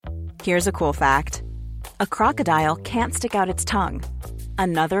Here's a cool fact. A crocodile can't stick out its tongue.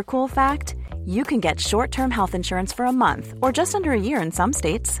 Another cool fact, you can get short-term health insurance for a month or just under a year in some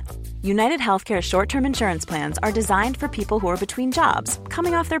states. United Healthcare short-term insurance plans are designed for people who are between jobs,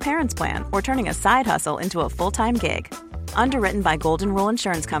 coming off their parents' plan, or turning a side hustle into a full-time gig. Underwritten by Golden Rule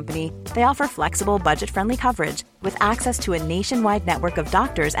Insurance Company, they offer flexible, budget-friendly coverage with access to a nationwide network of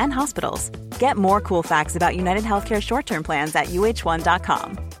doctors and hospitals. Get more cool facts about United Healthcare short-term plans at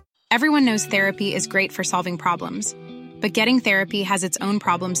uh1.com. Everyone knows therapy is great for solving problems, but getting therapy has its own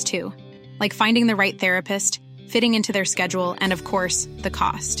problems too, like finding the right therapist, fitting into their schedule, and of course, the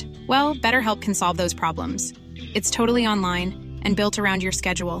cost. Well, BetterHelp can solve those problems. It's totally online and built around your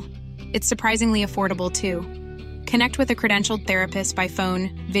schedule. It's surprisingly affordable too. Connect with a credentialed therapist by phone,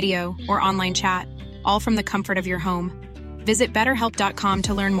 video, or online chat, all from the comfort of your home. Visit BetterHelp.com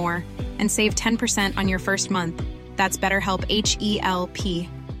to learn more and save 10% on your first month. That's BetterHelp, H-E-L-P.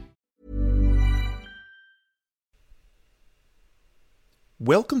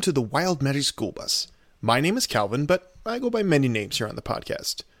 Welcome to the Wild Magic School Bus. My name is Calvin, but I go by many names here on the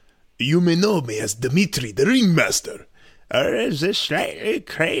podcast. You may know me as Dimitri the Ringmaster, or as the slightly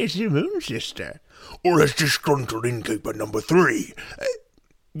crazy Moon Sister, or as disgruntled innkeeper number 3.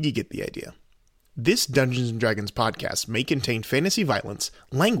 You get the idea. This Dungeons & Dragons podcast may contain fantasy violence,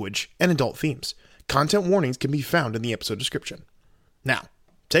 language, and adult themes. Content warnings can be found in the episode description. Now,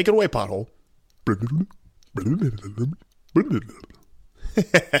 take it away, Pothole.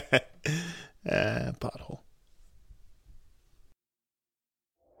 Pothole.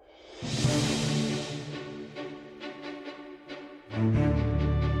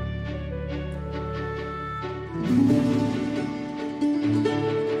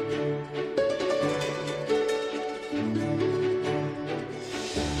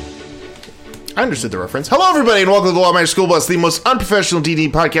 I understood the reference. Hello, everybody, and welcome to the Wild Magic School Bus, the most unprofessional D&D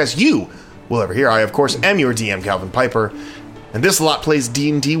podcast you will ever hear. I, of course, am your DM, Calvin Piper, and this lot plays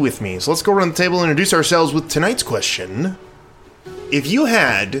D&D with me. So let's go around the table and introduce ourselves with tonight's question. If you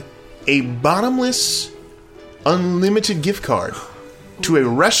had a bottomless, unlimited gift card to a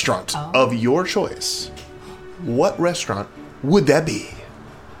restaurant of your choice, what restaurant would that be?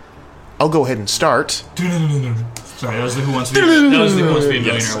 I'll go ahead and start. Sorry, that was the Who Wants to Be a Millionaire.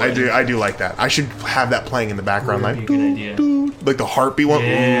 Yes, I do like that. I should have that playing in the background, like, Be a good idea. like the heartbeat one.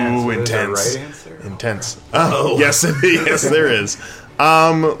 Yeah, Ooh, so intense. Right answer? Intense. Oh, yes, yes, there is.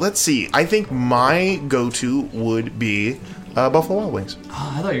 Let's see. I think my go-to would be Buffalo Wild Wings.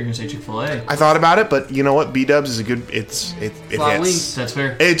 Oh, I thought you were going to say Chick-fil-A. I thought about it, but you know what? B-Dubs is a good. It Flat hits. wings. That's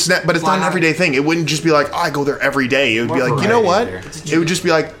fair. It's not, but it's not an everyday thing. It wouldn't just be like, oh, I go there every day. It would be More like, you know what? variety It would just be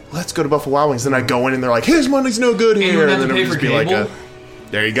like, let's go to Buffalo Wild Wings. Then I go in and they're like, his money's no good you here. don't And have then to it pay would for just be like, cable?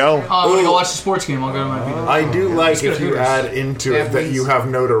 there you go. Oh, I want to go watch the sports game. I'll go to my B-Dubs. I do like Let's go if to you Hooters. add into it that you have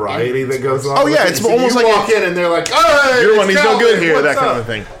notoriety that goes on. Oh, with yeah, it. it's So almost you like walk in and they're like, "Oh, Your money's no good here," what's that kind up? of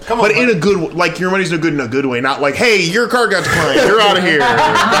thing. Come on, but in a good, like, your money's no good in a good way, not like, hey, your car got declined, you're out of here.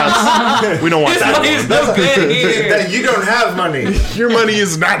 We don't want that. Money's no good here. that you don't have money. Your money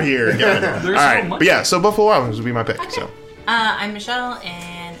is not here. Yeah. All right, money. but yeah, so Buffalo Wild Wings would be my pick. So I'm Michelle,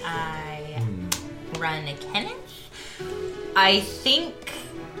 and I run a Kenneth. I think...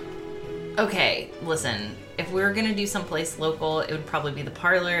 Okay, listen. If we were going to do someplace local, it would probably be the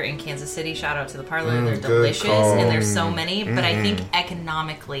Parlor in Kansas City. Shout out to the Parlor. They're good delicious, call. and there's so many. But I think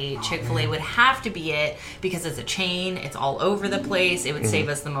economically, Chick-fil-A would have to be it because it's a chain. It's all over the place. It would save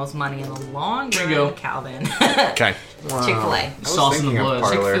us the most money in the long run, Bingo. Calvin. okay, Chick-fil-A. I was Sauce in the thinking of blood.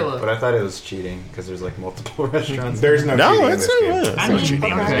 Parlor, Chick-fil-A. but I thought it was cheating because there's like multiple restaurants. There's no, no, cheating in it's this game. not cheating.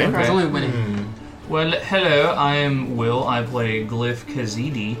 Okay, It's okay. only winning. Well, hello, I am Will. I play Glyph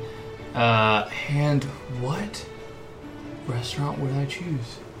Kazidi. And what restaurant would I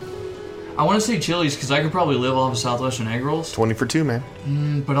choose? I want to say Chili's because I could probably live off of Southwestern egg rolls. 20 for 2,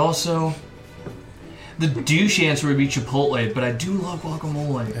 man. But also, the douche answer would be Chipotle, but I do love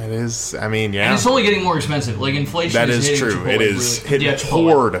guacamole. It is. I mean, yeah. And it's only getting more expensive. Like, inflation That is is hitting true. Chipotle It is really, hitting yeah,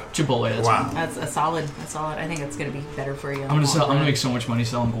 Chipotle. hard. Chipotle, that's Wow. fine. That's a solid. I think it's going to be better for you. I'm gonna make so much money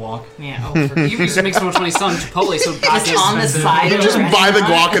selling guac. Yeah. Oh, for You used to make so much money selling Chipotle, so It's on the side. of Just the buy the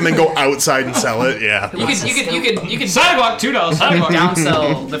restaurant. guac and then go outside and sell it. Yeah. you could Side guac, $2. Side guac.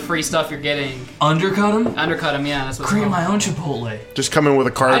 downsell the free stuff you're getting, Undercut them. undercut them. Yeah, that's what. Create my own Chipotle. Just come in with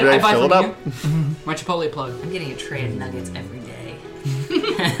a card I today, buy fill it from up. My Chipotle plug. I'm getting a tray of nuggets every day.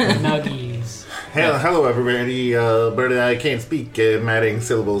 Nuggies. Hello, everybody. But I can't speak. I'm adding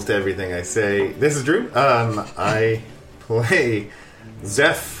syllables to everything I say. This is Drew. I play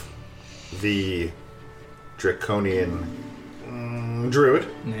Zeph, the draconian druid.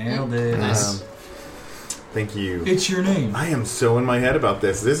 Nailed it. Nice. Thank you. It's your name. I am so in my head about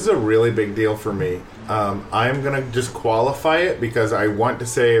this. This is a really big deal for me. I'm going to just qualify it because I want to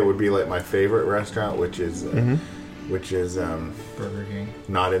say it would be like my favorite restaurant, which is Burger King.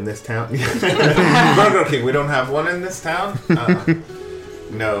 not in this town. Burger King. We don't have one in this town.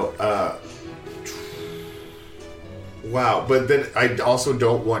 No. Wow. But then I also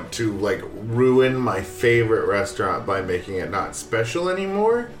don't want to like ruin my favorite restaurant by making it not special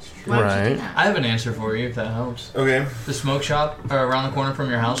anymore. Why would you Right. do that? I have an answer for you if that helps. Okay. The smoke shop around the corner from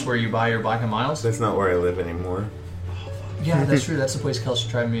your house where you buy your Black and Miles. That's not where I live anymore. Yeah, that's true. That's the place Kelsey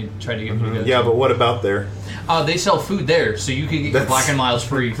tried to get me to go. Yeah, but what about there? They sell food there, so you can get your Black and Miles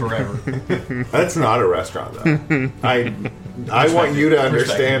free forever. That's not a restaurant, though. I want you to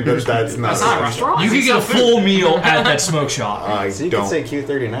understand that that's not. That's not a restaurant. You can get a full meal at that smoke shop. I So you don't. can say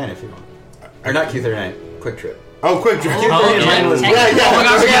Q39 if you want. Or not Q39, Quick Trip. Oh, quick! Yeah. Oh my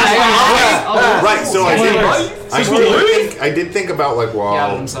gosh, Right. So I did think about like, well,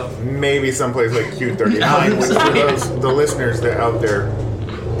 Yeah, himself. maybe someplace like Q39, which for those the listeners that out there,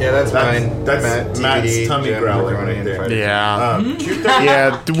 Yeah, that's mine. that's Matt, Matt's TBD, tummy Jim, growling Macaroni, right and there. Friday. Yeah. Q39.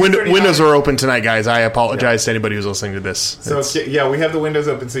 Yeah, the Q39. windows are open tonight, guys. I apologize to anybody who's listening to this. So It's- yeah, we have the windows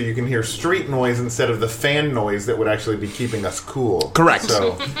open so you can hear street noise instead of the fan noise that would actually be keeping us cool. Correct.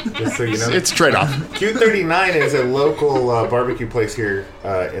 So just so you know, it's trade-off. Q39 is a local barbecue place here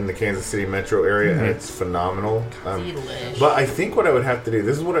in the Kansas City metro area, and it's phenomenal. Delish. But I think what I would have to do,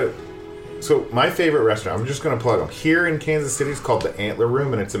 this is what I... So my favorite restaurant, I'm just going to plug them. Here in Kansas City, it's called the Antler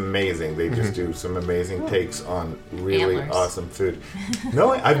Room, and it's amazing. They just do some amazing takes on really Antlers. awesome food.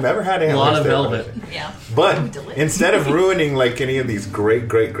 No, I've never had antlers. A lot of there. velvet. Yeah. But Delicious. instead of ruining like any of these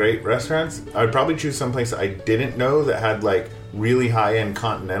great restaurants, I'd probably choose someplace I didn't know that had like really high-end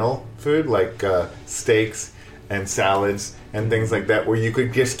continental food, like steaks and salads and things like that, where you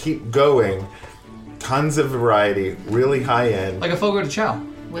could just keep going. Tons of variety, really high-end. Like a Fogo de Chao.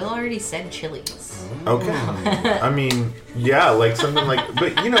 Will already said Chili's. Okay. I mean, yeah, like something like,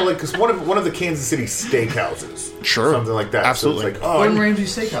 but you know, like 'cause one of the Kansas City steakhouses, Sure. something like that. Absolutely. So it's like, oh, Gordon Ramsay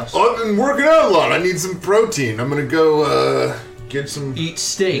Steakhouse. I've been working out a lot. I need some protein. I'm gonna go get some. Eat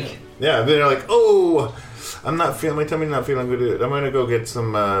steak. Yeah, they're like, oh, my tummy's not feeling good. I'm gonna go get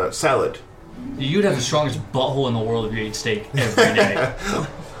some salad, You'd have the strongest butthole in the world if you ate steak every day.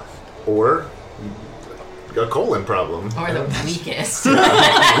 or a colon problem, Or the weakest.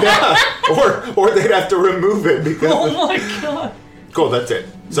 or they'd have to remove it because. Oh my god. Cool, that's it.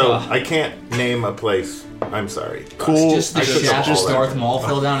 So I can't name a place. I'm sorry. Cool. Just the I took shaft all of that. Darth Maul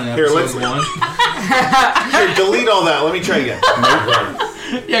fell down in Here, episode let's- 1. Here, delete all that. Let me try again.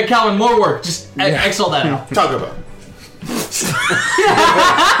 Yeah, Calvin, more work. Just X all that out. Talk about.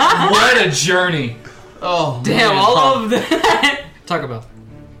 What a journey. Oh, Damn, man. all of that. Talk about.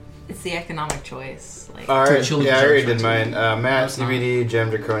 It's the economic choice. Like, All right, Chili yeah, I already Jones. did mine. Matt, That's not- CBD, Gem,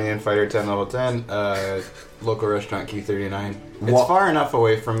 Draconian, Fighter 10, level 10, local restaurant Q39. It's Wha- far enough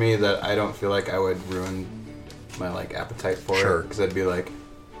away from me that I don't feel like I would ruin my like appetite for Sure. it, because I'd be like,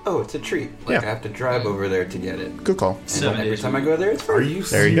 oh, it's a treat. Like Yeah. I have to drive over there to get it. Good call. And 7 every days time a I go there, it's free. Are you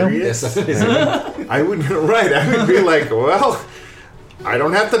There you go. serious? Yes, it is. I would right. I would be like, well, I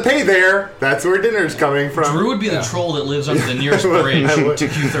don't have to pay there. That's where dinner's coming from. Drew would be the troll that lives under the nearest bridge I would. to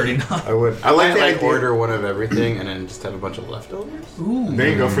Q39. I would. I I like might the like idea. order one of everything and then just have a bunch of leftovers. Ooh. There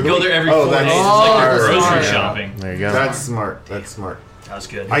you go for the Go week. there every Oh, 4 days. that's It's like smart. you're grocery Smart. shopping. There you go. That's smart. That's smart. That's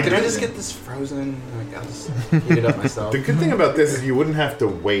good. Can I just get this frozen? Like, I'll just heat it up myself. The good thing about this is you wouldn't have to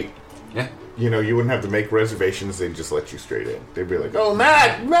wait. Yeah. You know, you wouldn't have to make reservations. They'd just let you straight in. They'd be like, "Oh,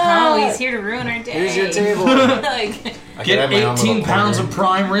 Matt, oh, he's here to ruin our day. Here's your table. like, I could Get have my own 18 little pounds corner. of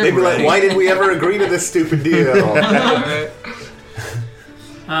prime rib. They'd be like, ready. "Why did we ever agree to this stupid deal?"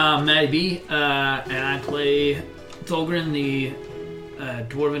 Matty B, and I play Thulgrin, the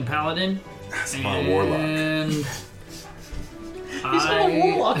Dwarven Paladin. That's my warlock. And He's not a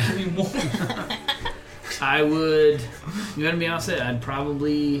warlock anymore. I would, I'm gonna be honest, I'd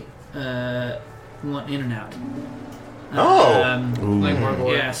probably want In-N-Out. Oh. Like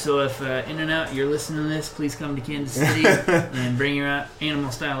yeah, so if In-N-Out, you're listening to this, please come to Kansas City and bring your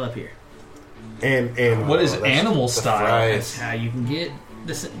animal style up here. And What is that's animal the style? That's fries. how you can get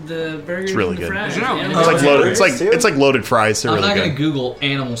the burgers It's really and the good. fries. It's Yeah. It's like loaded. Too? It's like loaded fries. They're I'm really not good. going to Google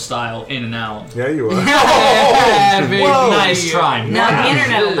animal style in and out. yeah, you are. Nice try. now the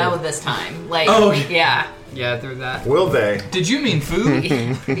internet will know this time. Like, Oh, okay. yeah. Yeah, through that. Will they? Did you mean food?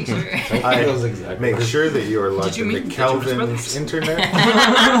 Pretty sure. I Feels exactly make like- sure that you are logged you into mean- Kelvin's internet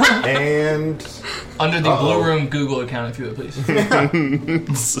and Under the Blue Room Google account, if you would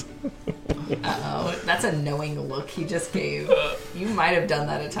please. Oh, that's a knowing look he just gave. You might have done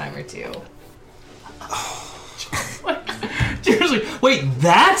that a time or two. Seriously, wait,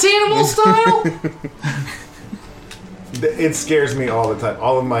 that's animal style? It scares me all the time.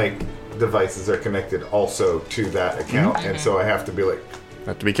 All of my devices are connected also to that account, and so I have to be like,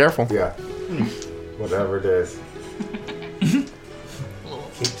 Have to be careful. yeah, whatever it is.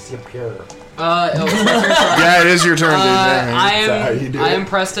 Keeps you pure. Yeah, it is your turn, dude. I am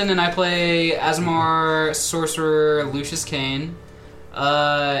Preston, and I play Asmar Sorcerer Lucius Kane.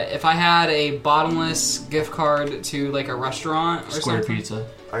 If I had a bottomless gift card to like a restaurant or Square something, pizza.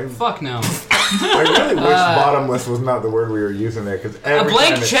 fuck no. I really wish bottomless was not the word we were using there, because A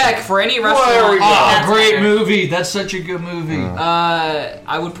blank check for any restaurant. There we go. Oh, great movie. That's such a good movie.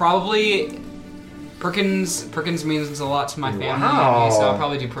 I would probably Perkins means a lot to my family, Wow. and me, so I'll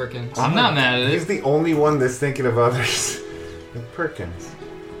probably do Perkins. I'm not mad at He's it. the only one that's thinking of others. Perkins.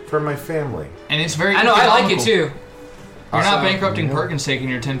 For my family. And it's very I know, I like it economical. too. You're not bankrupting Perkins taking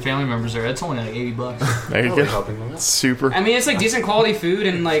your 10 family members there. That's only like $80. There you Probably go. helping them out. Super. I mean, it's like decent quality food,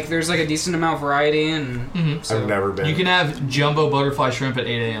 and like there's like a decent amount of variety, and so I've never been. You can have jumbo butterfly shrimp at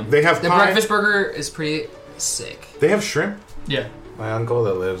 8 a.m. They have the pie. breakfast burger is pretty sick. They have shrimp. Yeah. My uncle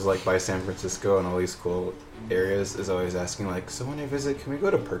that lives like by San Francisco and all these cool areas is always asking like, so when I visit, can we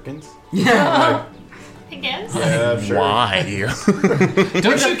go to Perkins? I guess. Yeah, I'm sure. Why?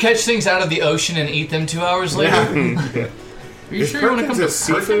 Don't you catch things out of the ocean and eat them 2 hours later? Are you Is sure you want to come Perkins to a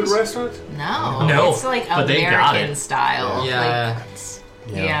seafood Perkins? restaurant? No. No, It's like but they got American it. style. Yeah.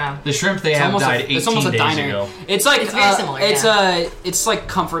 Like, yeah. The shrimp they have died 18 it's almost a days diner. ago. It's like It's very similar, it's like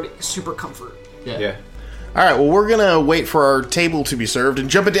comfort, super comfort. Yeah. All right, well, we're going to wait for our table to be served and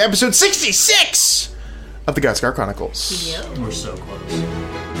jump into episode 66 of the Godscar Chronicles. We're so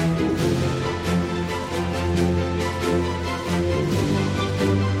close.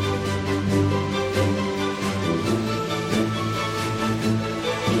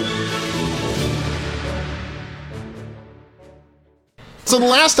 So the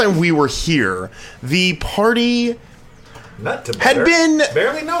last time we were here, the party Nut to had butter. been...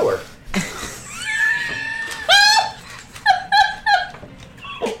 Barely know her.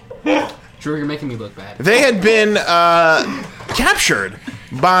 Drew, you're making me look bad. They had been captured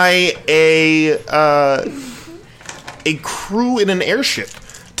by a crew in an airship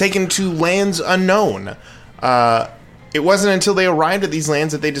taken to lands unknown. It wasn't until they arrived at these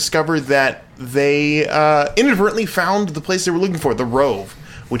lands that they discovered that they inadvertently found the place they were looking for, the Rove,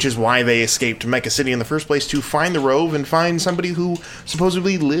 which is why they escaped Mecha City in the first place, to find the Rove and find somebody who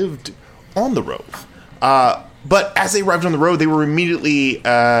supposedly lived on the Rove. But as they arrived on the Rove, they were immediately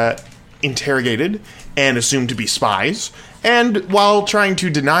interrogated and assumed to be spies. And while trying to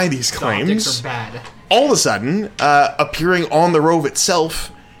deny these claims, Optics are bad. all of a sudden, appearing on the Rove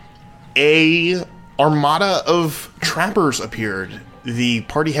itself, a armada of trappers appeared. The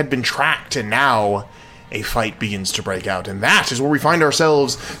party had been tracked, and now a fight begins to break out. And that is where we find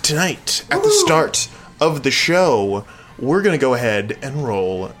ourselves tonight at the start of the show. We're going to go ahead and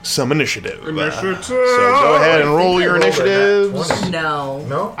roll some initiative. So go ahead and roll your initiatives. No.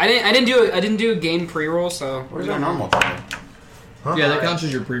 No? I didn't do a game pre-roll, so Where's our normal try? Yeah, that counts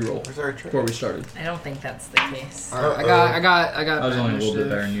as your pre-roll Where's our try? before we started. I don't think that's the case. Alright, I got I was bad only a little bit initiative.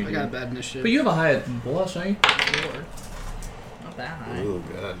 better than you I got did. bad initiative. But you have a high plus, don't you? Not that high. Ooh,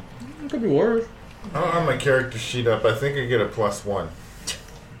 God. It could be worse. I don't have my character sheet up. I think I get a +1.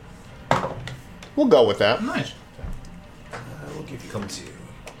 We'll go with that. Nice. We'll give you Come to you.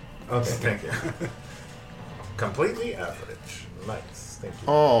 Okay, thank you. Completely average. Nice. Thank you.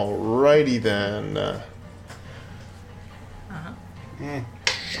 Alrighty then.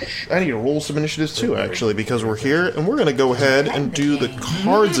 I need to roll some initiatives too, actually, because we're here, and we're going to go ahead and do the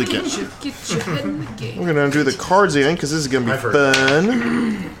cards again. Get your head in the game. We're going to do the cards again, because this is going to be I've heard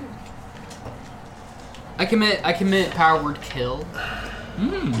fun. I commit power word kill.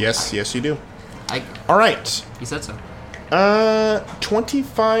 Yes, you do. I Alright. he said so.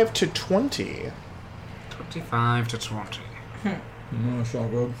 25 to 20. 25 to 20. No, it's all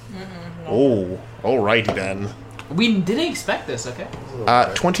good. Oh, alrighty then. We didn't expect this, okay?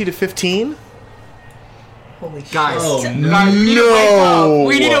 20 to 15. Holy shit. Guys, Oh, guys, no.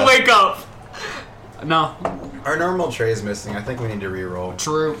 we need to wake up. No, Our normal tray is missing. I think we need to re-roll.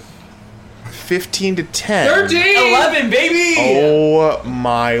 true. 15 to 10. 11, baby. Oh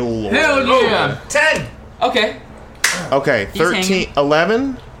my lord. Hell yeah! 10. Okay. Okay, He's 13, hanging.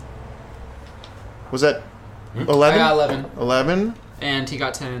 11. Was that 11? I got 11, 11. and he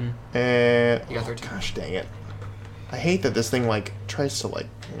got 10. And He got 13. gosh dang it. I hate that this thing like tries to like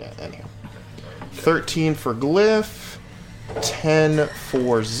anyhow. 13 for Glyph, 10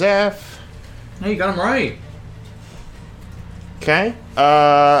 for Zeph. Hey, you got him right. Okay.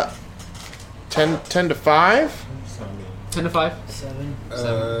 10 to 5. 10 to 5.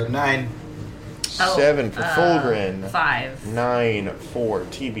 7. 9. 7 for Fulgrin. 5. 9 for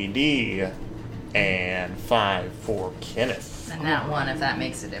TBD. And 5 for Kenneth. And that one, if that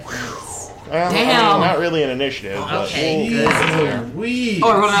makes a difference. Well, Damn. I mean, not really an initiative. Okay, but good. Weed. Oh,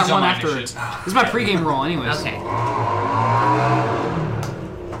 we're going to She's have on one my afterwards. initiative. This is my pregame roll, anyways. Okay.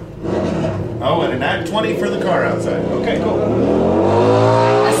 Oh, and a nat 20 for the car outside. Okay, cool.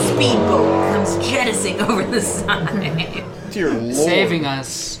 A speedboat comes jettisoning over the side. Dear Lord. Saving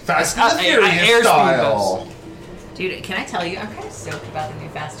us. Fast and the Furious airspeed style. Dude, can I tell you, I'm kind of stoked about the new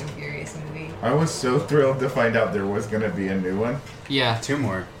Fast and Furious movie. I was so thrilled to find out there was going to be a new one. Yeah. 2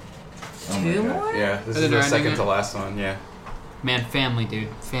 more. Oh my Two God. more? Yeah, this Are is they the ending second it? to last one, yeah. Man, family, dude.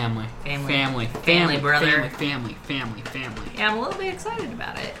 Family. Family, Family, brother. family. Yeah, I'm a little bit excited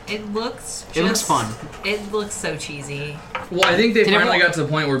about it. It looks It looks fun. It looks so cheesy. Well, I think they Did finally everyone- got to the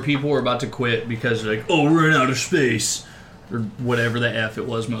point where people were about to quit because they're like, oh, we're in outer space. Or whatever the F it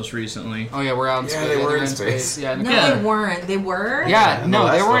was most recently. Oh, yeah, we're out in Yeah, space. they were they're in space. Yeah, No, Yeah. they weren't. They were? Yeah, in the no,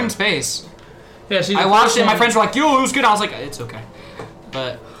 they last were one. in space. Yeah, see, I the watched first it, and my one- friends were like, yo, it was good. I was like, it's okay.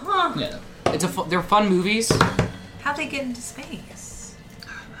 But Yeah. they're fun movies. How'd they get into space?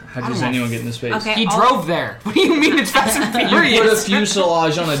 How I does don't anyone know. get into space? Okay. He I'll- drove there. What do you mean it's Fast and You put a Furious?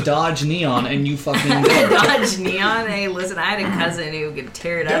 fuselage on a Dodge Neon and you fucking Dodge Neon. Hey, listen, I had a cousin who could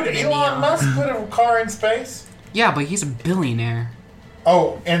tear it up Dude, in a Elon Neon. Musk put a car in space? Yeah, but he's a billionaire.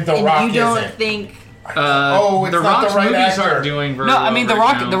 Oh, and The And Rock you don't isn't. think... Oh, it's the not the Rock's right movies actor. aren't doing very No, well I mean,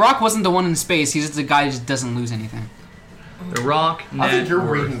 right now. The Rock wasn't the one in space. He's just the guy who just doesn't lose anything. The Rock. I think you're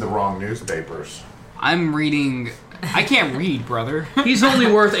Network. reading the wrong newspapers. I'm reading... I can't read, brother. He's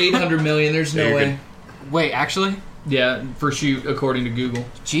only worth 800 million. There's no Yeah, you're way. Wait, actually? Yeah, for shoot, according to Google.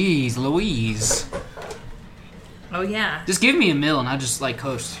 Jeez Louise. Oh, yeah. Just give me $1 million and I'll just, like,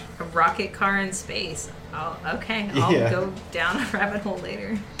 coast. A rocket car in space. Okay, I'll Yeah. go down a rabbit hole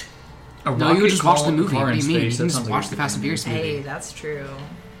later. A No, you would just watch the rocket movie. car What do in you mean? You space, can that just sounds watch like the Fast and Furious movie. Hey, that's true.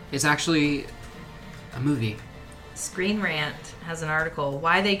 It's actually a movie. Screen Rant has an article.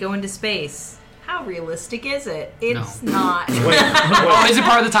 Why they go into space? How realistic is it? It's not. Oh, is it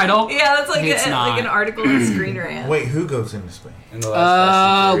part of the title? Yeah, that's like, It's not. like an article in Screen Rant. Wait, who goes into space? In the last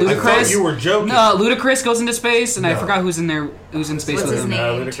Fast and Furious. I thought Ludacris. you were joking. No, Ludacris goes into space, and I No. forgot who's in there. Who's in space What's with his him? name?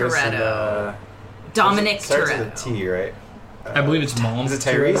 Ludacris and, Toretto. Dominic starts Toretto. with a T, right? I believe it's Mom. Is it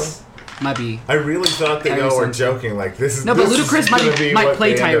Tyrese? Might be. I really thought that Tyrese y'all were Simpson. joking. Like, this is No, but this is Ludacris gonna be might what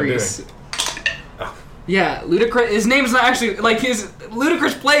play they end up Tyrese. doing. Yeah, Ludacris. His name's not actually like his.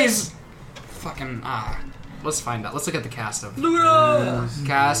 Ludacris plays. Fucking Let's find out. Let's look at the cast of.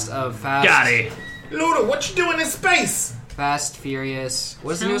 Cast of Fast. Got it. Luda, what you doing in space? Fast Furious.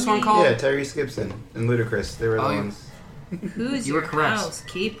 What's the Tell newest one me. called? Yeah, Tyrese Gibson and Ludacris. They were the Oh, yeah. ones. Who's You were your correct.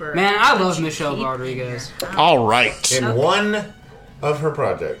 housekeeper? Man, I love Keep Michelle your Rodriguez. house. All right. In one of her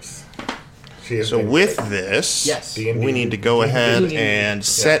projects. She is So in with this, Yes. D&D. we need to go ahead and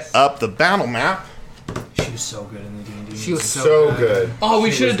set up the battle map. She was so good in the D&D. She was so good. Oh,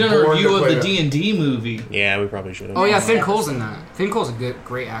 we She should have was done a born review to of play the that. D&D movie. Yeah, we probably should have. Oh yeah, Finn Cole's in that. Finn Cole's a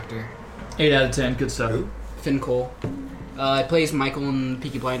great actor. 8 out of 10. Good stuff. Who? Finn Cole. He plays Michael in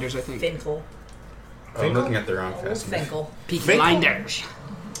Peaky Blinders, I think. Finkel. Oh, I'm looking at the wrong Fast and Furious. Finkel. Peaky Finkel? Blinders.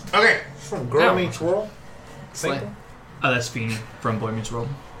 Okay. From Girl No. Meets World. Slay. Oh, that's Feeney from Boy Meets World.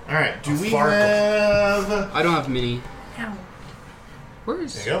 All right. Do we Farkle. have? I don't have mini. Ow.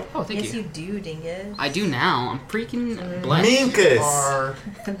 Where's? There you go. Oh, thank Yes, you. you do, dingus. I do now. I'm freaking blessed. Minkus Are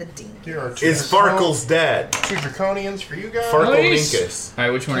The dingus. here are two is Farkle's dad. two draconians for you guys. Farkle Nice. Minkus. All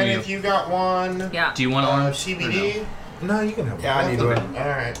right, which one are Kenneth, you? you got one. Yeah. Do you want arms? CBD. No, you can have one. Yeah, I need one. All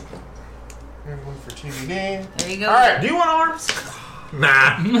right. Here's one for TBD. There you go. All right. Do you want arms?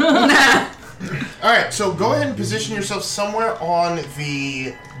 Nah. All right. So go ahead and position yourself somewhere on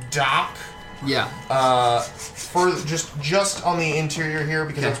the dock. Yeah. For just on the interior here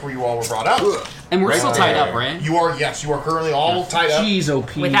because that's where you all were brought up. And we're Right still tied there. up, right? You are currently all tied up. Jeez,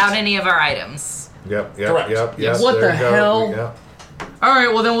 OP. Without any of our items. Yep. Correct. Yep. What there the you go. hell? Yep. All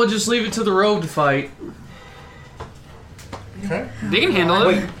right, well then we'll just leave it to the Rove to fight. Okay. They can handle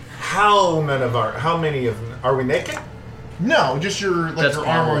Wait, it. how many of them are we naked? No, just your That's your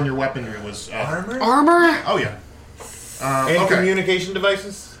armor armor. and your weaponry was. Armor Armor. Oh yeah. and okay. communication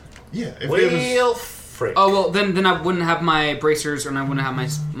devices. Yeah. If it Well, was, frick. Oh well, then I wouldn't have my bracers, and I wouldn't have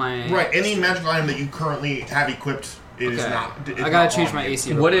my. right. Any magical item that you currently have equipped, it is Okay. not. It's I gotta not change on my you.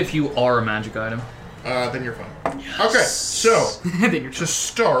 AC. What if you are a magic item? Then you're fine. Okay. So then you're to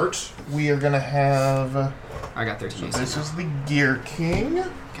start, we are gonna have. I got 13 AC. This is the Gear King.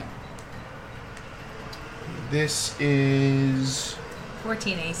 Okay. This is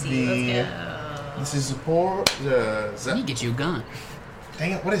 14 AC. The- Let's go. This is Zapor. Let me get you a gun.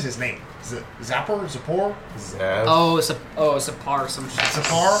 Dang it! What is his name? Zapper? Zapor? Zav. Oh, it's a par some shit.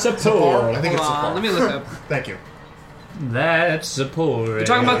 Zapar? I think it's Zapar. Let me look up. Thank you. That's support. You're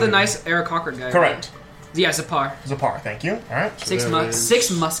talking about the nice Eric Cochran guy. Correct. Right? Yeah, Zapar. Zapar, thank you. All right. So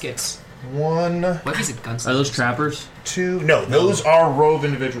Six muskets. 1. What is it? Gunslinger? Are those trappers? 2. No, those are Rove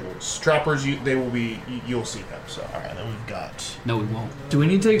individuals. Trappers, they will be. You'll see them. So, all right. Then we've got. No, we won't. Do we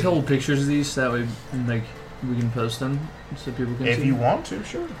need to take a couple pictures of these so that way, like, we can post them so people can see? If you want to,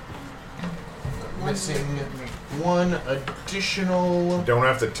 sure. Missing 1 additional. Don't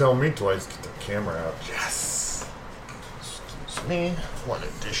have to tell me twice. Get the camera out. Yes. Excuse me. 1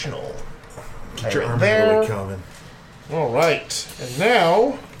 additional. Get your arm there. Calvin. All right. And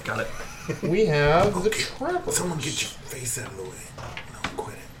now. Got it. We have the trapper. Someone get your face out of the way. No,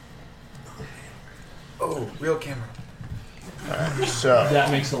 quit it. Oh, real camera. Alright, so.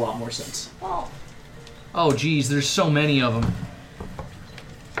 That makes a lot more sense. Oh, geez, there's so many of them.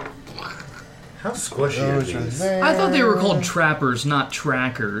 How squishy are these? I thought they were called trappers, not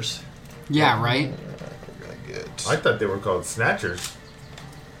trackers. Yeah, right? I thought they were called snatchers.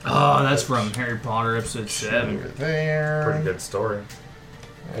 Oh, that's from Harry Potter episode 7. There. Pretty good story.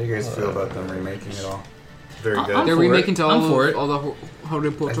 How do you guys feel about them remaking it all? Very good. They're for remaking it. I'm for it. all the Harry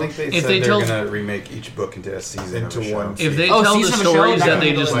I Potter. think they If said they they're tell- gonna remake each book into a season Into of a show. one If they Oh, tell the season of a show? stories That that can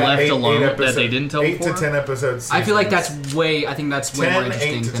they be just like left alone, that episode- they didn't tell 8 before. to 10 episodes. I feel like that's way. I think that's way more 8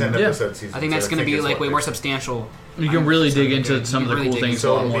 interesting. to Than, 10 episode seasons. I think that's going to be is like what way they more said. substantial. You can really So dig you into can some of the really cool dig things a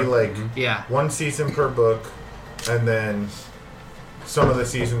So lot it'll be more. like Yeah. 1 season per book, and then some of the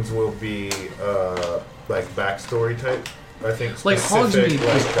seasons will be like backstory type. I think Like specific,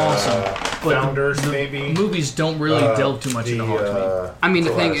 Hogsmeade was awesome, but founders the maybe. movies don't really delve too much into Hogsmeade. I mean,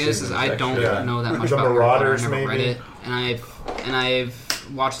 the The thing last is season I was don't actually- know that much The about Harry Potter. Marauders, I never read maybe. it, and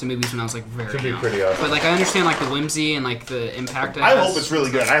I've watched the movies when I was like very Could be young. pretty awesome. But like I understand like the whimsy and like the impact. It I has. hope it's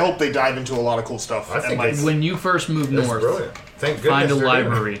really good. I hope they dive into a lot of cool stuff. I think it's- When you first move That's north, brilliant. Thank goodness find a they're doing it.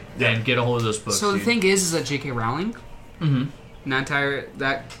 library and get a hold of those books. So the dude. thing is that J.K. Rowling,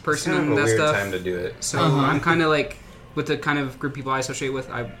 that It's person kind of and a that weird stuff. time to do it. So I'm kind of like with the kind of group people I associate with,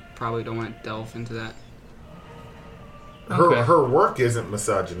 I probably don't want to delve into that. Okay. Her work isn't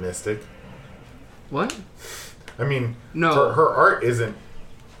misogynistic. What? I mean, No. her art isn't.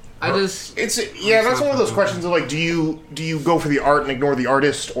 I just That's one of those questions of like, do you go for the art and ignore the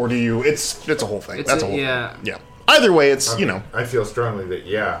artist, or do you? It's a whole thing. That's a whole yeah. thing. Yeah. Either way, it's I feel strongly that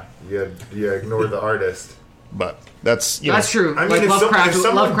you ignore the artist. but that's That's true. I mean, like if Lovecraft,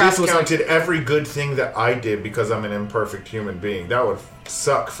 someone Lovecraft was like, discounted every good thing that I did because I'm an imperfect human being, that would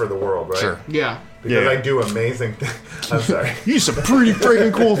suck for the world, right? Sure. yeah. Because Yeah. I do amazing things. I'm sorry. You do some pretty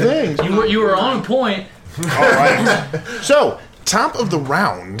freaking cool things. You were on point. All right. So top of the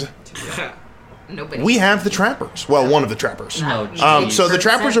round, Nobody. we have the trappers. Well, one of the trappers. No, So the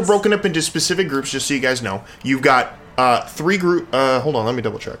trappers are 8%. broken up into specific groups, just so you guys know. You've got 3 group. Hold on, let me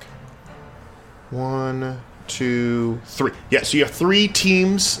double check. 1, 2, 3. Yeah, so you have 3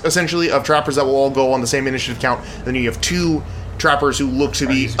 teams essentially of trappers that will all go on the same initiative count. Then you have 2 trappers who look to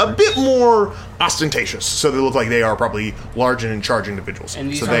be a bit more ostentatious. So they look like they are probably large and in charge individuals.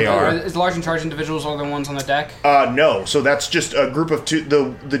 And these so they are. Is large in charge individuals are the ones on the deck? No, so that's just a group of 2.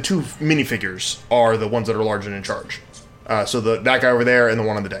 The 2 minifigures are the ones that are large and in charge. So that guy over there and the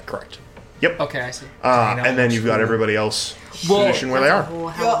one on the deck, correct? Yep. Okay, I see. And then you've got everybody else positioned where they are.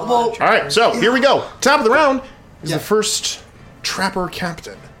 All Alright, so here we go. Top of the round is the first Trapper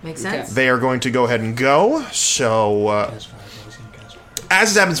Captain. Makes sense. They are going to go ahead and go. So,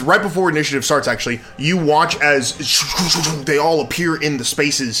 as it happens, right before initiative starts, actually, you watch as they all appear in the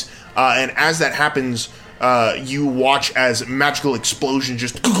spaces. And as that happens, you watch as magical explosions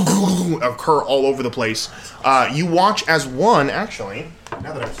just occur all over the place. You watch as one, actually,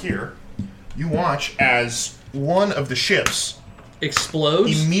 now that I'm here, you watch as one of the ships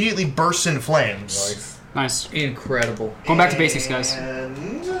Explodes. immediately bursts in flames. Nice. Incredible. Going back to basics, guys.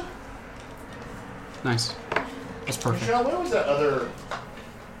 And Nice. That's perfect. Michelle, where was that other?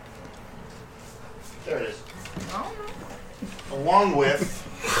 There it is. Along with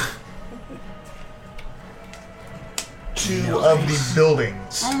 2 of the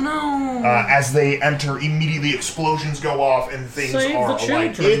buildings. Oh no! As they enter, immediately explosions go off and things Save are the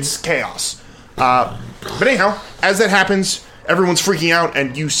like children. it's chaos. But anyhow, as that happens, everyone's freaking out,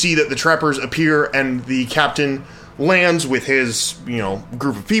 and you see that the trappers appear, and the captain lands with his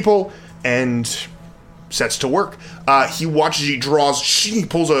group of people and sets to work. He watches, he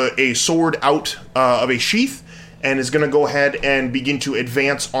pulls a sword out of a sheath and is going to go ahead and begin to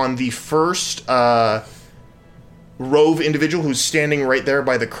advance on the first Rove individual who's standing right there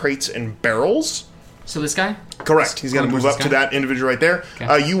by the crates and barrels. So this guy? Correct. He's going to move up to that individual right there.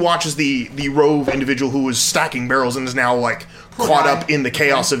 Okay. You watch as the Rove individual who was stacking barrels and is now like caught up in the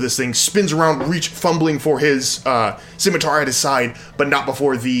chaos of this thing spins around, fumbling for his scimitar at his side, but not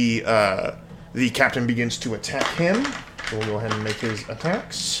before the captain begins to attack him. So we'll go ahead and make his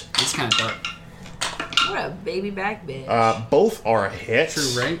attacks. It's kind of dark. What a baby back bitch. Both are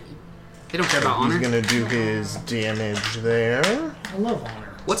hits. True, right? They don't care about honor. He's going to do his damage there. I love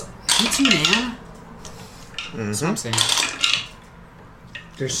honor. What's hits you, man? That's what I'm saying.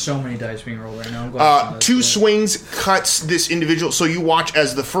 There's so many dice being rolled right now. I'm glad two swings cuts this individual. So you watch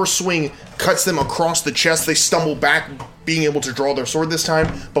as the first swing cuts them across the chest. They stumble back, being able to draw their sword this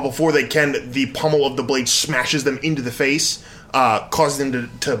time. But before they can, the pommel of the blade smashes them into the face, causing them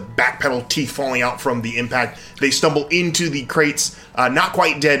to backpedal, teeth falling out from the impact. They stumble into the crates, not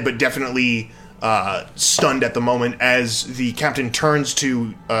quite dead, but definitely stunned at the moment. As the captain turns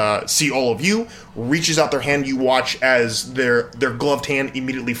to see all of you, reaches out their hand. You watch as their gloved hand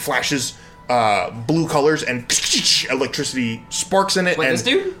immediately flashes blue colors and electricity sparks in it. Wait, and this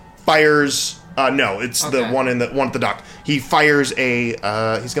dude fires. No, it's the one at the dock. He fires he's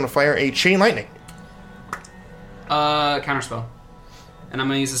going to fire a chain lightning. Counterspell. And I'm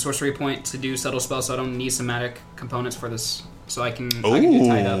going to use the sorcery point to do subtle spell, so I don't need somatic components for this. So I can get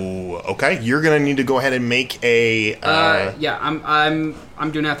tied up. Okay. You're gonna need to go ahead and make a. Yeah,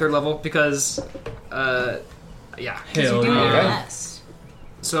 I'm doing that 3rd level because, yeah. Hell yeah.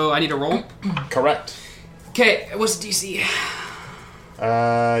 So I need to roll. Correct. Okay, what's the DC?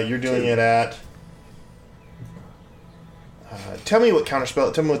 You're doing it at. Tell me what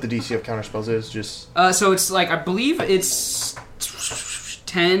counterspell. Tell me what the DC of counterspells is. Just. So it's like I believe it's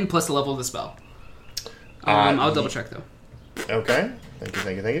 10 plus the level of the spell. I'll double check though. Okay.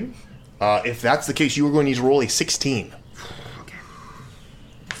 Thank you. If that's the case, you are going to need to roll a 16. Okay.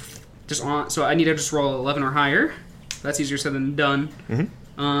 So I need to just roll 11 or higher. That's easier said than done.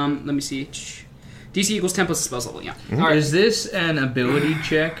 Mm-hmm. Let me see. DC equals 10 plus the spell's level, yeah. All right. Is this an ability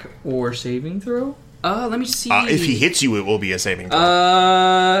check or saving throw? Let me see. If he hits you, it will be a saving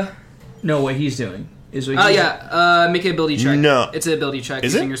throw. No, what he's doing is what make an ability check. No. It's an ability check.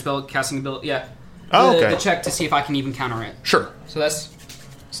 Is using it? your spell casting ability. Yeah. Okay. The check to see if I can even counter it. Sure. So that's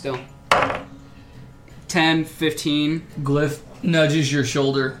still 10, 15. Glyph nudges your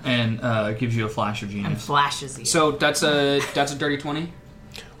shoulder and gives you a flash of genius. And flashes you. So that's a dirty 20.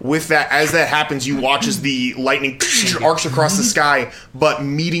 With that, as that happens, you watch as the lightning arcs across the sky, but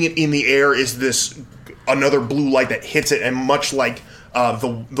meeting it in the air is this another blue light that hits it, and much like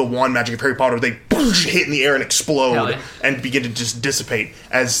the wand magic of Harry Potter, they hit in the air and explode and begin to just dissipate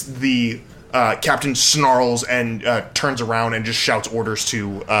as the captain snarls and turns around and just shouts orders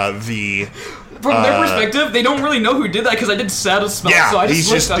to the. From their perspective, they don't really know who did that because I did set a spell. Yeah, so I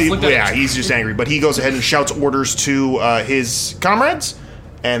just looked at it. He's just angry, but he goes ahead and shouts orders to his comrades,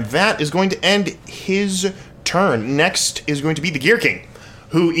 and that is going to end his turn. Next is going to be the Gear King,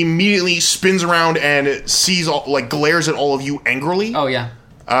 who immediately spins around and sees glares at all of you angrily. Oh yeah.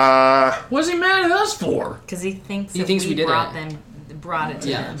 What's he mad at us for? Because he thinks we did brought it to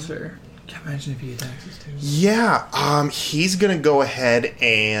him. That's fair. Can't imagine if he attacks us too. Yeah, he's gonna go ahead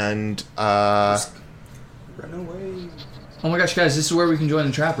and run away. Oh my gosh, guys, this is where we can join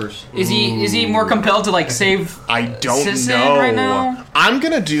the trappers. Is he more compelled to save? I don't Sisson know. right now? I'm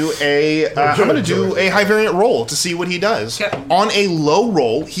gonna do a high variant roll to see what he does. Okay. On a low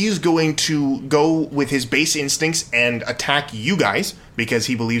roll, he's going to go with his base instincts and attack you guys because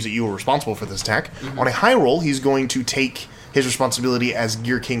he believes that you are responsible for this attack. Mm-hmm. On a high roll, he's going to take his responsibility as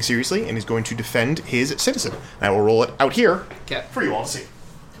Gear King seriously, and he's going to defend his citizen. And I will roll it out here for you all to see.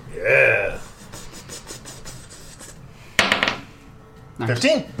 Yeah.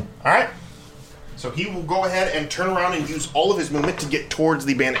 15. All right. So he will go ahead and turn around and use all of his movement to get towards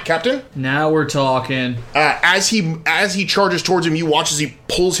the bandit captain. Now we're talking. As he charges towards him, you watch as he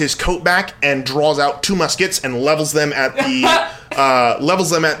pulls his coat back and draws out 2 muskets and levels them at the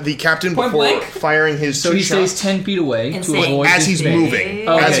captain Point before blank? firing his. So he stays 10 feet away Insane. to avoid as this he's bandit. moving.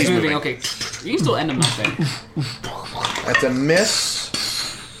 Okay, As he's moving. Okay. You can still end him up there. That's a miss.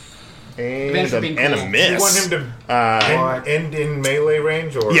 Advantage for being And cool. a miss. You want him to end in melee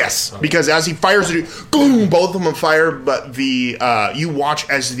range, or Yes, because as he fires it, boom, both of them fire. But the you watch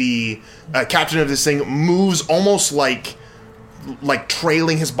as the captain of this thing moves almost like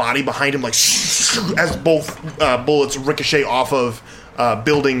trailing his body behind him, like as both bullets ricochet off of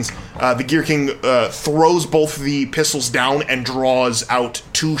buildings. The Gear King throws both the pistols down and draws out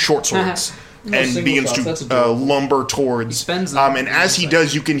 2 short swords. And begins to lumber towards. And as he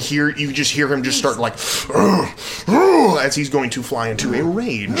does, you just hear him just start like as he's going to fly into a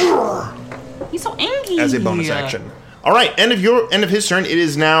rage. He's so angry. as a bonus action. All right, end of his turn. It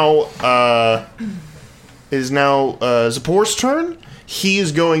is now Zappor's turn. He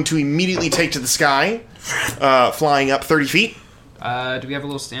is going to immediately take to the sky, flying up 30 feet. Do we have a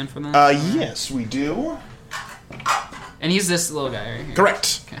little stand for that? Yes, we do. And he's this little guy right here.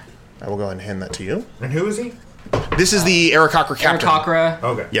 Correct. Okay. I will go ahead and hand that to you. And who is he? This is the Aarakocra captain. Aarakocra.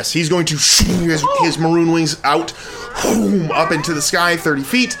 Okay. Yes, he's going to shoot his maroon wings out, up into the sky, 30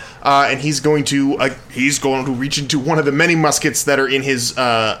 feet, and he's going to reach into one of the many muskets that are in his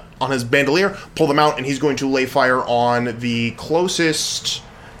on his bandolier, pull them out, and he's going to lay fire on the closest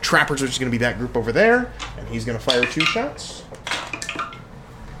trappers, which is going to be that group over there, and he's going to fire 2 shots,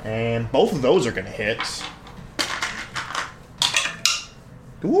 and both of those are going to hit.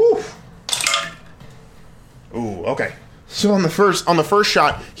 Woo! Ooh, okay. So on the first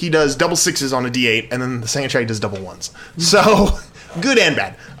shot, he does double 6s on a d8, and then the second shot he does double 1s. So good and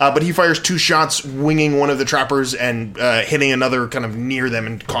bad. But he fires 2 shots, winging one of the trappers and hitting another kind of near them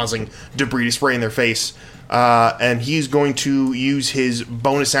and causing debris to spray in their face. And he's going to use his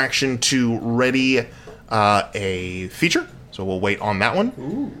bonus action to ready a feature. So we'll wait on that one.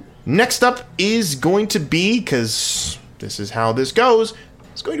 Ooh. Next up is going to be, because this is how this goes,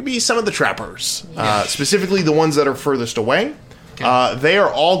 it's going to be some of the trappers, specifically the ones that are furthest away. Okay. They are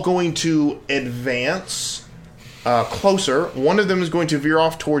all going to advance closer. One of them is going to veer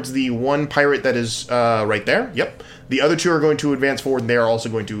off towards the one pirate that is right there. Yep. The other 2 are going to advance forward, and they are also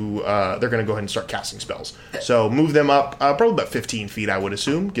going to they're going to go ahead and start casting spells. So move them up probably about 15 feet, I would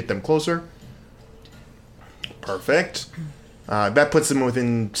assume. Get them closer. Perfect. That puts them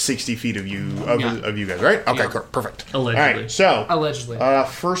within 60 feet of you guys, right? Okay, cool. Perfect. Allegedly. All right, so allegedly.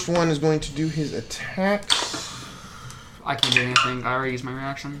 First one is going to do his attack. I can't do anything. I already used my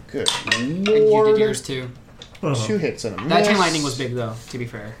reaction. Good You lord. did yours too. 2 hits and a miss. That chain lightning was big though. To be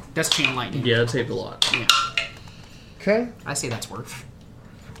fair, that's chain lightning. Yeah, it saved a lot. Yeah. Okay. I say that's worth.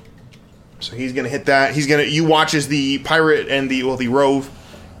 So he's gonna hit that. You watch as the pirate and the Rove.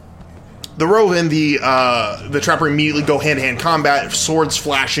 The Rove and the trapper immediately go hand-to-hand combat, swords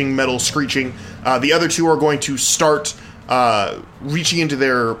flashing, metal screeching. The other 2 are going to start reaching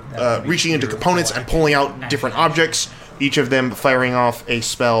into components and pulling out different objects, each of them firing off a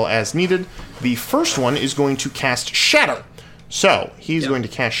spell as needed. The first one is going to cast Shatter. So, he's going to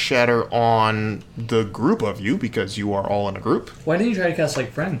cast Shatter on the group of you, because you are all in a group. Why didn't you try to cast,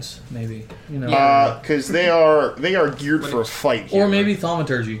 like, friends, maybe? You know, because they are geared for a fight here. Or maybe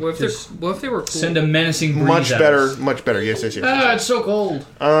thaumaturgy. What if they were cool? Send a menacing breeze Much at better, us. much better. Yes. It's so cold.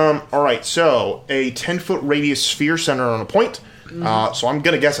 Alright, so a 10-foot radius sphere centered on a point. So I'm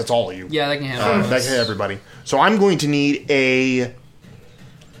going to guess it's all of you. Yeah, that can handle that can hit everybody. So I'm going to need a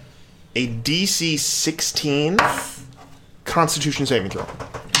DC 16 Constitution saving throw.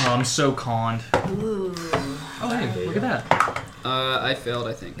 Oh, I'm so conned. Ooh. Oh, hey, look at that. I failed,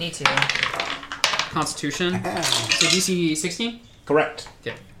 I think. Me too. Constitution. So DC 16? Correct.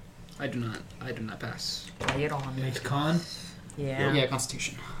 Okay. I do not pass. Lay it on me. It's con? Yeah. Yeah,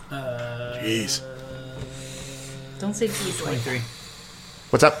 Constitution. Jeez. Don't say please like 23.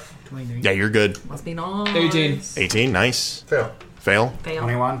 What's up? 23. Yeah, you're good. Must be nice. 18. 18, nice. Fail. Fail.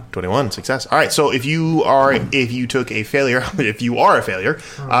 21. 21, success. All right, so if you took a failure, if you took a failure,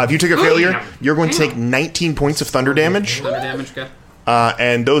 you're going to take 19 points of thunder damage. Thunder damage, okay.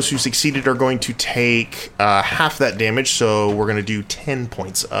 And those who succeeded are going to take half that damage, so we're going to do 10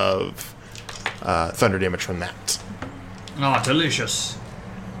 points of thunder damage from that. Oh, delicious.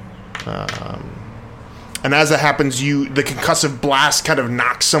 And as that happens, the concussive blast kind of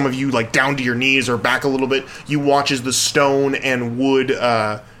knocks some of you like down to your knees or back a little bit. You watch as the stone and wood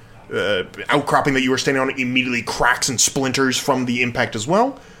outcropping that you were standing on immediately cracks and splinters from the impact as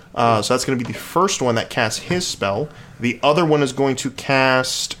well. So that's going to be the first one that casts his spell. The other one is going to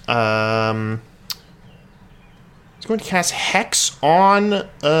cast... it's going to cast Hex on the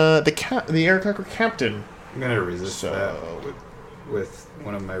Aarakocra captain. I'm going to resist that with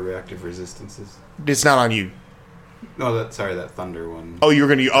one of my reactive resistances. It's not on you. No, that thunder one. Oh, you were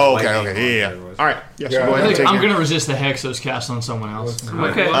going to... Oh, okay, Lightning yeah. one, All right. Yes, go ahead and take I'm your- going to resist the hex that was cast on someone else.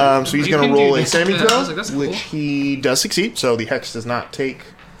 Okay. So he's You going can to roll do a this. saving Yeah, I throw, was like, that's which cool. he does succeed. So the hex does not take...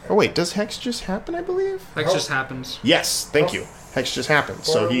 Oh, wait. Does hex just happen, I believe? Hex just happens. Yes. Thank you. Hex just happened.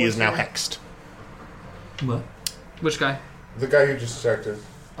 So he is now hexed. What? Which guy? The guy who just attacked us.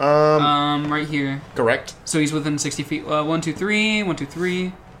 Right here. Correct. So he's within 60 feet. 1, 2, 3. 1, 2,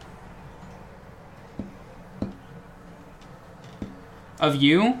 3. Of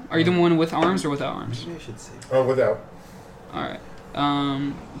you? Are you the one with arms or without arms? Maybe I should say. Oh, without. Alright.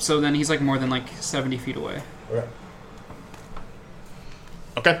 So then he's like more than like 70 feet away. Okay.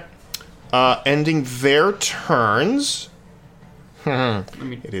 Okay. Ending their turns.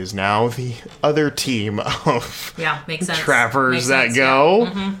 It is now the other team of makes sense. trappers Makes that sense,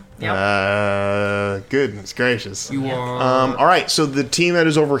 go. Yeah. Yep. Goodness gracious. You are. All right, so the team that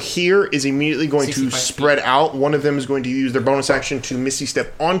is over here is immediately going to 65 spread out. One of them is going to use their bonus action to Misty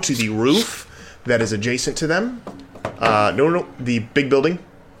Step onto the roof that is adjacent to them. No, the big building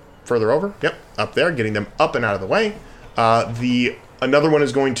further over. Yep, up there, getting them up and out of the way. Another one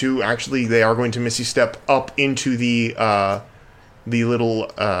is going to they are going to Misty Step up into the little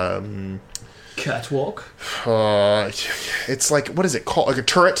catwalk. It's like, what is it called? Like a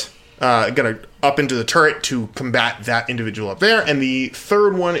turret. Gonna up into the turret to combat that individual up there. And the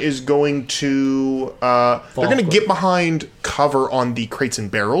third one is going to they're gonna get behind cover on the crates and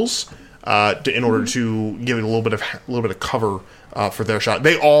barrels in order to give it a little bit of cover for their shot.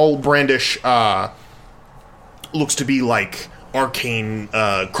 They all brandish looks to be like arcane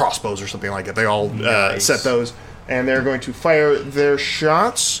crossbows or something like that. They all set those, and they're going to fire their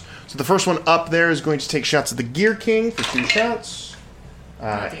shots. So the first one up there is going to take shots at the Gear King for 2 shots.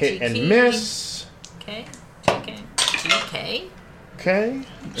 Hit and miss. Okay. GK. Okay.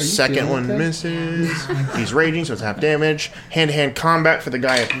 Second one misses. He's raging, so it's half damage. Hand-to-hand combat for the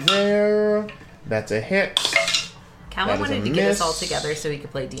guy up there. That's a hit. Calvin wanted to get us all together so he could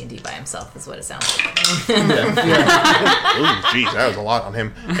play D&D by himself, is what it sounds like. Ooh, jeez, that was a lot on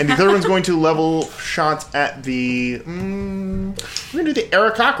him. And the third one's going to level shots at the... we're going to do the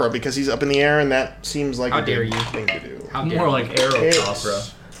Aerocoptera because he's up in the air, and that seems like a good thing to do. More like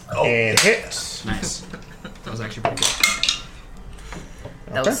Aerocoptera. And hit. Nice. That was actually pretty good.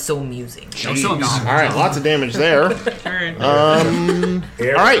 That was so amusing. That was so amusing. All right, lots of damage there. All right.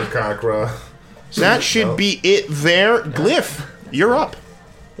 Cockra. So that should be it there. Glyph, you're up.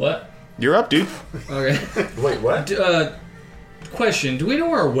 What? You're up, dude. Okay. Wait, what? Question: do we know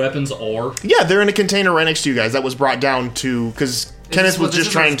where our weapons are? Yeah, they're in a container right next to you guys. That was brought down to because Kenneth was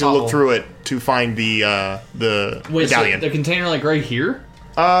just trying to look through it to find the medallion. So the container like right here?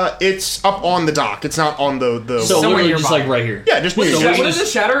 It's up on the dock. It's not on the. So literally just like right here. Yeah, just near you. What if the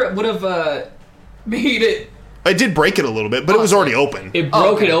shatter would have made it? It did break it a little bit, but it was already open. It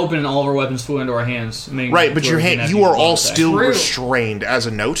broke it open, and all of our weapons flew into our hands. Right, but your hand, you are all still restrained. As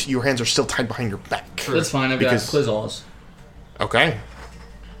a note, your hands are still tied behind your back. That's fine. I've got Clizzles. Okay.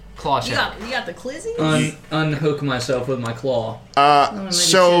 Claw You got the Clizzy? Unhook myself with my claw.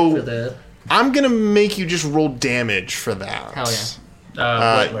 So I'm gonna make you just roll damage for that. Hell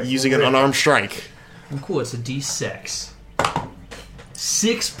yeah. Using an unarmed strike. Cool. It's a D6.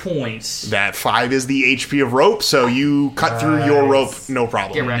 6 points. That 5 is the HP of rope, so you cut through your rope, no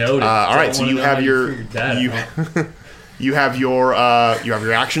problem. All right, so you have your you have your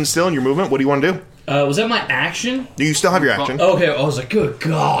action still and your movement. What do you want to do? Was that my action? You still have your action. Okay, I was like, good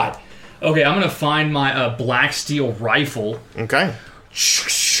God. Okay, I'm gonna find my black steel rifle. Okay.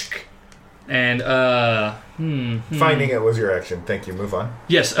 And Finding it was your action. Thank you. Move on.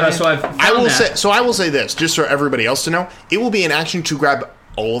 Yes. So I will say this, just for everybody else to know, it will be an action to grab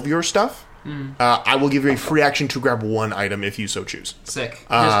all of your stuff. I will give you a free action to grab one item if you so choose. Sick.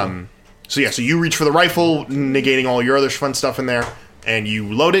 So you reach for the rifle, negating all your other fun stuff in there, and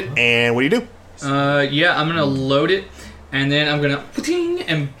you load it. And what do you do? I'm gonna load it, and then I'm gonna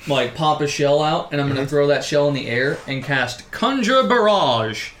and like pop a shell out, and I'm gonna throw that shell in the air and cast Conjure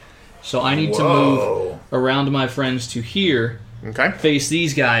Barrage. So I need to move around my friends to here. Okay. Face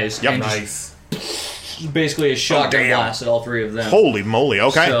these guys. Yep. And Nice. basically a shotgun blast at all 3 of them. Holy moly!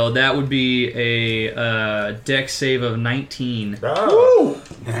 Okay. So that would be a dex save of 19. Oh.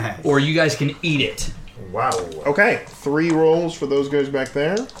 Or you guys can eat it. Wow. Okay. 3 rolls for those guys back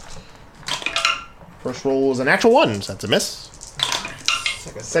there. First roll is a natural 1, so that's a miss.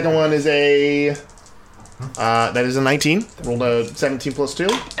 Second one is that is a 19. Rolled a 17 plus 2.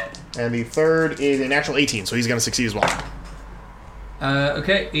 And the third is a natural 18, so he's going to succeed as well.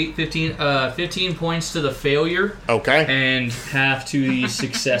 Okay, 15 points to the failure. Okay. And half to the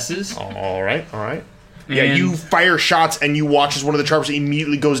successes. All right. Yeah, you fire shots, and you watch as one of the trappers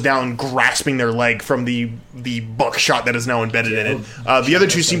immediately goes down, grasping their leg from the buckshot that is now embedded in it. The other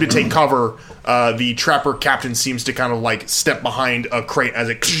 2 seem to take cover. The trapper captain seems to kind of like step behind a crate as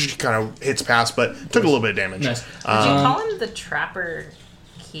it kind of hits past, but took a little bit of damage. Nice. Did you call him the trapper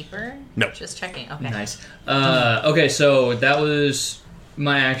keeper? No. Just checking. Okay. Nice. Okay, so that was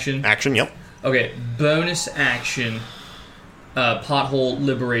my action. Action, yep. Okay, bonus action. Pothole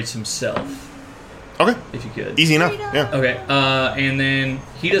liberates himself. Okay. If you could. Easy enough, yeah. Okay, and then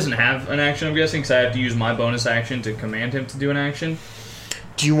he doesn't have an action, I'm guessing, because I have to use my bonus action to command him to do an action.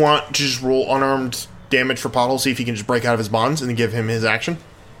 Do you want to just roll unarmed damage for Pothole, see if he can just break out of his bonds, and then give him his action?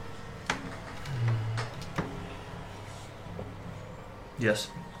 Yes.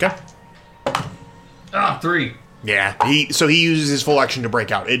 Okay. 3. Yeah. He uses his full action to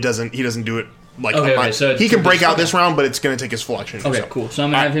break out. He doesn't do it like Okay, so he can break out this round, but it's going to take his full action. Okay, cool. So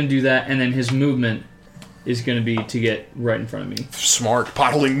I'm going to have him do that, and then his movement is going to be to get right in front of me. Smart.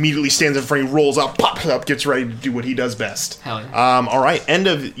 Pothole immediately stands in front, he rolls up, pops up, gets ready to do what he does best. Hell yeah. All right, end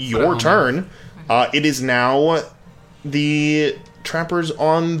of your turn. It is now the trappers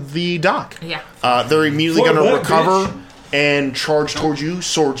on the dock. Yeah. They're immediately going to recover and charge towards you,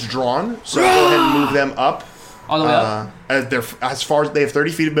 swords drawn. So go ahead and move them up. All the way up? As far as they have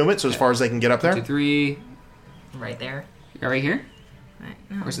 30 feet of movement, so as far as they can get up there. 2, 3. Right there. You're right here? Right.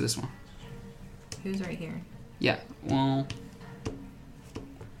 No. Or is it this one? Who's right here? Yeah. Well.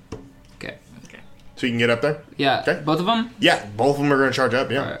 Okay. So you can get up there? Yeah. Okay. Both of them? Yeah, both of them are going to charge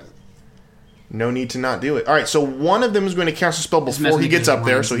up, yeah. All right. No need to not do it. All right, so one of them is going to cast a spell before he gets up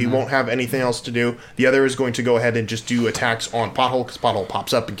there, so he won't have anything else to do. The other is going to go ahead and just do attacks on Pothole, because Pothole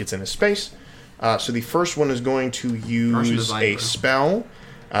pops up and gets in his space. So the first one is going to use a spell.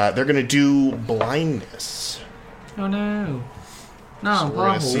 They're going to do blindness. Oh, no. No, so we're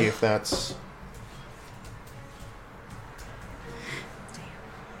going to see if that's...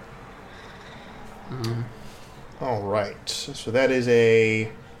 All right, so that is a...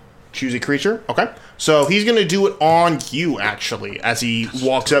 Choose a creature. Okay. So he's going to do it on you, actually. As he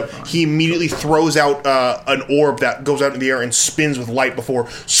walks up, he immediately throws out an orb that goes out in the air and spins with light before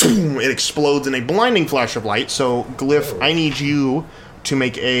it explodes in a blinding flash of light. So, Glyph, I need you to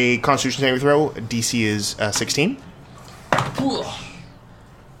make a Constitution saving throw. DC is 16.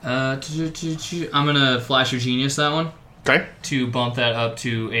 I'm going to Flash of Genius that one. Okay. To bump that up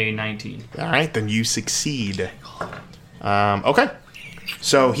to a 19. All right, then you succeed. Okay.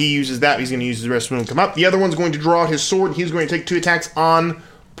 So he uses that. He's going to use his rest of him to come up. The other one's going to draw out his sword. He's going to take 2 attacks on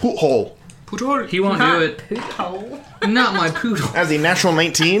Poothole. Poothole? He won't do it. Poothole. Not my poodle. As a natural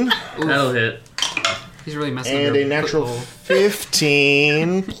 19. That'll hit. He's really messing up. And a natural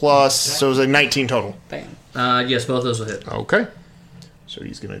 15 plus, so it's a 19 total. Bam. Yes, both those will hit. Okay. So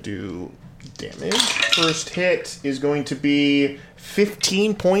he's going to do damage. First hit is going to be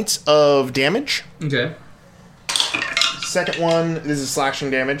 15 points of damage. Okay. Second one, this is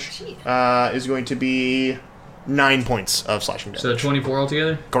slashing damage, is going to be 9 points of slashing damage. So 24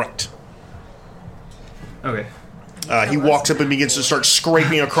 altogether? Correct. Okay. He walks up and begins to start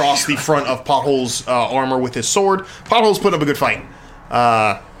scraping across the front of Pothole's armor with his sword. Pothole's put up a good fight.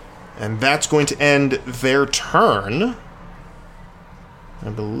 And that's going to end their turn. I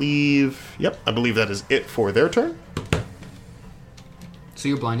believe that is it for their turn. So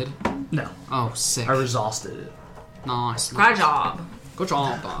you're blinded? No. Oh, sick. I exhausted it. Nice. Good job. Good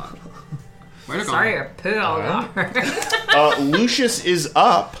job, Bob. Way to go. Sorry, a poodle. Lucius is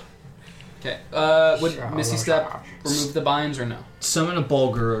up. Okay. Would Misty Step remove the binds or no? Summon a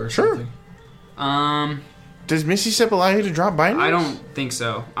Bulgur or something. Does Misty Step allow you to drop bindings? I don't think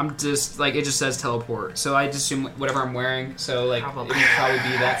so. I'm just it just says teleport, so I just assume whatever I'm wearing. So it would probably be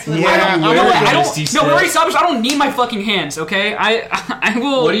that. No worries, I don't need my fucking hands. Okay, I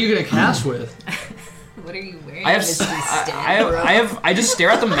will. What are you gonna cast with? What are you wearing? I just stare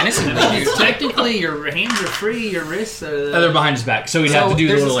at them menacingly. Technically, your hands are free. Your wrists are. They're behind his back, so we'd have to do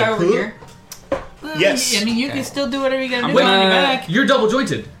the little like. Over here. Yes. I mean, you can still do whatever you gotta do on your back. You're double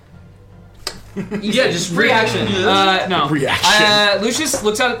jointed. Yeah, just reaction. No. Reaction. Lucius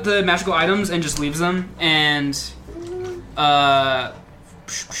looks at the magical items and just leaves them, and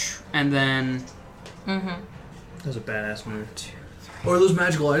then. That was a badass move. Or those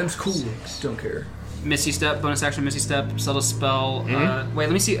magical items? Cool. Don't care. Misty Step, bonus action, Misty Step, subtle spell. Wait,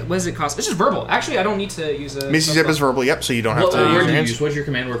 let me see. What does it cost? It's just verbal. Actually, I don't need to use a. Misty Step is verbal, yep, so you don't have to use your hands. What's your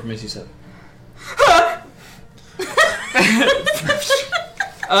command word for Misty Step?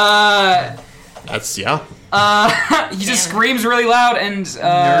 That's, yeah. He just screams really loud, and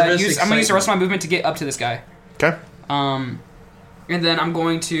I'm going to use the rest of my movement to get up to this guy. Okay. And then I'm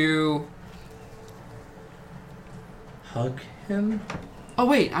going to... Hug him? Oh,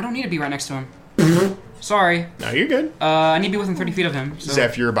 wait, I don't need to be right next to him. Sorry. No, you're good. I need to be within 30 feet of him. So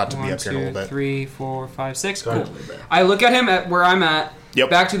Zeph, you're about to be 1, up here in a little 2, bit. 3, 4, 5, 6. Cool. I look at him at where I'm at,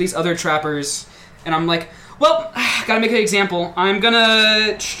 back to these other trappers, and I'm like, well, gotta make an example. I'm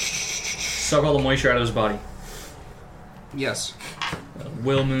gonna... Suck all the moisture out of his body. Yes.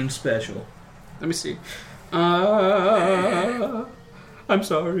 Will Moon special. Let me see. I'm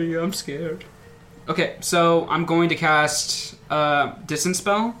sorry, I'm scared. Okay, so I'm going to cast Distance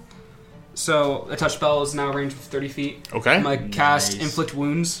Spell. So a touch spell is now a range of 30 feet. Okay. I'm going to cast Inflict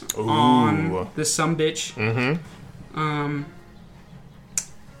Wounds on this sumbitch.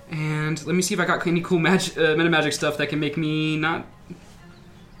 And let me see if I got any cool meta magic stuff that can make me not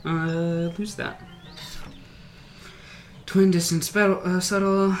Lose that. Twin distance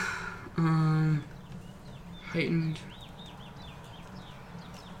subtle. Heightened.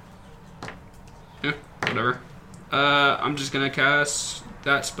 Yeah, whatever. I'm just gonna cast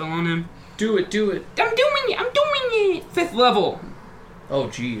that spell on him. Do it. I'm doing it! 5th level. Oh,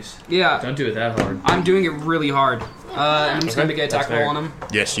 jeez. Yeah. Don't do it that hard. I'm doing it really hard. And I'm just gonna make an attack roll on him.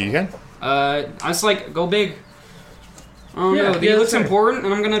 Yes, you can. I was like, go big. Oh Yeah, no, he yeah, looks that's important,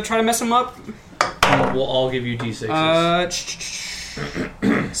 and I'm gonna try to mess him up. We'll all give you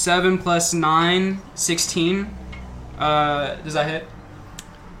D6s. 7 plus 9, 16. Does that hit?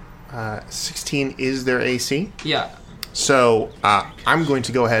 16 is their AC. Yeah. So I'm going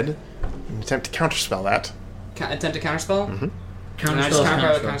to go ahead and attempt to counterspell that. Attempt to counterspell? Mm-hmm.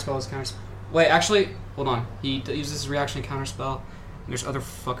 Counterspell. Wait, actually, hold on. He uses his reaction to counterspell. There's other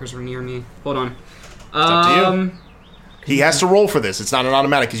fuckers are near me. Hold on. It's up to you. He has to roll for this. It's not an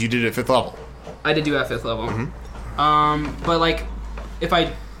automatic because you did it at 5th level. I did do it at 5th level. Mm-hmm. But like, if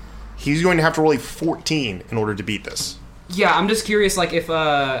I... He's going to have to roll a 14 in order to beat this. Yeah, I'm just curious, like, if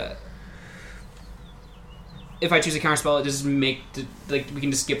I choose a counterspell, it just we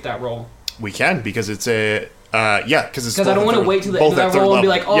can just skip that roll. We can, because it's a... because I don't want to wait till the end of that roll and be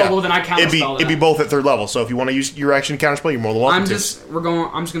like, well, then I counterspell It'd be both at 3rd level, so if you want to use your action to counterspell, you're more than welcome I'm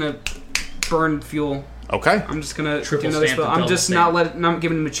just gonna burn fuel. Okay. I'm just gonna Triple do another stamp spell. and I'm just double not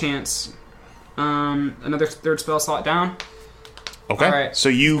giving him a chance. Another 3rd spell slot down. Okay. All right. So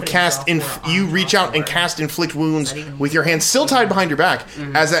you you reach out and cast Inflict Wounds with your hand still tied behind your back.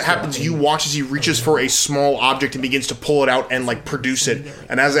 Mm-hmm. As that happens, you watch as he reaches for a small object and begins to pull it out and like produce it.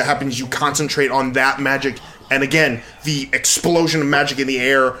 And as that happens, you concentrate on that magic. And again, the explosion of magic in the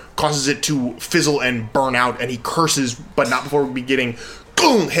air causes it to fizzle and burn out. And he curses, but not before beginning.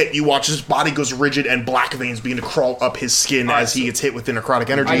 Boom! Hit. You watch his body goes rigid and black veins begin to crawl up his skin as he gets hit with the necrotic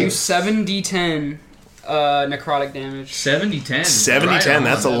energy. I use 7d10 necrotic damage. 70-10. 70-10.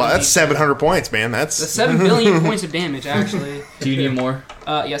 That's a lot. That's 700 points, man. That's 7 billion points of damage, actually. Do you need more?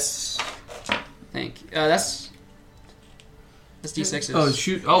 Yes. Thank you. That's d6s. Oh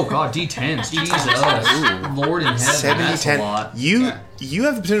shoot! Oh god, D10s. Jesus, Lord in heaven, 70-10. that's a lot. You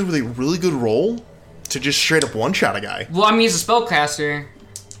have the potential with a really good roll to just straight up one shot a guy. Well, I mean, he's a spellcaster.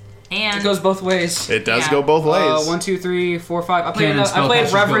 And It goes both ways. It does go both ways. 1, 2, 3, 4, 5. I Canon played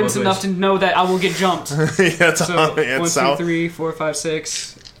spellcasters Reverence go both enough ways. to know that I will get jumped. Yeah, it's So, 1, 2, 3, 4, 5,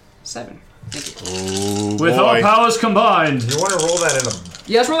 6, 7. Thank you. Oh, With boy. all powers combined. You want to roll that in a...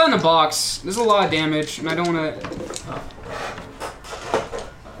 Yeah, let's roll that in a box. There's a lot of damage, and I don't want to...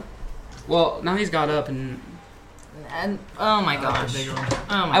 Well, now he's got up, and oh my gosh. Oh my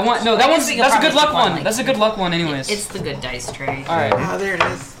I want... No, gosh. that's a good probably luck one. like- That's a good luck one anyways. It's the good dice tray. Alright, Ah, there it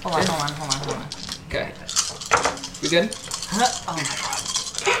is. Hold on. okay. You good? Oh my god.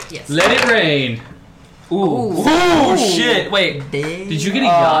 Yes. Let it rain. Ooh. Oh, shit. Wait. Did you get a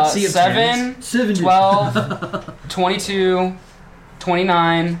Yahtzee of 7, 12, 22,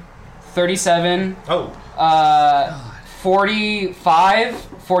 29, 37, Oh. 45,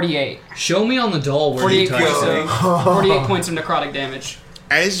 48. Show me on the doll where you 48 touched it. 48 points of necrotic damage.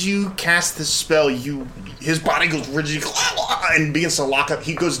 As you cast this spell, his body goes rigid and begins to lock up.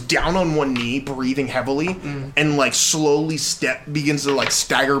 He goes down on one knee, breathing heavily, and like slowly begins to like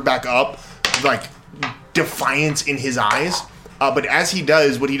stagger back up, like defiance in his eyes. But as he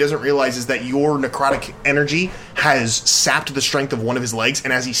does, what he doesn't realize is that your necrotic energy has sapped the strength of one of his legs,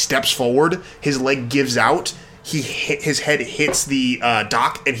 and as he steps forward, his leg gives out. His head hits the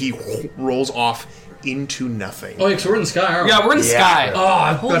dock, and he rolls off into nothing. Oh, yeah, 'cause we're in the sky, aren't we? Yeah, we're in the sky. Oh,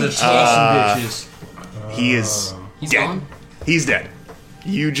 I've got to chase some bitches. He is He's dead. gone? He's dead.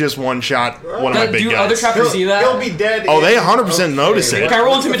 You just one-shot one of my big Do guys. other trappers see that? He'll be dead. Oh, they 100% notice it. Can I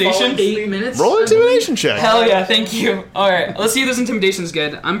roll intimidation? 8 minutes? Roll an intimidation check. Hell yeah, thank you. Alright, let's see if this intimidation's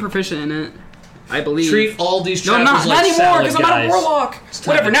good. I'm proficient in it. I believe. Treat all these No, trappers not like anymore, salad because I'm not a guys. warlock. It's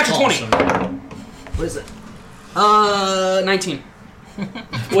time Whatever, to natural toss 20. them. What is it? 19.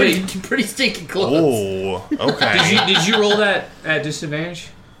 Wait, pretty stinking close. Oh, okay. Did you roll that at disadvantage?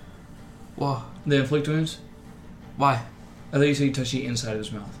 Whoa. The inflict wounds? Why? I thought you said you touched the inside of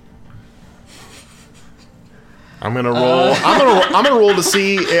his mouth. I'm gonna roll. I'm gonna roll to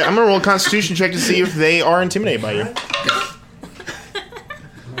see. I'm gonna roll a Constitution check to see if they are intimidated by you.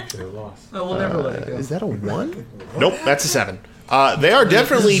 Oh, we'll never let it go. Is that a 1? Nope, that's a 7. They are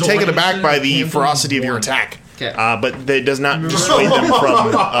definitely taken aback by the ferocity of your attack. Okay. But that does not dissuade them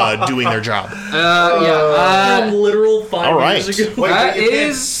from doing their job. Literal 5 all right. years ago. Wait, That you can't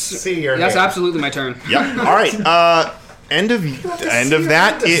is... see your That's hand. absolutely my turn. Yep. All right. End of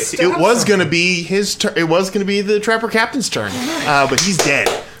that. It was gonna be his turn. It was gonna be the Trapper Captain's turn, but he's dead.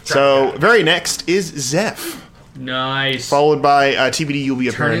 So, very next is Zeph. Nice. Followed by TBD, you'll be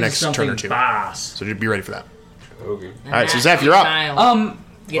up here Turn in the into next turn or something two. fast. So, just be ready for that. Okay. Alright, so Zeph, you're up.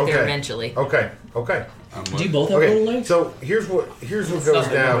 Get there eventually. Okay. Do you both have little legs? So here's what goes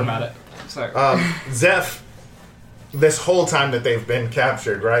down. About it. Sorry. Zeph, this whole time that they've been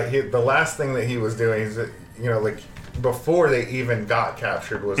captured, right? The last thing that he was doing is, like before they even got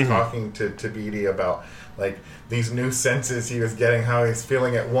captured, was talking to Tabidi about like these new senses he was getting, how he's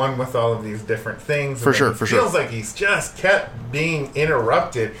feeling at one with all of these different things. For sure. Feels like he's just kept being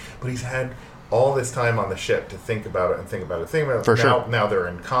interrupted, but he's had all this time on the ship to think about it. For sure. Now they're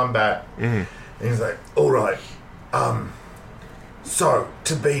in combat. And he's like, all right, so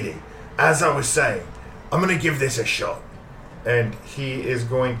Tabidi, as I was saying, I'm going to give this a shot. And he is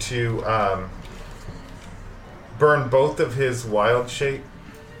going to burn both of his wild shape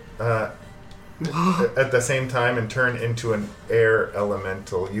at the same time and turn into an air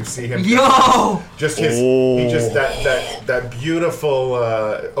elemental. You see him just that beautiful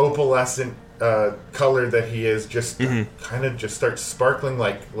opalescent color that he is just kind of just starts sparkling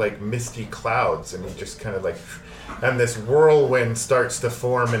like misty clouds, and he just kind of like, and this whirlwind starts to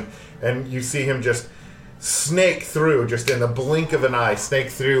form, and you see him just snake through, just in the blink of an eye,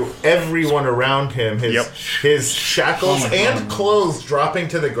 snake through everyone around him. His shackles and clothes dropping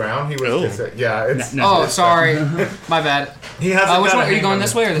to the ground. He was sorry, my bad. He has. Which one are you going?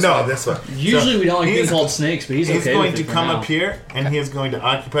 This way or this way? No, this way. Usually we don't like being called snakes, but he's okay. He's going to come up here, and he is going to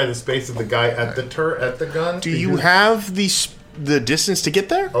occupy the space of the guy at the gun. Do you have the distance to get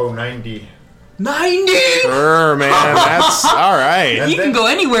there? Oh, 90. 90! Sure, man. That's all right. You can go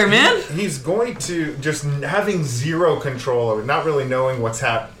anywhere, man. He's going to, just having zero control over, not really knowing what's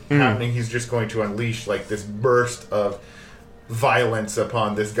happening, he's just going to unleash like this burst of violence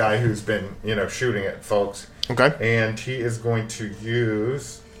upon this guy who's been, shooting at folks. Okay. And he is going to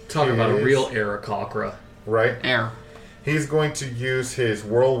use... Talking about a real Aarakocra. Right? Air. He's going to use his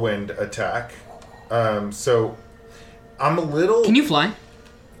whirlwind attack. So, I'm a little... Can you fly?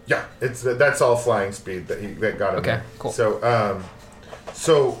 Yeah, that's all flying speed that got him. Okay, there. cool.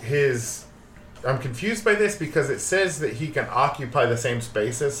 So his, I'm confused by this because it says that he can occupy the same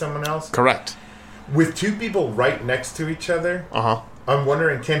space as someone else. Correct. With two people right next to each other. I'm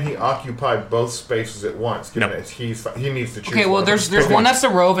wondering, can he occupy both spaces at once? No. He needs to choose. Okay, well, there's one that's the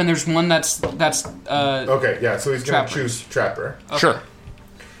Rove, and there's one that's okay, yeah. So he's going to choose Trapper. Okay. Sure.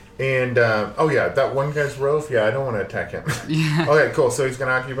 And, that one guy's Rove. Yeah, I don't want to attack him. Yeah. Okay, cool. So he's going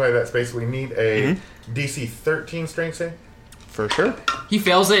to occupy that space. We need a DC 13 strength save. For sure. He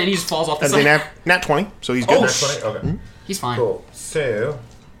fails it, and he just falls off the That's side. a nat 20, so he's good. Nat 20? Okay. He's fine. Cool. So,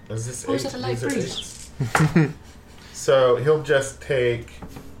 is this Oh, is 8? that a light These are breeze? 8s. So, he'll just take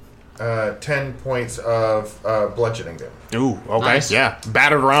 10 points of bludgeoning damage. Ooh, okay. Nice. Yeah.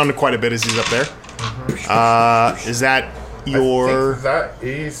 Battered around quite a bit as he's up there. Is that your... I think that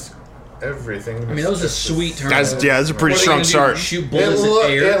is everything. I mean, that was a sweet turn. That's a pretty What are they strong gonna do, start. Shoot bullets in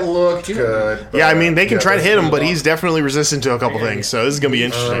air. It looked good. Yeah, I mean, they can try to hit him, but that's he's definitely resistant to a couple things, so this is going to be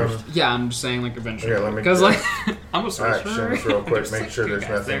interesting. Yeah, I'm just saying, like, eventually. Okay, let me Because, do like, I'm a sorcerer. actions real quick. There's, Make like, sure two there's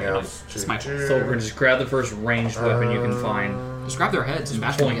guys nothing there. else. It's my turn. So we're gonna just grab the first ranged weapon you can find. Just grab their heads and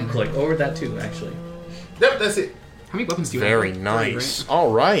smash them Point and together. click. Or that too, actually. Yep, that's it. How many weapons do you Very have? nice.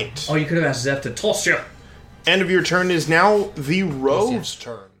 All right. Oh, you could have asked Zeph to toss you. End of your turn is now the Rove's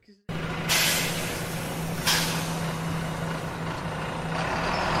turn.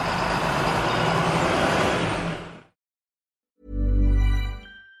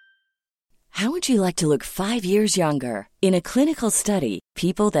 How would you like to look 5 years younger? In a clinical study,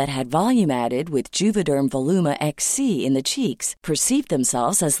 people that had volume added with Juvederm Voluma XC in the cheeks perceived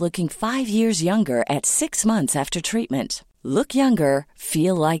themselves as looking 5 years younger at 6 months after treatment. Look younger,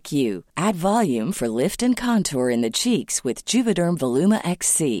 feel like you. Add volume for lift and contour in the cheeks with Juvederm Voluma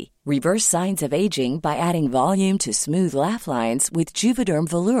XC. Reverse signs of aging by adding volume to smooth laugh lines with Juvederm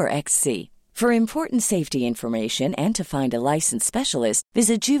Volure XC. For important safety information and to find a licensed specialist,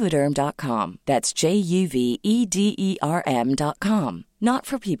 visit Juvederm.com. That's JUVEDERM.com. Not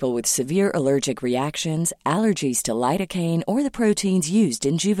for people with severe allergic reactions, allergies to lidocaine, or the proteins used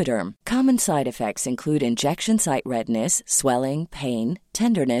in Juvederm. Common side effects include injection site redness, swelling, pain,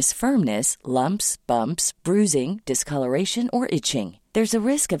 tenderness, firmness, lumps, bumps, bruising, discoloration, or itching. There's a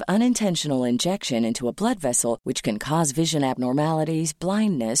risk of unintentional injection into a blood vessel, which can cause vision abnormalities,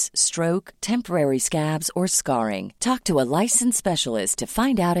 blindness, stroke, temporary scabs, or scarring. Talk to a licensed specialist to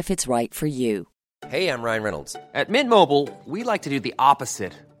find out if it's right for you. Hey, I'm Ryan Reynolds. At Mint Mobile, we like to do the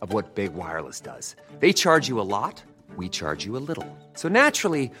opposite of what Big Wireless does. They charge you a lot, we charge you a little. So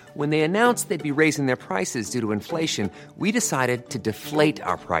naturally, when they announced they'd be raising their prices due to inflation, we decided to deflate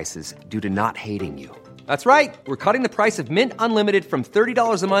our prices due to not hating you. That's right. We're cutting the price of Mint Unlimited from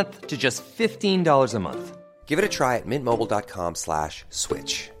 $30 a month to just $15 a month. Give it a try at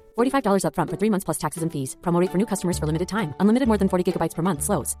mintmobile.com/switch. $45 up front for 3 months plus taxes and fees. Promo rate for new customers for limited time. Unlimited more than 40 gigabytes per month.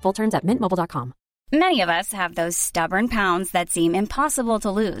 Slows full terms at mintmobile.com. Many of us have those stubborn pounds that seem impossible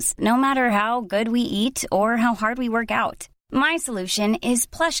to lose, no matter how good we eat or how hard we work out. My solution is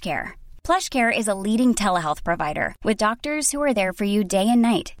PlushCare. PlushCare is a leading telehealth provider with doctors who are there for you day and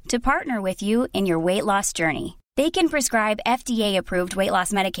night to partner with you in your weight loss journey. They can prescribe FDA-approved weight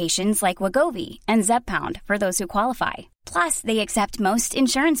loss medications like Wegovy and Zepbound for those who qualify. Plus, they accept most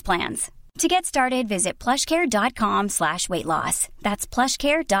insurance plans. To get started, visit plushcare.com/weightloss. That's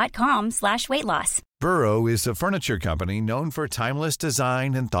plushcare.com/weightloss. Burrow is a furniture company known for timeless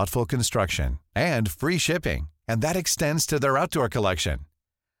design and thoughtful construction, and free shipping, and that extends to their outdoor collection.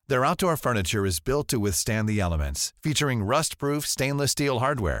 Their outdoor furniture is built to withstand the elements, featuring rust-proof stainless steel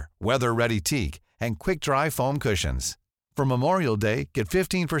hardware, weather-ready teak, and quick-dry foam cushions. For Memorial Day, get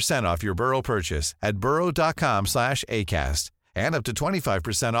 15% off your Burrow purchase at burrow.com/acast, and up to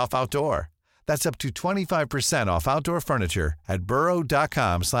 25% off outdoor. That's up to 25% off outdoor furniture at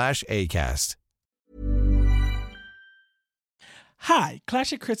burrow.com/acast. Hi,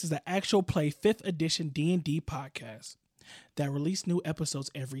 Clash of Crits is an actual play 5th edition D&D podcast that release new episodes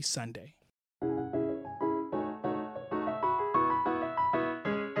every Sunday.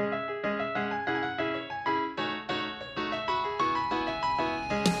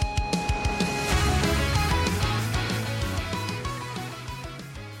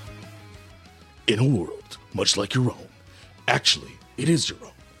 In a world much like your own, actually, it is your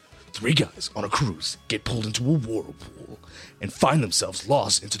own. 3 guys on a cruise get pulled into a whirlpool and find themselves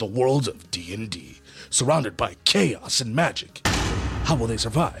lost into the world of D&D, surrounded by chaos and magic. How will they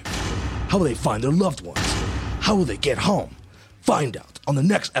survive? How will they find their loved ones? How will they get home? Find out on the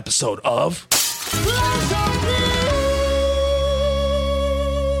next episode of...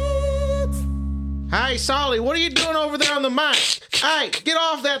 Hey, Solly, what are you doing over there on the mic? Hey, get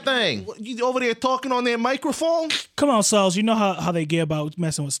off that thing. You over there talking on their microphone? Come on, Sauls, you know how they get about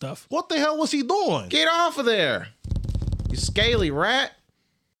messing with stuff. What the hell was he doing? Get off of there, you scaly rat.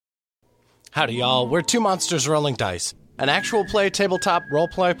 Howdy, y'all. We're Two Monsters Rolling Dice, an actual play tabletop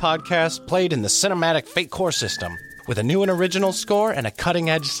roleplay podcast played in the cinematic Fate Core system, with a new and original score and a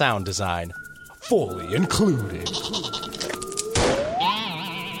cutting-edge sound design. Fully included.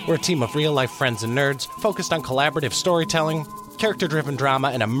 We're a team of real-life friends and nerds focused on collaborative storytelling, character-driven drama,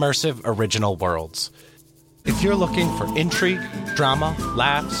 and immersive original worlds. If you're looking for intrigue, drama,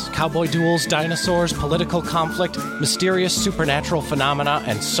 laughs, cowboy duels, dinosaurs, political conflict, mysterious supernatural phenomena,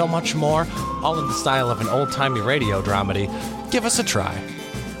 and so much more, all in the style of an old-timey radio dramedy, give us a try.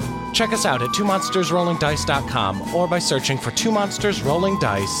 Check us out at twomonstersrollingdice.com or by searching for Two Monsters Rolling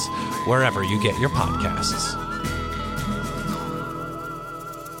Dice wherever you get your podcasts.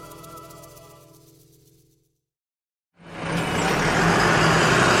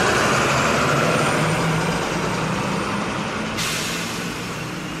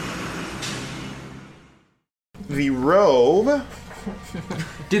 The Rove.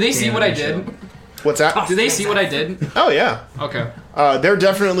 Did they see what I did? What's that? Did they see what I did? Oh, yeah. Okay. They're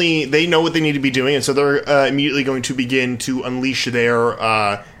definitely, they know what they need to be doing, and so they're immediately going to begin to unleash their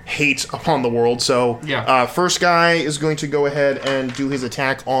hate upon the world. So, first guy is going to go ahead and do his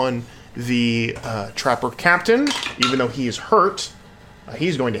attack on the Trapper Captain, even though he is hurt.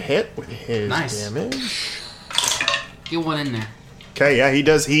 He's going to hit with his damage. Get one in there. Okay, yeah, he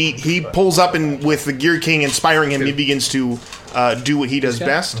does. He pulls up and with the Gear King inspiring him, he begins to do what he does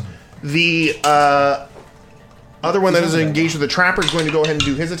best. The other one that is engaged with the Trapper is going to go ahead and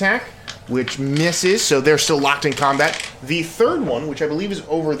do his attack, which misses, so they're still locked in combat. The third one, which I believe is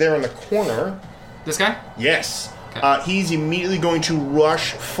over there in the corner. This guy? Yes. Okay. He's immediately going to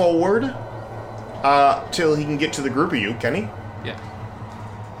rush forward till he can get to the group of you. Can he? Yeah.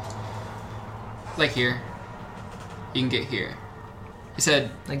 Like here. You can get here. You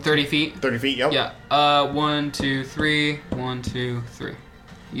said like 30 feet? 30 feet, yep. Yeah. 1, 2, 3. 1, 2, 3.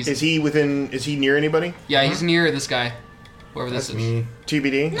 Is he near anybody? Yeah, he's near this guy. Whoever this is. Me.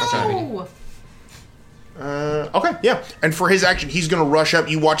 TBD? No! Okay, yeah. And for his action, he's going to rush up.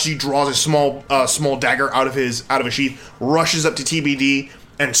 You watch as he draws a small dagger out of a sheath, rushes up to TBD,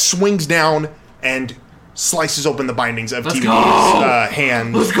 and swings down and slices open the bindings of TBD's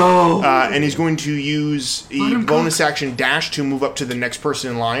hand. Let's go! And he's going to use a bonus action dash to move up to the next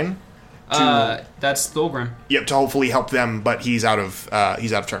person in line. That's Thulgrim. Yep, to hopefully help them, but he's out of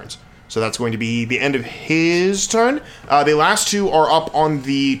turns. So that's going to be the end of his turn. The last two are up on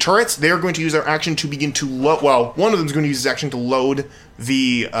the turrets. They're going to use their action to begin to load... Well, one of them is going to use his action to load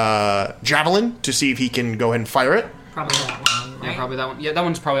the javelin to see if he can go ahead and fire it. Probably that one, right? Yeah, probably that one. Yeah, that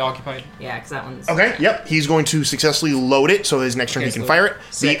one's probably occupied. Yeah, because that one's... Okay, yep. He's going to successfully load it, so his next turn he can fire it.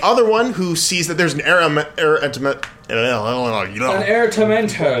 The other one, who sees that there's an air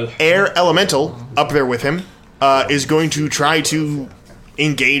elemental up there with him, is going to try to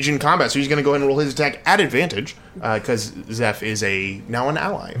engage in combat. So he's going to go ahead and roll his attack at advantage, because Zeph is now an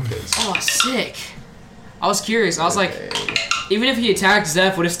ally of his. Oh, sick. I was curious. I was like, even if he attacked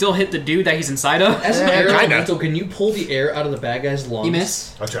Zeph, would it still hit the dude that he's inside of? As an air elemental, can you pull the air out of the bad guy's lungs? You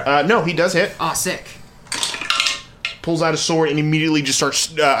miss? No, he does hit. Oh, sick. Pulls out a sword and immediately just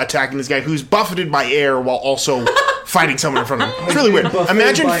starts attacking this guy who's buffeted by air while also fighting someone in front of him. It's really weird.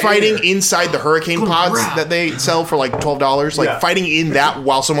 Imagine fighting inside the hurricane pods that they sell for like $12. Like fighting in that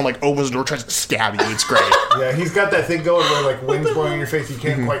while someone like opens the door, tries to stab you. It's great. Yeah, he's got that thing going where like wind's blowing in your face, you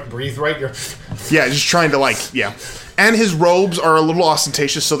can't quite breathe right. You're just trying to And his robes are a little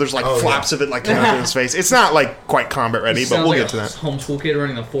ostentatious, so there's like flaps of it like coming out of his face. It's not like quite combat ready, but we'll get to that. Homeschool kid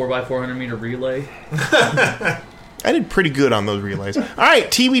running a 4x400 meter relay. I did pretty good on those relays. All right,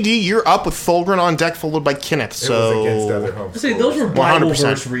 TBD, you're up with Fulgrim on deck, followed by Kenneth. So it was against other homeschoolers. See, those were Bible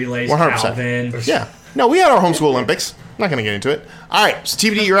verse relays, 100%. Calvin. Yeah. No, we had our homeschool Olympics. I'm not going to get into it. All right, so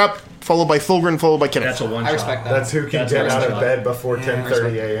TBD, you're up, followed by Fulgrim, followed by Kenneth. That's a one I respect that. That's who can get out of bed before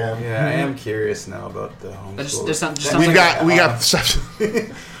 10:30 a.m. Yeah, I am curious now about the homeschool. We got stuff.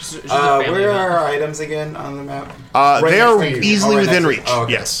 Where are our items again on the map? They are easily within reach. Oh,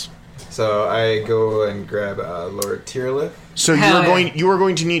 okay. Yes. So I go and grab Lord Tierlith. So you are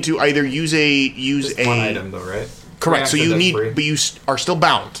going to need to either use one item though, right? Correct. So you need, but you are still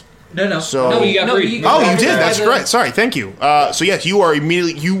bound. No. So you got free. You did. That's correct. Sorry. Thank you. So yes, you are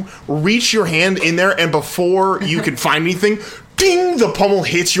immediately. You reach your hand in there, and before you can find anything, ding! The pommel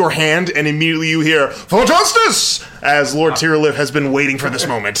hits your hand, and immediately you hear "For justice!" as Lord Tierlith has been waiting for this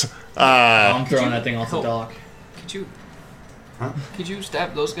moment. I'm throwing that thing off the dock. Could you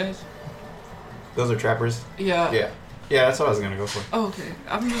stab those guys? Those are trappers. Yeah. Yeah, that's what I was gonna go for. Oh, okay.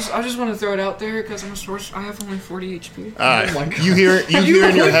 I just want to throw it out there because I'm a source. I have only 40 HP. Oh my God. You hear in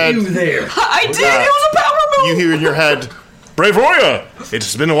your head. I did. It was a power move. You hear in your head, "Brave warrior,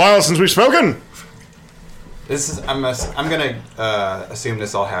 it's been a while since we've spoken." I'm gonna assume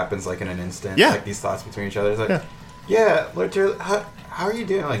this all happens like in an instant. Yeah. Like these thoughts between each other. It's like, yeah, Lord Tierlith, how are you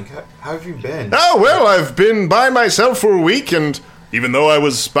doing? Like, how have you been? Oh well, I've been by myself for a week, and even though I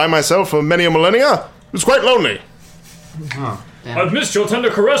was by myself for many a millennia, it was quite lonely. Huh. I've missed your tender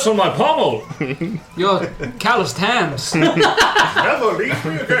caress on my pommel. Your calloused hands. Never leave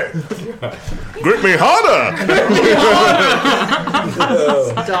me again. Grip me harder.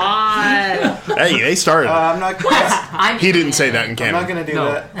 Stop. Hey, they started. I'm not. He didn't say that in canon. I'm not gonna do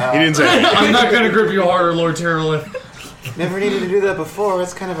that. He didn't say that. I'm not gonna grip you harder, Lord Tierlith. Never needed to do that before.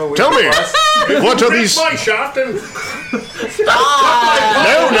 It's kind of a weird. Tell me, what are these? My shaft and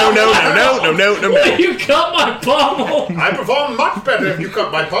No. You cut my pommel. I perform much better if you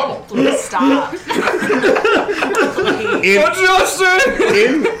cut my pommel. Stop.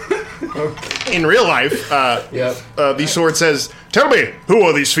 In real life, the sword says, "Tell me, who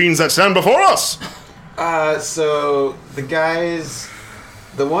are these fiends that stand before us?" So the guys,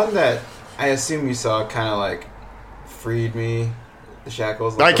 the one that I assume you saw, kind of like freed me, the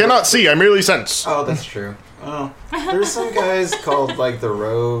shackles. I cannot see. I merely sense. Oh, that's true. Oh, there's some guys called like the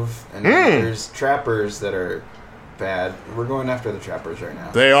Rove, and there's trappers that are bad. We're going after the trappers right now.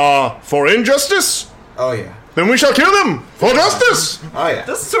 They are for injustice. Oh yeah. Then we shall kill them for justice. Oh yeah.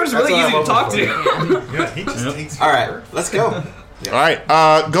 This sword is really easy to talk to. Yeah, he just takes. All right, let's go. Yeah. All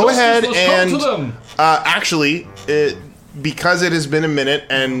right, go ahead and actually. Because it has been a minute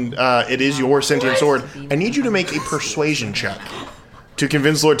and it is your sentient sword, I need you to make a persuasion check to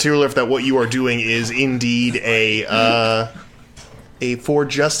convince Lord Tierlith that what you are doing is indeed a for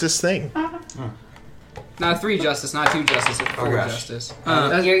justice thing. Not 3 justice, not 2 justice, it's 4 justice.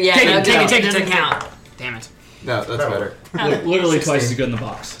 Take it into account. Damn it. No, that's better. Literally 16. Twice as good in the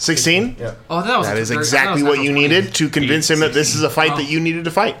box. 16? Yeah. Oh, that is exactly what you needed to convince him that this is a fight that you needed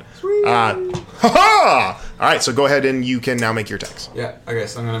to fight. Ha-ha! All right, so go ahead and you can now make your attacks. Yeah. Okay,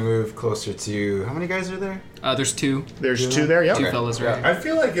 so I'm gonna move closer to. How many guys are there? There's 2. There's 2 there. Yeah. 2 fellas right here. I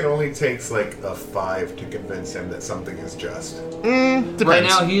feel like it only takes like a 5 to convince him that something is just. Depends. Right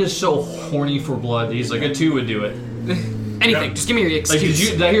now, he is so horny for blood. He's like, a 2 would do it. Anything, just give me your excuse.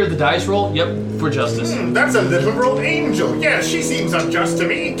 Like, did I hear the dice roll? Yep, for justice. That's a liberal angel. Yeah, she seems unjust to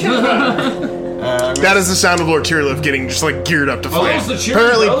me. Kill her. That is the sound of Lord Tyrlif getting just like geared up to fight. those the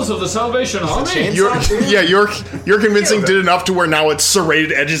cheering bells of the Salvation Army? Your convincing did enough to where now it's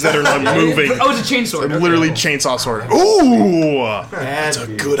serrated edges that are like moving. Oh, it's a chainsaw. Literally chainsaw sword. Ooh, that's a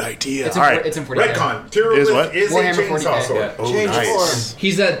good idea. It's all right, it's in 40K. Retcon. Tyrlif is a chainsaw sword. Yeah. Oh, nice.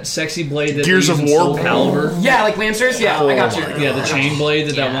 He's that sexy blade that Gears they of use in War? Soul Calibur. Yeah, like Lancers? Yeah, I got you. Yeah, the chain blade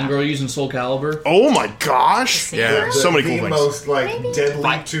that one girl used in Soul Calibur. Oh my gosh! Yeah, so many cool the things. most like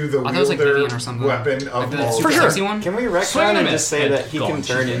deadly to the I thought it was like wielder Vivian or something. weapon of all. For sure. One? Can we retcon and just say that he can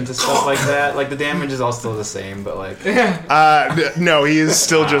turn into stuff like that? Like the damage is all still the same, but like. No, he is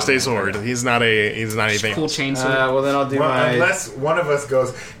still just a sword. He's not anything. Cool else. chainsaw. Well, then I'll do my. Unless one of us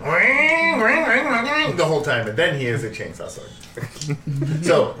goes the whole time, and then he is a chainsaw sword.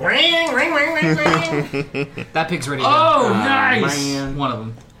 So That pig's ready. Oh, nice! Man. One of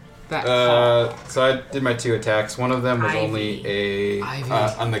them. So I did my 2 attacks. One of them was only a.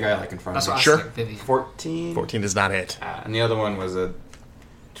 I'm the guy like in front That's of me. what Sure. I was thinking, 14. 14 does not hit. And the other one was a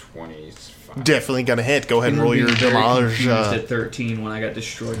 25. Definitely gonna hit. Go ahead and roll your Very damage. confused at 13 when I got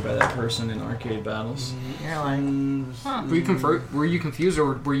destroyed by that person in arcade battles. You're like, Were you confused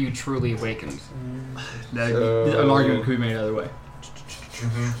or were you truly awakened? An argument could be made either way.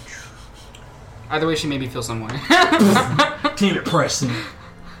 Either way, she made me feel some way. Damn it, Preston.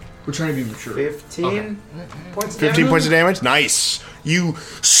 We're trying to be mature. 15 points. 15 points of damage. Nice. You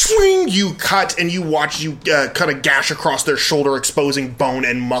swing, you cut, and you watch you cut a gash across their shoulder, exposing bone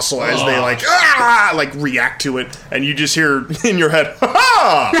and muscle as they like react to it, and you just hear in your head, "Ha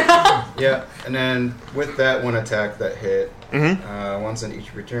ha!" Yeah, and then with that one attack that hit, once on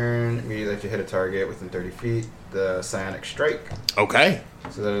each return, immediately if you hit a target within 30 feet, the psionic strike. Okay.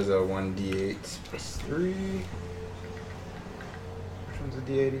 So that is a 1d8 plus 3. Which one's a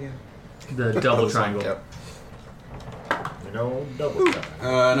d8 again? The double triangle. Yep. Double.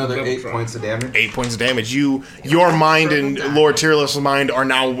 Another 8 points of damage. 8 points of damage. Your mind and Lord Tyrlif's mind are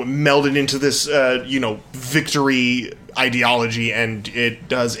now melded into this, victory ideology, and it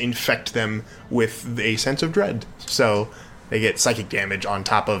does infect them with a sense of dread. So they get psychic damage on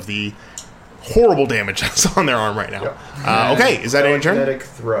top of the horrible damage that's on their arm right now. Yep. Okay, is that your turn? Magnetic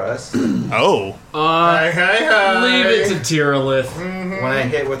thrust. Oh. Leave it to Tyrlif. When I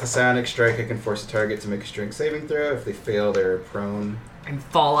hit with a psionic strike, I can force a target to make a strength saving throw. If they fail, they're prone. and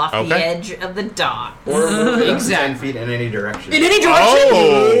fall off the edge of the dock. Or move up to 10 feet in any direction. In any direction?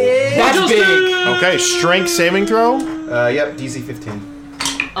 Oh! That's big. Okay, strength saving throw? Yep, DC 15.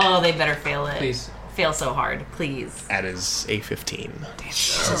 Oh, they better fail it. Please. Fail so hard, please. That is a 15. That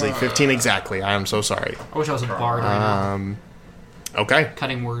is a 15 exactly. I am so sorry. I wish I was a bard right now. Okay.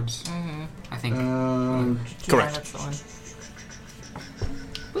 Cutting words. Mm-hmm. I think. Correct. Yeah, that's the one.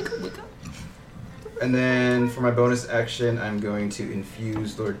 And then for my bonus action, I'm going to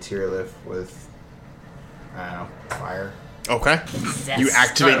infuse Lord Tyrlif with, I don't know, fire. Okay. You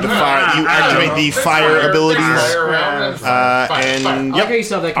activate the fire. You activate the fire abilities. And yep. Okay,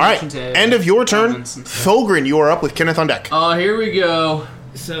 so that all right. to End of your turn. Thulgrin, you are up with Kenneth on deck. Oh, here we go.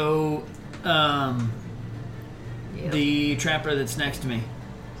 So, the trapper that's next to me.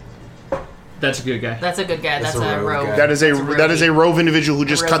 That's a good guy. That's a good guy. That's a Rove. That is a Rove individual who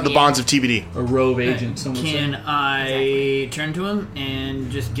just cut the bonds of TBD. A Rove agent. Someone Can said. I turn to him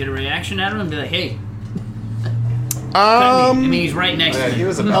and just get a reaction out of him and be like, hey, cut me? I mean, he's right next to me. He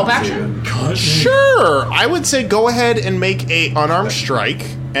was Help action. Sure. I would say go ahead and make a unarmed strike,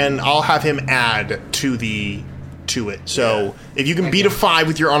 and I'll have him add to it. So if you can beat a 5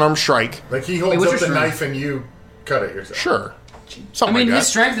 with your unarmed strike, like he holds up the knife and you cut it yourself. Sure. Something like his that.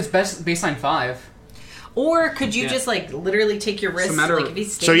 strength is baseline 5. Or could you just like literally take your wrist? Like if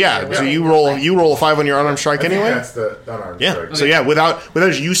he's So yeah, so you roll a 5 on your unarmed strike anyway. That's the unarmed Yeah. strike. So yeah, without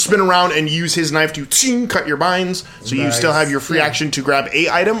you spin around and use his knife to cut your binds. So you still have your free action to grab a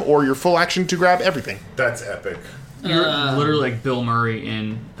item or your full action to grab everything. That's epic. You're literally like Bill Murray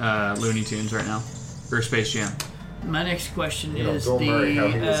in Looney Tunes right now, or Space Jam. My next question is Bill Murray, how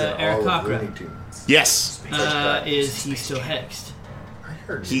he was in all of Looney Aarakocra. Tunes. Yes. Is he still hexed?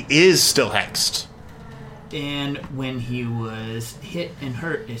 He is still hexed. And when he was hit and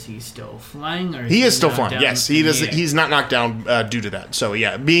hurt, is he still flying? Or He is still knocked flying. down Yes, in he the does. air? He's not knocked down due to that. So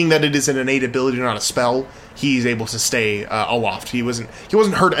yeah, being that it is an innate ability, not a spell, he's able to stay aloft. He wasn't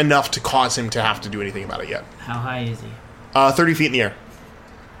hurt enough to cause him to have to do anything about it yet. How high is he? 30 feet in the air.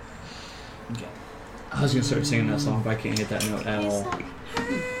 Okay. I was gonna start singing that song, but I can't hit that note at all.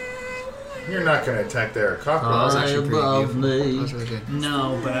 You're not going to attack the Aarakocra. That was actually pretty beautiful. That was really good.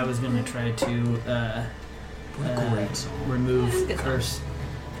 No, but I was going to try to remove curse.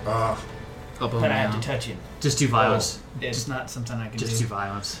 But I have to touch it. Just do violence. It's not something I can do. Just do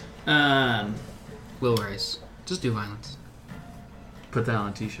violence. Will Race. Just do violence. Put that on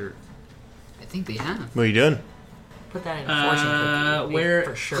a t-shirt. I think they have. What are you doing? Put that in a fortune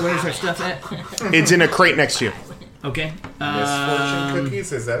cookie. Where's our stuff at? It's in a crate next to you. Okay. Misfortune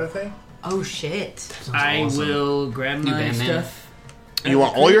cookies? Is that a thing? Oh shit! I will grab my stuff. You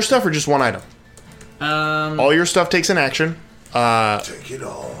want all your stuff or just one item? All your stuff takes an action. Take it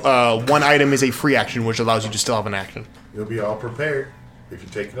all. One item is a free action, which allows you to still have an action. You'll be all prepared if you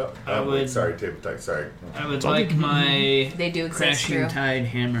take it up. Sorry, table type. Sorry. I would like my They do exist, crashing true. tide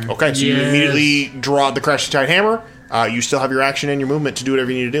hammer. Okay, so you immediately draw the Crashing Tide Hammer. You still have your action and your movement to do whatever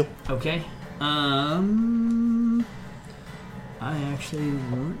you need to do. Okay. I actually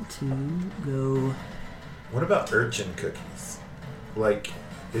want to go. What about urchin cookies? Like,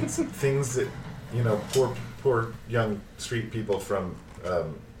 it's things that, poor young street people from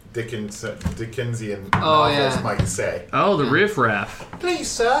Dickensian novels might say. Oh, the riffraff. Please,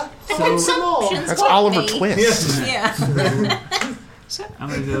 sir. So, some more. That's Oliver Twist. Yeah. I'm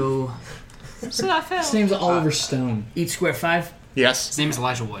gonna go. His name's Oliver Stone. Each square 5. Yes. His name is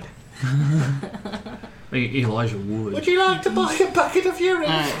Elijah Wood. Elijah Wood. Would you like to buy a bucket of urine?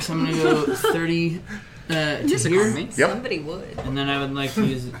 Alright, so I'm gonna go 30 to here. Yep. Somebody would. And then I would like to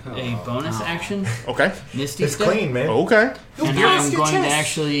use a bonus action. Okay. Misty It's Step. clean, man. Okay. And I'm going to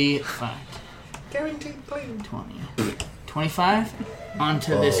actually Guaranteed clean. 20, 25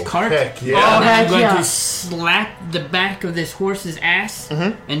 onto this cart. Heck yeah. And I'm going to slap the back of this horse's ass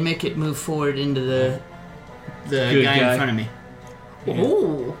and make it move forward into the guy in front of me.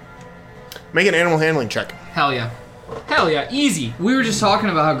 Ooh. Make an animal handling check. Hell yeah. Hell yeah. Easy. We were just talking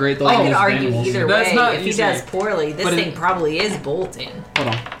about how great the I levels could of argue animals either are. way. That's not If he easy. does poorly, this But thing probably is bolting. Hold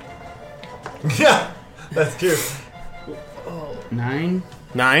on. Yeah, that's true. 9.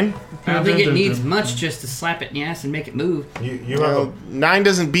 9. I don't think it needs much just to slap it in the ass and make it move. You have 9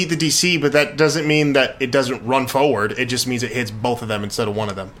 doesn't beat the DC, but that doesn't mean that it doesn't run forward. It just means it hits both of them instead of one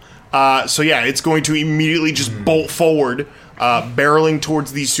of them. So yeah, it's going to immediately just bolt forward, barreling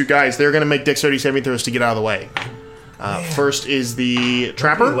towards these two guys. They're going to make dexterity saving throws to get out of the way. First is the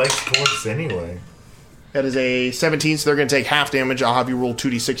Trapper. He likes horse anyway. That is a 17, so they're going to take half damage. I'll have you roll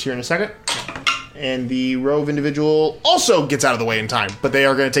 2d6 here in a second. And the Rove individual also gets out of the way in time, but they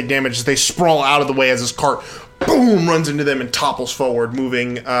are going to take damage as they sprawl out of the way as this cart, boom, runs into them and topples forward,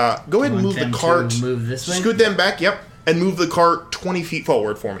 moving. Go ahead and move the cart. Move this way? Scoot them back, yep, and move the cart 20 feet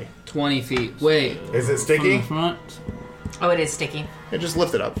forward for me. 20 feet. Wait. Is it sticky? From the front? Oh, it is sticky. Yeah, just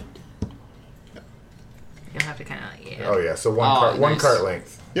lift it up. You'll have to kind of, yeah. Oh yeah, so one nice. cart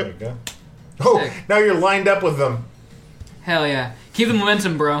length. Yep. There you go. Oh, Sick. now you're lined up with them. Hell yeah. Keep the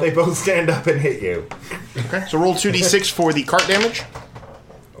momentum, bro. They both stand up and hit you. Okay, so roll 2d6 for the cart damage.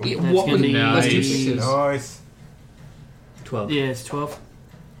 What gonna be Let's do nice. 6s. Nice. 12. Yeah, it's 12.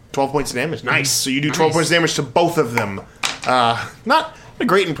 12 points of damage. Nice. So you do 12 points of damage to both of them. Not a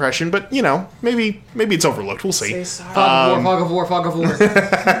great impression, but, maybe it's overlooked. We'll see. Fog of war. Fog of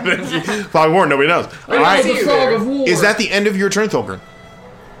War, nobody knows. All right. Fog of war. Is that the end of your turn, Thulgrin?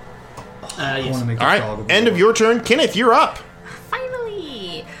 Yes. All right. End of your turn. Kenneth, you're up.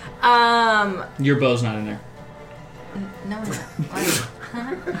 Finally. Your bow's not in there. No.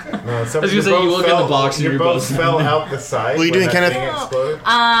 No, I was gonna say, you look at the box and your your boat boat's fell out the side. What are you when doing, that Kenneth? thing exploded.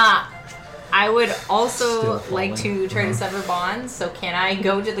 I would also Still like falling. to try to sever bonds. So can I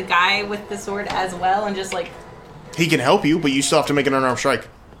go to the guy with the sword as well and just He can help you, but you still have to make an unarmed strike.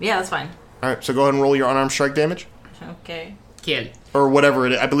 Yeah, that's fine. All right. So go ahead and roll your unarmed strike damage, Okay. Kill. or whatever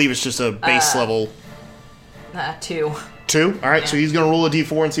it is. I believe it's just a base level 2. 2. All right. So he's gonna roll a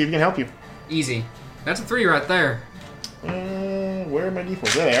d4 and see if he can help you. Easy. That's a 3 right there. Where are my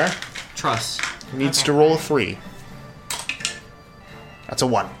d4s? There they are. Trust. Needs to roll a 3. That's a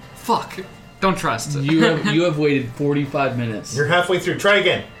 1. Fuck. Don't trust. You have waited 45 minutes. You're halfway through. Try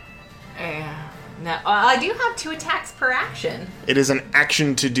again. No, I do have 2 attacks per action. It is an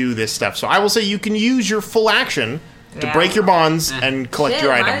action to do this stuff. So I will say you can use your full action to Yeah. break your bonds and collect Shit,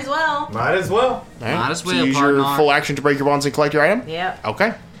 your item. might as well. Might as well. All right? Might as So well, use your partner. full action to break your bonds and collect your item? Yep.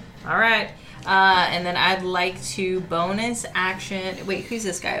 Okay. All right. And then I'd like to bonus action. Wait, who's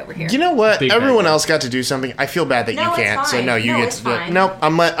this guy over here? You know what? Big Everyone bad. else got to do something. I feel bad that No, you it's can't. So fine. no, you No, get it's to do it. fine. No,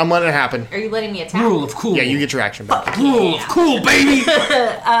 I'm letting it happen. Are you letting me attack? Rule of cool. Yeah, you get your action back. Rule of cool, baby.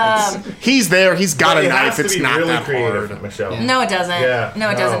 He's there. He's got But a it has knife. to It's be not really that creative, hard. Michelle. Yeah. No, it doesn't. Yeah, No,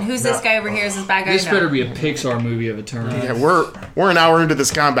 it no, doesn't. Who's this no. guy over here? Is this bad guy? This No. better be a Pixar movie of a turn. Yeah, we're an hour into this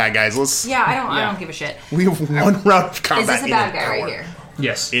combat, guys. Let's. Yeah, I don't give a shit. We have one round of Is combat. this a in bad an guy right hour. here?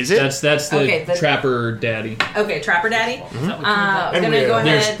 Yes. Is it? That's the Okay, the- Trapper Daddy. Okay, Trapper Daddy. Mm-hmm. I'm And gonna we- go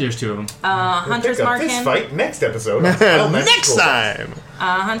ahead. There's 2 of them. Hunter's Pick up Mark this him. fight next episode. of Wild Magic Next School Bus. time.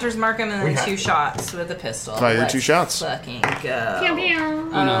 Hunter's mark him and then 2 shots with a pistol. Fire your 2 shots. Fucking go. Pew,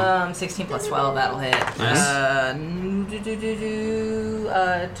 pew. 16 plus 12, that'll hit. Nice.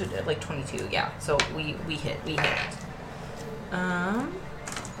 Like 22, yeah. So we hit.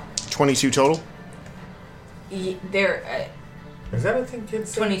 22 total? There. Is that a thing kids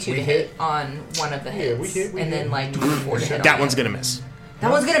say? 22 to hit on one of the hits. we hit. And then like 4 to hit. That one's going to miss. That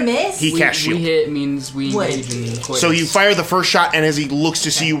one's gonna miss? He cast shield. We hit means we engage in coitus. So you fire the first shot, and as he looks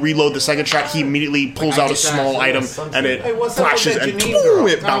to see you reload the second shot, he immediately pulls out a small item, and it flashes, and boom,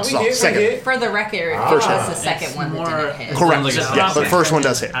 it bounces off. Second. For the record, First that's one. the second one that didn't hit. Correct. Yeah, the first one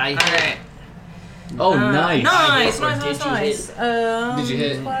does hit. Alright. Oh, nice. Nice. Did you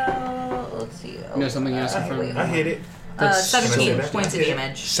hit? Let's see. No, something else in front of me. I hit it. 17 points of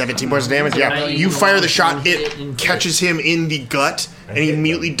damage. 17 points of damage, yeah. You fire the shot, it catches him in the gut, and he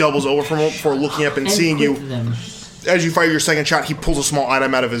immediately doubles over from him before looking up and seeing you. As you fire your second shot, he pulls a small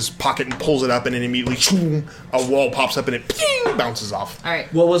item out of his pocket and pulls it up, and then immediately a wall pops up and it bounces off.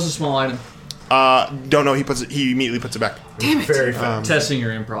 Alright. What was the small item? Don't know. He immediately puts it back. Damn it! Very fast. Testing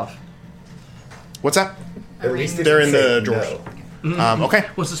your improv. What's that? At least they're in the drawers. Okay.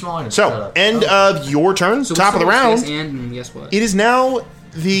 What's the small item? So, end of your turn, So top of the round. And guess what? It is now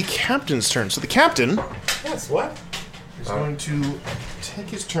the captain's turn. So the captain Yes, what? is going to take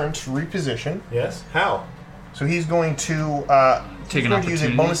his turn to reposition. Yes. How? So he's going to Take an use a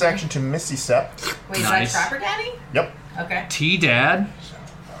opportunity. bonus action to Misty Step. Wait, Nice. is that Trapper Daddy? Yep. Okay. T-Dad.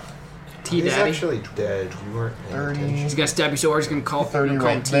 T He's Daddy. actually dead. You weren't paying 30. attention. He's gonna stab you so hard he's gonna call 30 call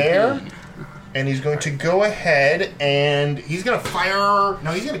right T there. Pain. And he's going to go ahead and he's going to fire.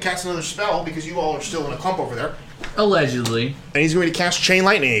 No, he's going to cast another spell because you all are still in a clump over there. Allegedly. And he's going to cast Chain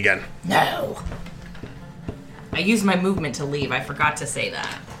Lightning again. No. I used my movement to leave. I forgot to say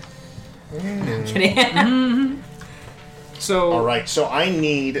that. I'm kidding. So all right, so I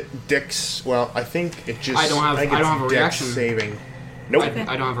need Dex. Well, I think it just. I don't have a Dex reaction. Saving. Nope. I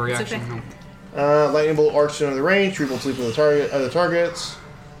don't have a reaction. okay. No. Lightning bolt arcs into the range. 3 bolts leap to the other targets.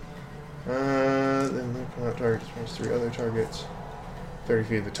 Then that target destroys 3 other targets. 30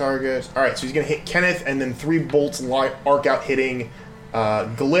 feet of the target. All right, so he's gonna hit Kenneth, and then 3 bolts arc out, hitting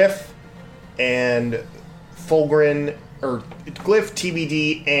Glyph and Fulgrin, or Glyph,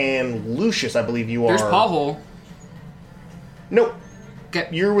 TBD, and Lucius. I believe you are. There's Pavel. Nope.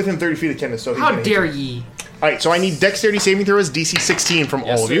 Get. You're within 30 feet of Kenneth, so he's How gonna hit dare you. ye? All right, so I need Dexterity saving throws DC 16 from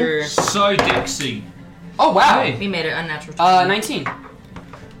all of you. So Dixie. Oh wow. We made it unnatural. 19.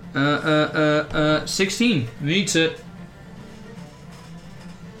 16. Meets it.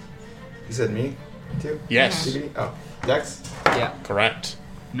 You said me, too? Yes. DVD? Oh, Dex? Yeah. Correct.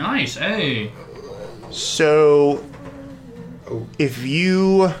 Nice. Hey. So, if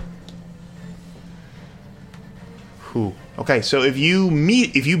you... Okay, so if you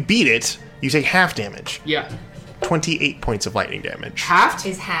beat it, you take half damage. Yeah. 28 points of lightning damage. Halved?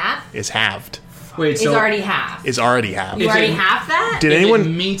 Is half? Is halved. Wait, Is so already half. Is already halved. You already half that? Did if anyone it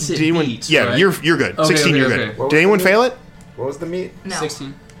meets, it did anyone beats, yeah, right? you're good. Okay, 16 you're okay. good. Did anyone fail it? What was the meat? No.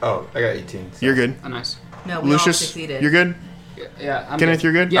 16. Oh, I got 18. You're good. Oh, nice. No, we all Lucius, succeeded. you're good? Yeah. I'm Kenneth, good.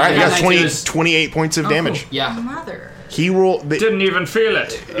 you're good? Yeah, Alright, you yeah, got 19. 28 points of damage. Yeah. Mother. He rolled didn't even feel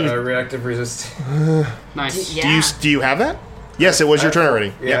it. Reactive resist. Nice. Yeah. Do you have that? Yes, it was your turn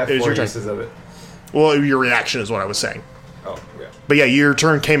already. Yeah, it was 4 your turn. uses of it. Well, your reaction is what I was saying. Oh, yeah. But yeah, your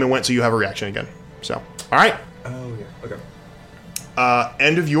turn came and went, so you have a reaction again. So, all right. Oh, yeah. Okay.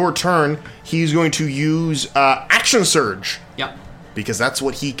 End of your turn, he's going to use Action Surge. Yep. Because that's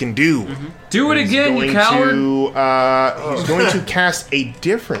what he can do. Do it again, you coward. He's going to cast a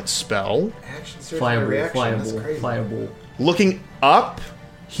different spell. Action surge Flyable, reaction. That's flyable, crazy. flyable. Looking up,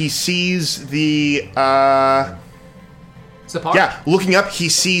 he sees the... Support? Yeah, looking up, he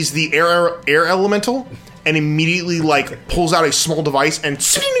sees the air elemental and immediately pulls out a small device and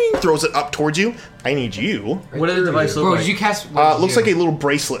throws it up towards you. I need you. What did the device look Bro, like? did you cast? Looks like a little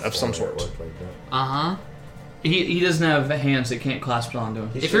bracelet of some sort. Uh-huh. He doesn't have hands that can't clasp onto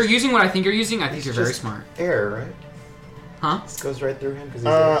him. If you're using what I think you're using, I think you're very smart. Air, right? Huh? This goes right through him because he's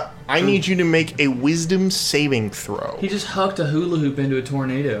air. I need you to make a wisdom saving throw. He just hucked a hula hoop into a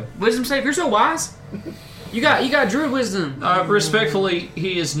tornado. Wisdom save. You're so wise. You got druid wisdom. Respectfully,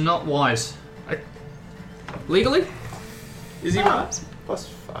 he is not wise. Legally? Is he wise? Plus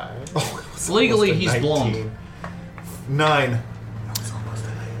 5. Legally, he's blonde. 9.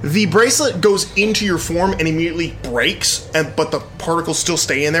 The bracelet goes into your form and immediately breaks, but the particles still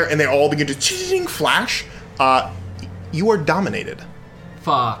stay in there, and they all begin to flash. You are dominated.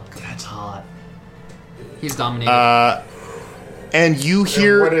 Fuck. That's hot. He's dominated. And you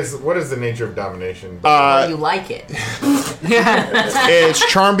hear... What is the nature of domination? You like it. It's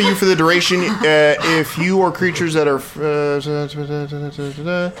charm you for the duration. If you or creatures that are...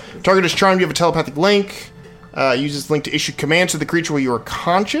 target is charmed, you have a telepathic link. Use this link to issue commands to the creature while you are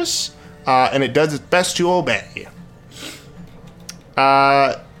conscious. And it does its best to obey.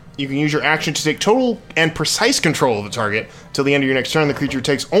 You can use your action to take total and precise control of the target. Till the end of your next turn, the creature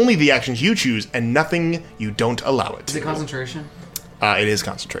takes only the actions you choose and nothing you don't allow it to. Is it concentration? It is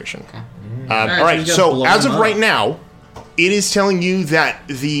concentration. Okay. All Alright, so as of right now, it is telling you that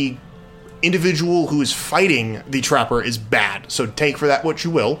the individual who is fighting the trapper is bad. So take for that what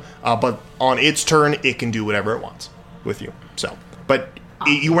you will. But on its turn, it can do whatever it wants with you. But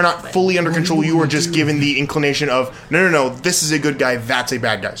you were not fully under control. You were just given the inclination of, no, this is a good guy, that's a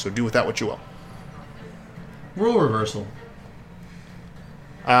bad guy. So do with that what you will. Rule reversal.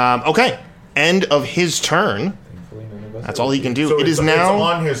 Okay. End of his turn. That's all he can do. So it is it's now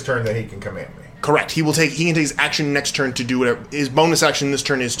on his turn that he can command me. Correct. He can take his action next turn to do whatever. His bonus action this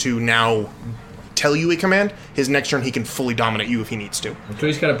turn is to now tell you a command. His next turn he can fully dominate you if he needs to. So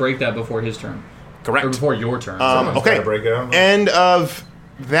he's got to break that before his turn. Correct. Or before your turn. Okay. Break it out. End of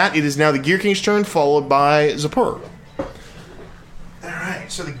that. It is now the Gear King's turn, followed by Zapur.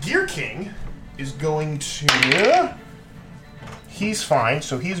 Alright, so the Gear King is going to... He's fine,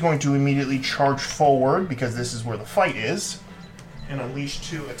 so he's going to immediately charge forward, because this is where the fight is, and unleash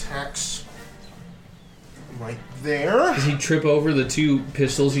 2 attacks right there. Does he trip over the 2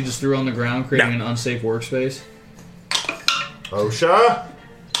 pistols he just threw on the ground, creating an unsafe workspace? OSHA?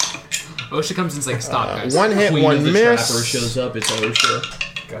 OSHA comes in like stock, guys. One hit, Queen one of the miss. Trapper shows up, it's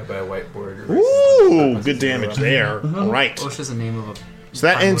OSHA. Got by a whiteboard. Ooh, good damage there. Uh-huh. All right. OSHA's the name of a... So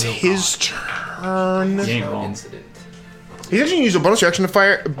that ends his turn. You ain't wrong. He's actually going to use a bonus action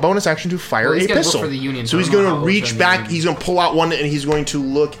to fire Well, he's a gotta go pistol. for the Union, So so he's I don't going know to how reach OSHA back. needs- He's going to pull out one, and he's going to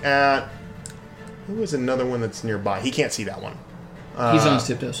look at... Who is another one that's nearby? He can't see that one. He's on his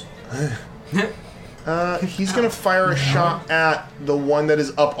tiptoes. He's going to fire a shot at the one that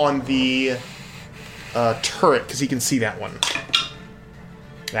is up on the turret, because he can see that one.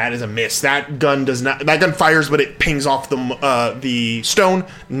 That is a miss. That gun does not. That gun fires, but it pings off the stone,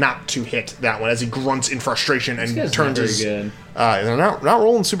 not to hit that one. As he grunts in frustration and turns his. Good. They're not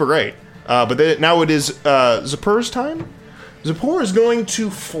rolling super great. But now it is Zapur's time. Zapur is going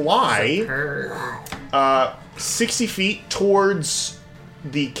to fly 60 feet towards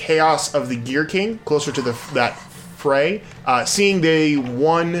the chaos of the Gear King, closer to that fray. Seeing the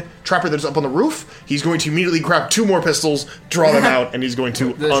one trapper that's up on the roof, he's going to immediately grab 2 more pistols, draw them out, and he's going to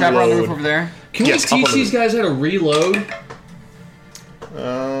The unload. trapper on the roof over there? Can we teach these guys how to reload?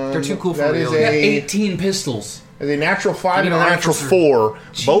 They're too cool for that is real. We got 18 pistols. As a natural 5 and a You know, natural rifles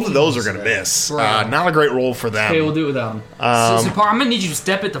 4, both of those are going to miss. Not a great roll for them. Okay, we'll do it without them. So, I'm gonna need you to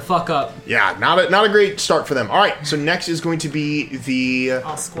step it the fuck up. Yeah, not a great start for them. All right, so next is going to be the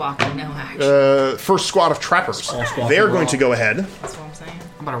All squawk and no action. first squad of trappers. squawk They're and going rock. to go ahead. That's what I'm saying.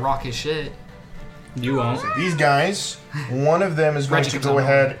 I'm about to rock his shit. You won't. These guys, one of them is going Reggie to comes go on.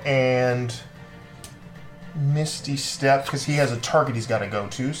 ahead and Misty Step, because he has a target he's got to go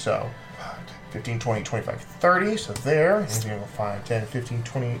to, so 15, 20, 25, 30, so there. He's going to go 5, 10, 15,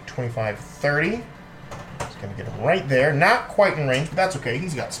 20, 25, 30. He's going to get him right there. Not quite in range, but that's okay.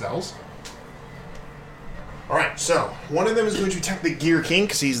 He's got spells. Alright, so one of them is going to attack the Gear King,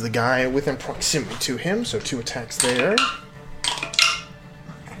 because he's the guy within proximity to him, so 2 attacks there.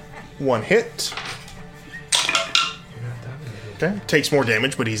 1 hit. Okay. Takes more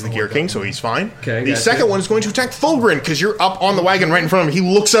damage, but he's the Gear King, so he's fine. Okay, the gotcha. second one is going to attack Fulgrin, because you're up on the wagon right in front of him. He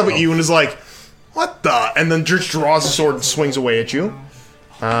looks up at you and is like, what the? And then just draws a sword and swings away at you.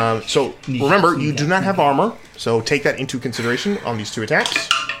 So remember, you do not have armor, so take that into consideration on these 2 attacks.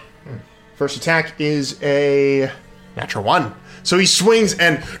 First attack is a natural 1. So he swings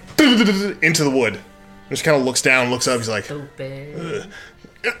and into the wood. Just kind of looks down, looks up, he's like,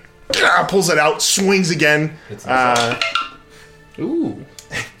 pulls it out, swings again. Ooh.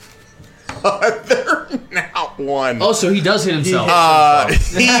 They're now 1. Oh, so he does hit himself.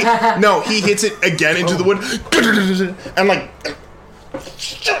 He hits it again into the wood,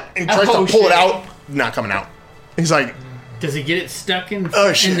 and tries to pull it out. Not coming out. He's like, does he get it stuck in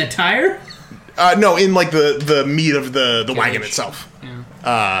shit. in the tire? No, in the meat of the wagon itself.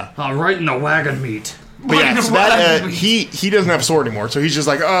 Yeah. Right in the wagon meat. But yeah, so that he doesn't have a sword anymore, so he's just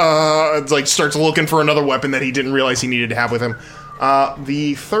like, starts looking for another weapon that he didn't realize he needed to have with him.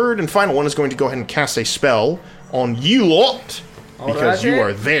 The third and final one is going to go ahead and cast a spell on you lot, because you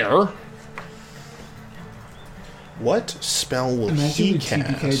are there. What spell will he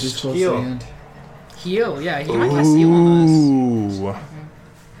cast? Heal. Heal, yeah, he might cast heal on us. Ooh.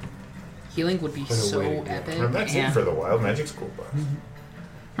 Healing would be so epic. And that's it for the Wild Magic School Bus.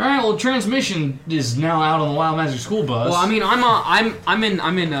 All right. Well, transmission is now out on the Wild Magic School Bus. Well, I mean,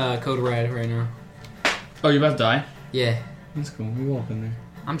 I'm in Code Red right now. Oh, you about to die? Yeah. That's cool. We walk in there.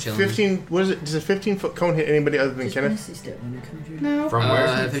 I'm chilling. 15. What is it? Does a 15-foot cone hit anybody other than Kenneth? No. From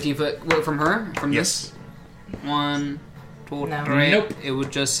where? 15 foot. What, from her? From yes. This? 1, 2, No. 3. Nope. It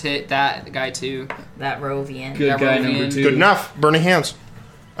would just hit that guy too. That Rovian. Good guy number 2. Good enough. Burning hands.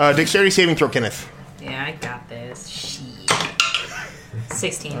 Dexterity saving throw, Kenneth. Yeah, I got this. Shit.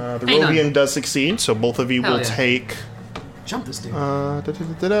 16. The Rovian does succeed, so both of you Hell will yeah. take Jump this dude.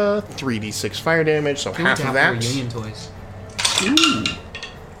 3d6 fire damage, so Can we half of tap that. our Union toys? Ooh.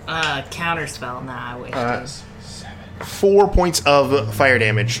 Counterspell. Nah, I wish. 4 points of fire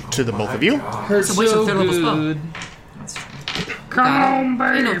damage to the both of you. Hurts so so good. Come on,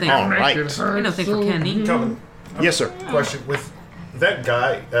 baby. Ain't no thing All for right. Ain't no thing for Kenny. Calvin, Yes, sir. question. With that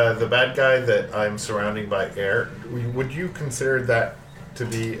guy, the bad guy that I'm surrounding by air, would you consider that to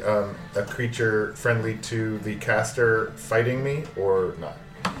be a creature friendly to the caster fighting me, or not?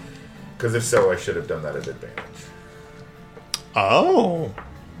 Because if so, I should have done that at advantage. Oh.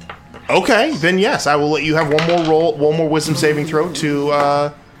 Okay, then yes, I will let you have one more wisdom saving throw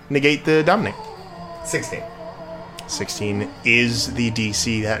to negate the dominate. 16. 16 is the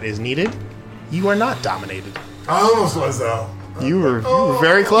DC that is needed. You are not dominated. I almost was, though. You were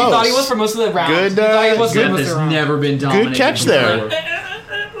very close. You thought he was for most of the round. Good, You thought he was for Good most of has the round. never been dominated. Good catch there.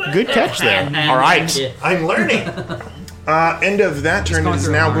 Good catch there. All right. I'm learning. End of that turn is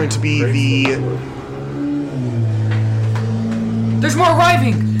now going to be the... There's more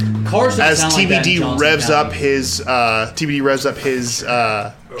arriving. Cars that As sound like that in TBD Johnson revs County. up his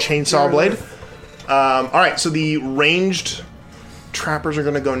chainsaw blade. All right, so the ranged trappers are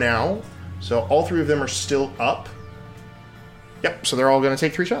going to go now. So all 3 of them are still up. Yep, so they're all going to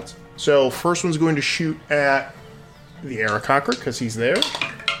take 3 shots. So first one's going to shoot at the Aarakocra because he's there.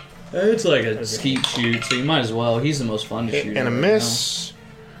 It's like a skeet shoot, so you might as well. He's the most fun to shoot. And a miss.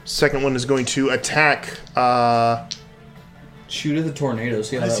 Second one is going to attack... shoot at the tornado.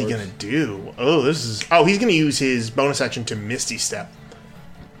 See how what is he going to do? Oh, this is... Oh, he's going to use his bonus action to Misty Step.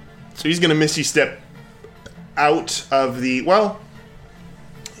 So he's going to Misty Step out of the... Well,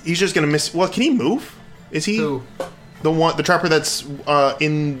 he's just going to miss... Well, can he move? Is he... Who? The trapper that's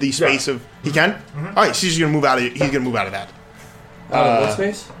in the space of... He can? Mm-hmm. All right, so he's going to move out of... He's going to move out of that. what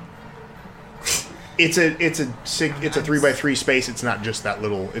space? It's a 3x3 space. It's not just that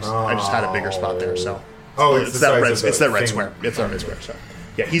little... I just had a bigger spot there, so... Oh, it's that red. it's that red square. It's that red square. So,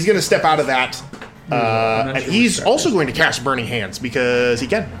 yeah, he's going to step out of that, and he's also going to cast Burning Hands because he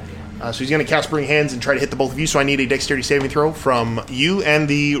can. So he's going to cast Burning Hands and try to hit the both of you. So I need a Dexterity saving throw from you and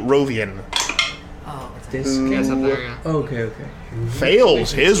the Rovian. Oh, this. Yes, up there. Yeah. Okay.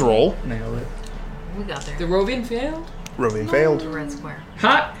 Fails his roll. Nailed it. We got there. The Rovian failed. Rovian failed. The red square.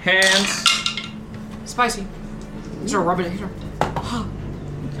 Hot hands. Spicy. He's gonna rub it.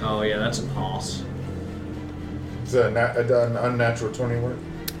 Oh yeah, that's a pulse. Is an unnatural 20 work?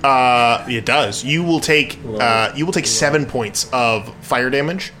 It does. You will take 7 points of fire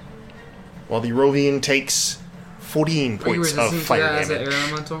damage, while the Rovian takes 14 points of fire as an damage. air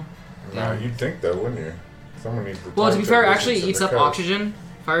elemental? No, you'd think though, wouldn't you? Someone needs to. Well, to be fair, actually, it it eats up oxygen.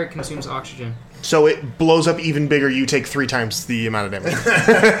 Fire consumes oxygen. So it blows up even bigger. You take 3 times the amount of damage.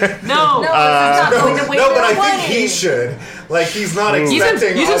 No, but I think he should. Like he's not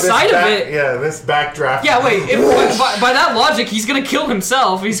expecting. He's all inside this of it. Yeah, this backdraft. Yeah, wait. By that logic, he's gonna kill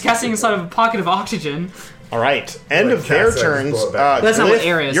himself. He's casting inside of a pocket of oxygen. All right, end of their turns. That's not what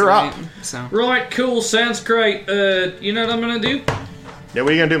air is. You're right? up. So. Right, cool. Sounds great. You know what I'm gonna do? Yeah,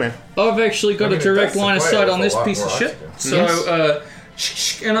 what are you gonna do, man? I've actually got a direct line of sight on this piece of shit. So,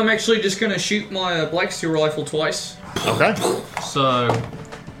 and I'm actually just gonna shoot my Black Steel rifle twice. Okay. So,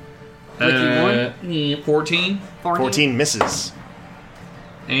 14. 14 misses.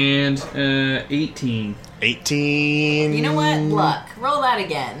 And 18. 18. You know what? Luck. Roll that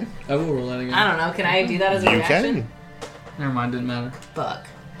again. I will roll that again. I don't know. Can I do that as a reaction? Never mind, didn't matter. Fuck.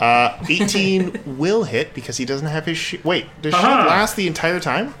 18 will hit because he doesn't have his shield. Wait, does shield last the entire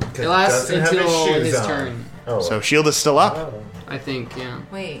time? It lasts until his turn. So shield is still up? I think, yeah.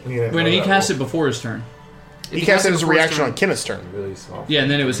 Wait. Wait, no, he cast it before his turn. He cast it as a reaction on Kenneth's turn. Really small. Yeah,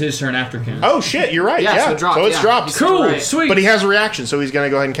 and then it was his turn after Kenneth. Oh shit, you're right. Yeah, Yeah, so it dropped, so it's yeah. dropped. Cool, Right. sweet. But he has a reaction, so he's gonna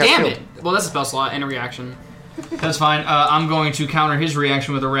go ahead and cast Damn shield. it! Well, that's a spell slot and a reaction. That's fine. I'm going to counter his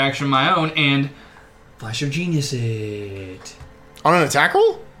reaction with a reaction of my own and Flash of Genius it. On an attack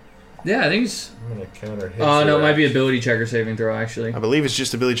roll? Yeah, I think it's... I'm gonna counter his. Oh, no, it might be ability checker saving throw, actually. I believe it's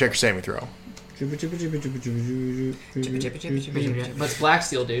just ability checker saving throw. it's black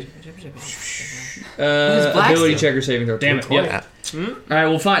steel, dude. Ability checker saving throw. Damn it. Yep. Alright,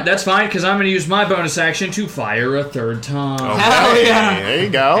 well, fine. That's fine, because I'm going to use my bonus action to fire a third time. Hell yeah. There you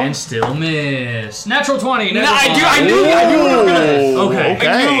go. And still miss. Natural 20. I knew we were gonna. Okay.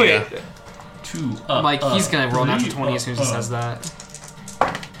 I knew it. 2 I'm like, he's gonna roll natural 20 as soon as he says that.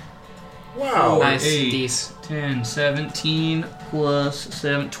 Wow. Nice. 8, 10, 17 plus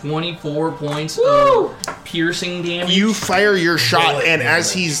 7, 24 points of piercing damage. You fire your shot, and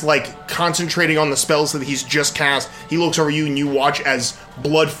as he's like concentrating on the spells that he's just cast, he looks over you and you watch as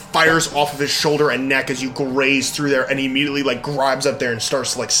blood fires off of his shoulder and neck as you graze through there, and he immediately like grabs up there and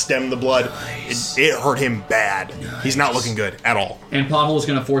starts to like stem the blood. It hurt him bad. He's not looking good at all. And Pothole is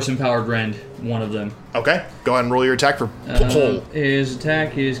going to force empowered rend one of them. Okay, go ahead and roll your attack for Pothole. His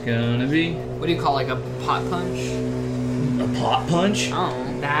attack is going to be... What do you call, like a pot punch? A pot punch?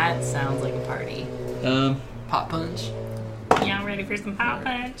 Oh. That sounds like a party. Pot punch? Y'all ready for some pot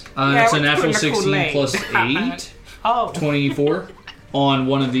punch? That's a natural 16 plus 8. 24 on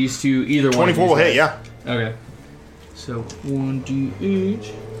one of these two. Either one. 24 will hit, yeah. Okay. So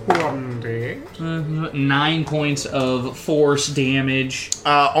 1d8. 9 points of force damage.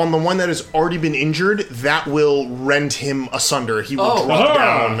 On the one that has already been injured, that will rend him asunder. He will drop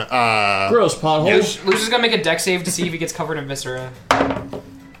down. Gross, Pothole. Yeah. Lucius is gonna make a dex save to see if he gets covered in viscera.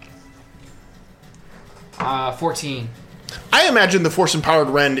 14. I imagine the force empowered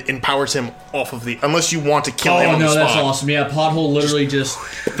rend empowers him off of the... Unless you want to kill him on the spot. That's awesome. Yeah, Pothole literally just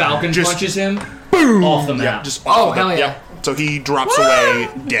falcon punches him off the map. Yeah, just off hell yeah. So he drops away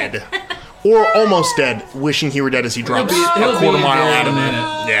dead. Or almost dead, wishing he were dead as he drops a quarter mile out of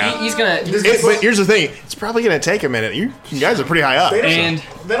it. Yeah. He's gonna... But here's the thing. It's probably going to take a minute. You guys are pretty high up. They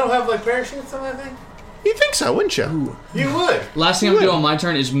don't have like parachutes on that thing? You'd think so, wouldn't you? You would. Last thing I'm going to do on my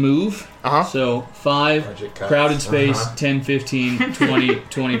turn is move. So 5, Magic cuts. crowded space, 10, 15, 20,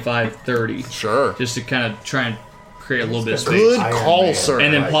 25, 30. Sure. Just to kind of try and create a little bit of space. Good call, sir.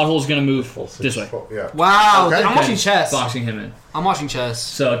 And then Pothole's going to move this way. Yeah. Wow, Okay. I'm watching chess. Boxing him in. I'm watching chess.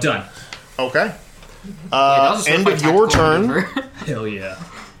 So, done. Okay. was End my of your tactical turn. maneuver. Hell yeah.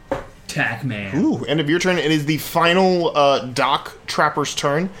 Tack man. Ooh, end of your turn. It is the final Doc Trapper's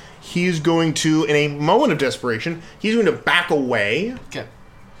turn. He is going to, in a moment of desperation, he's going to back away. Okay.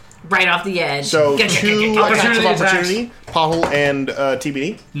 Right off the edge. So two attacks of attacks. opportunity. Pothole and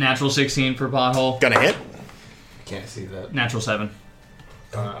TBD. Natural 16 for Pothole. Gonna hit. Can't see that. Natural 7.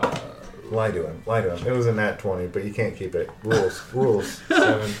 Lie to him. It was a nat 20, but you can't keep it. Rules.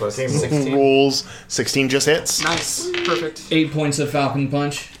 7 plus 16. Rules. 16 just hits. Nice. Perfect. 8 points of Falcon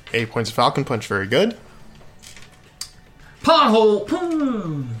Punch. 8 points of Falcon Punch. Very good. Pothole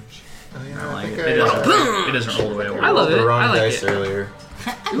punch. I like it. It doesn't roll the way over. I love it. The wrong I like dice it. earlier.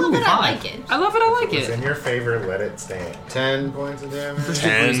 I love it. I like it. I love it. I like It's it. in your favor, let it stand. 10 points of damage.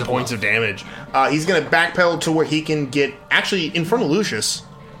 10 points of damage. He's going to backpedal to where he can get, actually, in front of Lucius.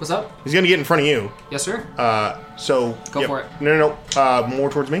 What's up? He's going to get in front of you. Yes, sir. So Go for it. No. More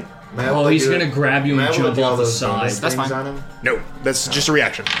towards me. Oh, he's going to grab you and jump off the side. That's fine. On him? No, that's just a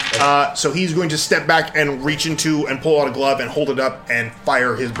reaction. So he's going to step back and reach into and pull out a glove and hold it up and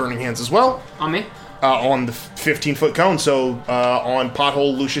fire his burning hands as well. On me? On the 15-foot cone. So on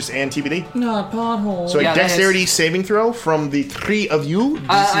Pothole, Lucius, and TBD. Not Pothole. So Yeah, a that dexterity saving throw from the three of you.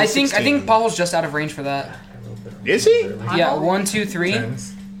 I think 16. Paul's just out of range for that. Is he? Yeah, 1, 2, 3.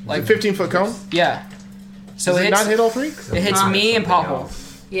 Like 15-foot cone? Yeah. So Does it it hits, not hit all three? It hits me and Pothole.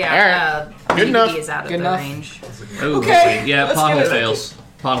 Yeah. Good enough. Is out of Good the enough. range. Ooh, Okay, Yeah, let's Pothole get it. fails.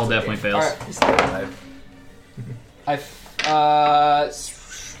 Pothole definitely fails. Alright.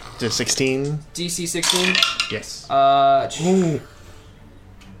 To 16. DC 16. Yes.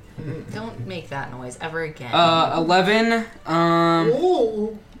 Don't make that noise ever again. 11.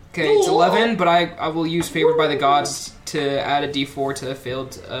 Okay, it's 11, but I will use Favored by the Gods to add a D4 to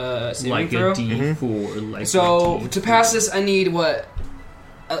failed saving Like throw. a D4. Like So a D4. to pass this, I need what?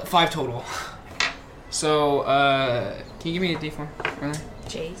 5 total. So can you give me a D4? Really?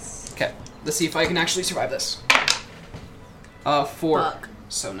 Chase. Okay, let's see if I can actually survive this. 4. Fuck.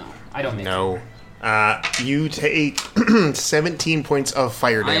 So no, I don't make it. No. You take 17 points of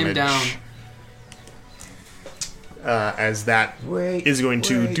fire I damage. am down. As that is going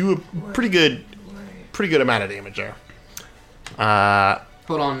to do a pretty good amount of damage there.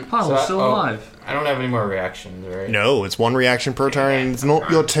 Hold on. Pothole's still alive. I don't have any more reactions, right? No, it's one reaction per turn. It's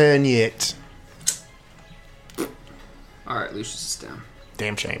not your turn yet. Alright, Lucius is down.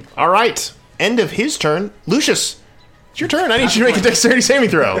 Damn shame. All right, end of his turn. Lucius, it's your turn. I need you to make a dexterity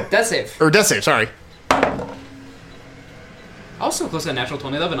saving throw. Death save. Or death save, sorry. Also close to a natural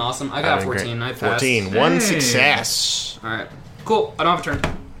 20. That'd been awesome. I got 14. I passed. 14. One success. All right. Cool. I don't have a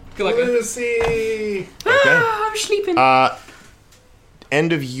turn. Good luck. Lucy. Okay. I'm sleeping.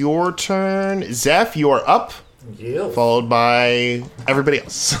 End of your turn. Zeph, you are up. Yeah. Followed by everybody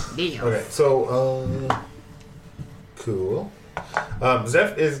else. Okay, so, cool.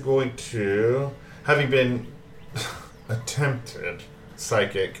 Zeph is going to, having been attempted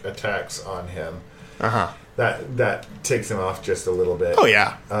psychic attacks on him, that takes him off just a little bit. Oh,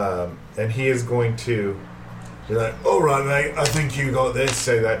 yeah. And he is going to be like, all right, mate, I think you got this.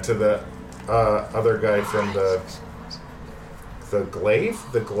 Say that to the other guy from the glaive?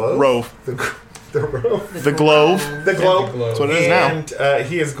 The globe? Rove. The Rove. The Glove. The Globe. That's what it is now. And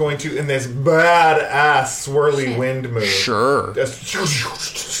he is going to, in this badass swirly wind move. Sure.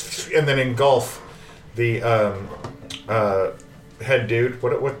 And then engulf the head dude.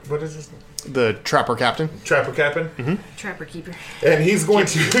 What is this? The Trapper Captain. Trapper Captain? Mm-hmm. Trapper Keeper. And he's going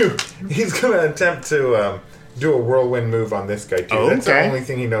to attempt to do a whirlwind move on this guy, too. Oh, That's the okay. only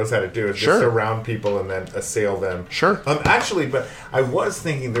thing he knows how to do is just surround people and then assail them. Sure. Actually, but I was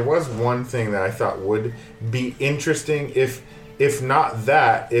thinking there was one thing that I thought would be interesting if not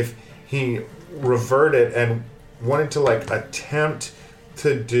that, if he reverted and wanted to, like, attempt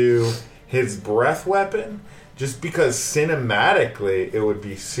to do his breath weapon, just because cinematically it would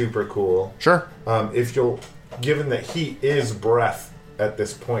be super cool. Sure. Given that he is breath at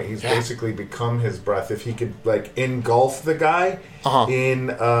this point, he's basically become his breath. If he could, like, engulf the guy in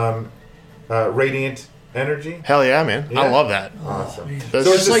radiant energy. Hell yeah, man. I love that. Awesome. So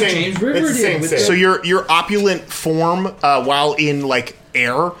it's like James River did. So your opulent form, while in, like,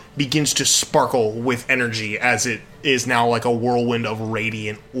 air, begins to sparkle with energy as it is now like a whirlwind of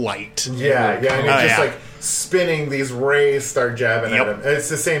radiant light. Yeah, and it's just like spinning, these rays start jabbing at him. It's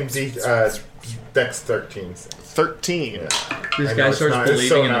the same Dex 13. 13. Yeah. This guy starts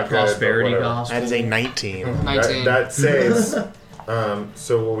believing in the prosperity gospel. That is a 19. 19. That saves.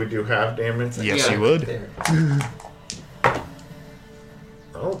 So will we do half damage? Yes, you would.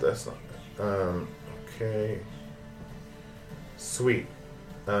 Oh, that's not bad. Okay. Sweet.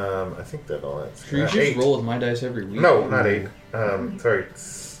 I think that all that's... Should you just roll with my dice every week? No, not 8. Sorry.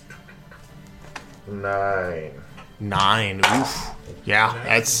 9. 9. Oof.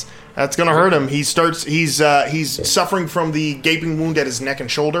 Yeah, that's gonna hurt him. He's suffering from the gaping wound at his neck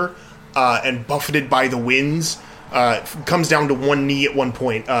and shoulder, and buffeted by the winds. Comes down to one knee at one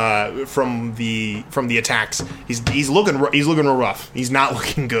point from the attacks. He's looking real rough. He's not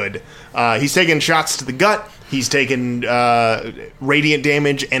looking good. He's taking shots to the gut. He's taken radiant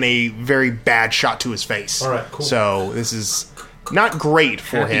damage and a very bad shot to his face. All right, cool. So this is not great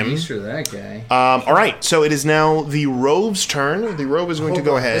for him. Happy Easter, that guy. All right, so it is now the Rove's turn. The Rove is going to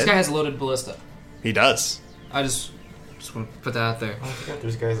go ahead. This guy has loaded ballista. He does. I just want to put that out there. I forgot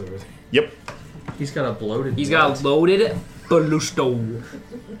there's guys over there. Yep. He's got a bloated. He's got a loaded ballista.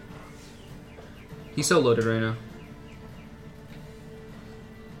 He's so loaded right now.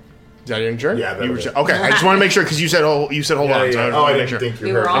 Is that your turn? Yeah, that was it. Okay, I just want to make sure because you said hold on. Yeah. So I didn't think you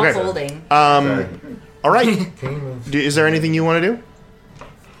We heard. were all Okay. folding. All right. Is there anything you want to do?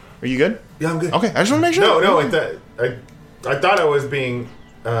 Are you good? Yeah, I'm good. Okay, I just want to make sure. No, I thought I was being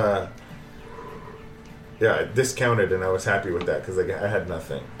discounted, and I was happy with that because I had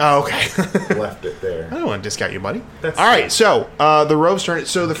nothing. Oh, okay. Left it there. I don't want to discount you, buddy. That's all right, so the Rove's turn.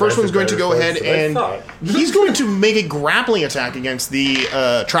 So the first one's going to go ahead and he's going to make a grappling attack against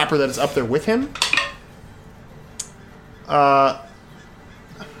the trapper that is up there with him.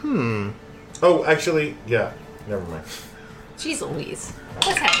 Oh, actually, yeah. Never mind. Jeez Louise.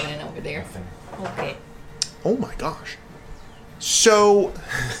 What's happening over there? Okay. Oh my gosh. So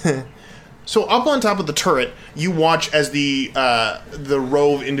up on top of the turret, you watch as the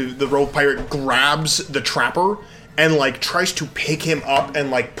Rove pirate grabs the trapper and like tries to pick him up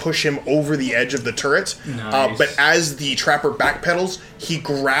and like push him over the edge of the turret. Nice. But as the trapper backpedals, he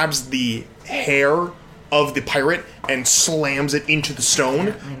grabs the hair of the pirate and slams it into the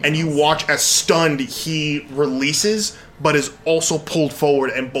stone, and you watch as stunned he releases, but is also pulled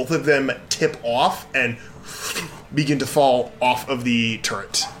forward, and both of them tip off and begin to fall off of the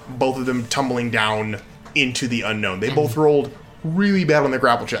turret. Both of them tumbling down into the unknown. They both rolled really bad on their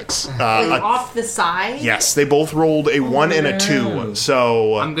grapple checks. Off the side? Yes, they both rolled a 1 and a 2.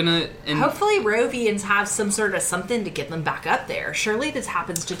 So I'm gonna. Hopefully, Rovians have some sort of something to get them back up there. Surely this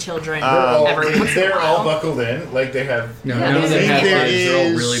happens to children every once in a They're while. all buckled in, like they have. No, none of them have there kids. They're all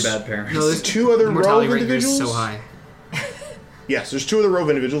is- really bad parents. No, there's two other mortality Rove rate here is individuals. so high. Yes, there's 2 other Rove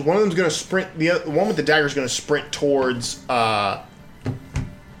individuals. One of them's going to sprint. The one with the dagger is going to sprint towards.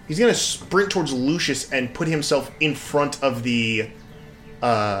 He's gonna sprint towards Lucius and put himself in front of the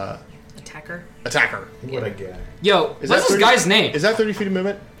attacker. What a guy. Yo, what's this guy's name? Is that 30 feet of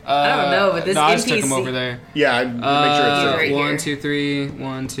movement? I don't know, but this no, NPC... I just took him over there. Yeah, make sure it's 1, 2, 3,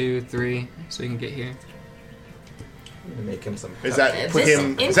 1, 2, 3, so you can get here. Make him some. Does that put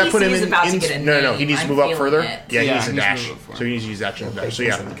him? Does that put him in? No. He needs to move up further. Yeah, he needs to dash. So he needs to use action to dash. So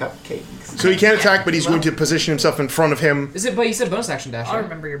So he can't attack, but he's going to position himself in front of him. Is it? But you said bonus action dash. I'll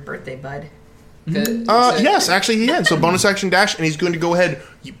remember your birthday, bud. Yes, actually he can. So bonus action dash, and he's going to go ahead,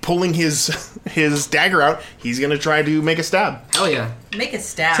 pulling his dagger out. He's going to try to make a stab. Hell yeah! Make a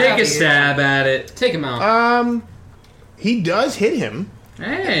stab. Take a stab at it. Take him out. He does hit him.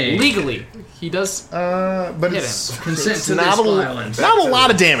 Hey, legally, he does. But hit it's him. Consent it's to not this a, violence. not a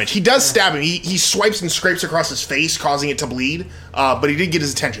lot of damage. He does stab him. He swipes and scrapes across his face, causing it to bleed. But he did get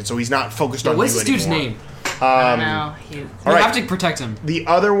his attention, so he's not focused on you anymore. What's this dude's name? I don't know. All right. have to protect him. The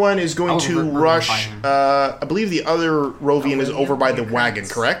other one is going to rush. I believe the other Rovian is over by the wagon,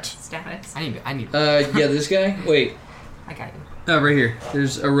 correct? Status. I need. Yeah, this guy? Wait. I got you. Oh, right here.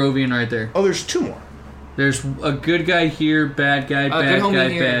 There's a Rovian right there. Oh, there's 2 more. There's a good guy here, bad guy, bad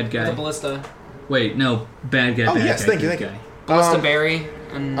guy, bad guy. With a ballista. Wait, no, bad guy, Oh, bad yes, guy, thank you, good thank you. guy. Ballista Berry.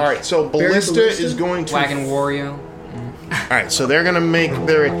 And All right, so Ballista is going to... Wagon Wario. All right, so they're going to make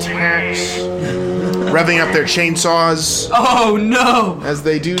their attacks, revving up their chainsaws. Oh, no! As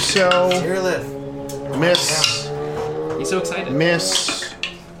they do so. Miss. He's so excited. Miss.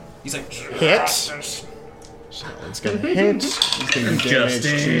 He's like... Hit. So it's going to hit. He's going to do damage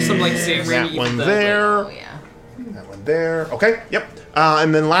to some, like, Sam that Raimi one the, there. like, That one there. Okay, yep.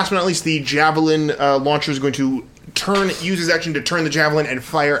 And then last but not least, the javelin launcher is going to use his action to turn the javelin and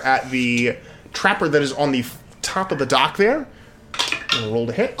fire at the trapper that is on the top of the dock there. Roll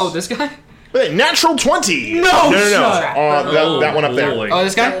to hit. Oh, this guy? Wait, natural 20! No! That one up there. Oh,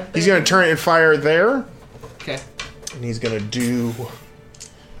 this guy? He's going to turn and fire there. Okay. And he's going to do...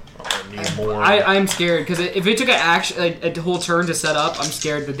 I need more. I'm scared, because if it took a whole turn to set up, I'm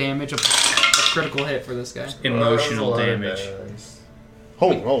scared the damage of a critical hit for this guy. Emotional damage.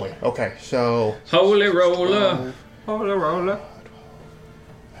 Holy moly. Okay, so... Holy roller. Holy roller.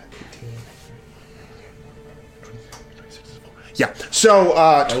 Yeah,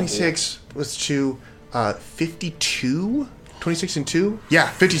 so 26 was to 52? 26 and 2? Yeah,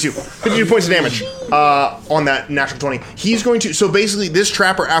 52. 52 points of damage on that natural 20. He's going to... So basically, this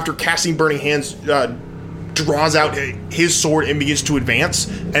trapper, after casting Burning Hands, draws out his sword and begins to advance.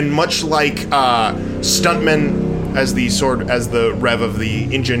 And much like Stuntman, as the rev of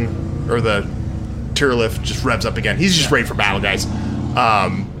the engine, or the tier lift, just revs up again. He's just ready for battle, guys.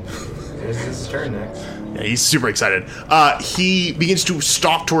 There's his turn next. Yeah, he's super excited. He begins to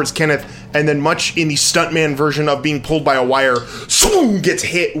stalk towards Kenneth, and then much in the stuntman version of being pulled by a wire, gets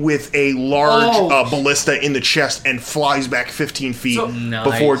hit with a large ballista in the chest and flies back 15 feet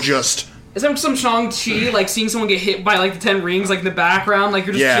before just... Is that some Shang-Chi, like seeing someone get hit by like the 10 rings, like in the background, like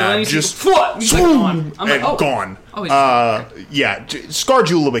you're just chilling, you just he's like, gone. I'm like, gone. Scarred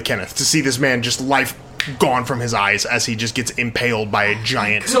you a little bit, Kenneth, to see this man just life gone from his eyes as he just gets impaled by a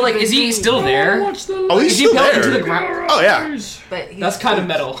giant. So, like, is he still there? He's still there. Into the ground? Oh, yeah. But that's kind of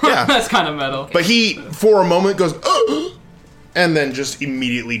metal. Yeah. That's kind of metal. But he, for a moment, goes, and then just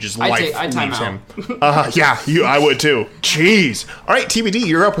immediately just life leaves him. I would too. Jeez. All right, TBD,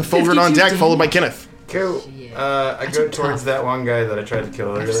 you're up with Fulgurant on deck, followed by Kenneth. Cool. I go towards that one guy that I tried to kill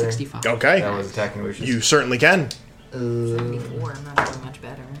earlier. 65. Okay. That was attacking Lucius. You certainly can. 74, I'm not doing much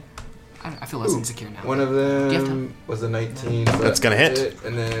better. I feel less insecure now. One of them was a 19. So that's going to hit.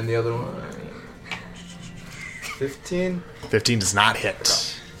 And then the other one, 15. 15 does not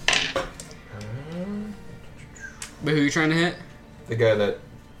hit. But who are you trying to hit? The guy that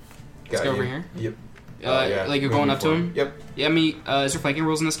got over you. here? Yep. Like you're going up to him? Yep. Yeah, is there flanking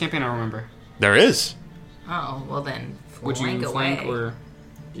rules in this campaign? I don't remember. There is. Oh, well then. Would you flank or?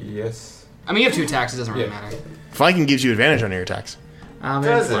 Yes. I mean, you have 2 attacks. It doesn't really matter. Flanking gives you advantage on your attacks.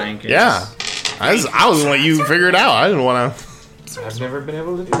 Flanking. Yeah. I was going to let you figure it out. I didn't want to. I've never been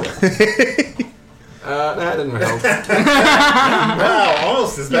able to do that. That didn't help. Wow,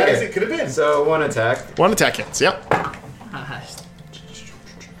 almost as bad as it could have been. So, 1 attack. 1 attack hits, yep.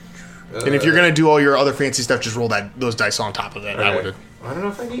 And if you're going to do all your other fancy stuff, just roll those dice on top of it. Okay. I would. I don't know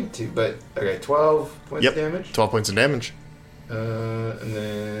if I need to, but okay, 12 points of damage. 12 points of damage. And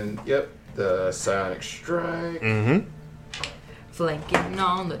then, the Psionic Strike. Mm-hmm. Flanking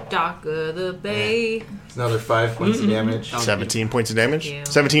on the dock of the bay. It's another 5 points of damage. 17 points of damage.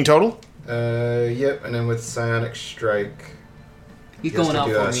 17 total? And then with Psionic Strike, he's going out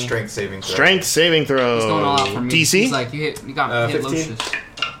for me. Strength saving throw. Strength saving throw. He's going all out for me. DC? He's like, you got 15. Lucius.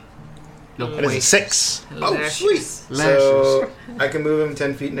 That is a 6. Oh, sweet. So I can move him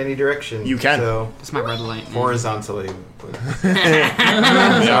 10 feet in any direction. You can. So That's my red light. horizontally. All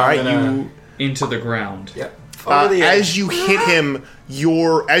right, you into the ground. Yep. As you hit him,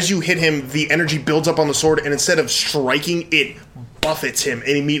 the energy builds up on the sword, and instead of striking, it buffets him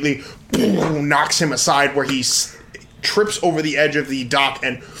and immediately knocks him aside, where he trips over the edge of the dock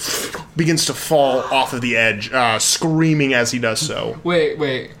and begins to fall off of the edge, screaming as he does so.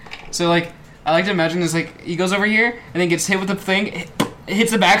 Wait. So, like, I like to imagine this, like, he goes over here and then gets hit with the thing,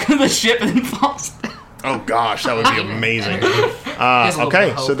 hits the back of the ship, and then falls. Oh gosh, that would be amazing.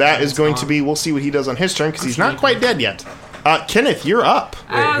 Okay, so that is going to be, we'll see what he does on his turn, because he's not quite dead yet. Kenneth, you're up.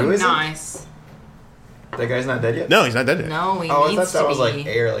 Wait, who is nice. That guy's not dead yet? No, he's not dead yet. No, he I needs thought that to was be. like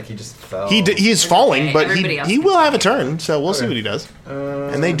air, like he just fell. He is falling, but everybody else he will have a turn, so we'll see Okay. what he does.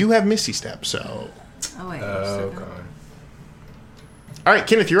 And they do have Misty Step, so... Oh, wait. Oh, God. All right,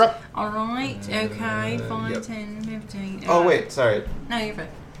 Kenneth, you're up. All right. Okay. 5, 10, 15. Oh, wait, sorry. No, you're fine.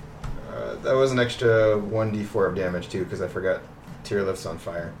 That was an extra 1d4 of damage, too, because I forgot Tear Lift's on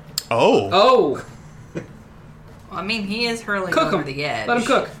fire. Oh. Well, I mean, he is hurling Cook over him. the edge. Let him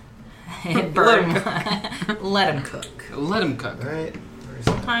cook. And burn. Let him cook. Let him cook. All right.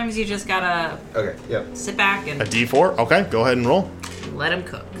 Sometimes you just gotta Okay, yep. sit back and A D4? Okay, go ahead and roll. let him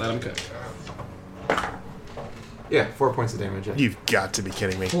cook. Let him cook. Yeah, 4 points of damage. Yeah. You've got to be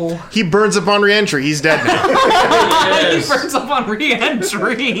kidding me. He burns upon re-entry. He's dead now. He burns up on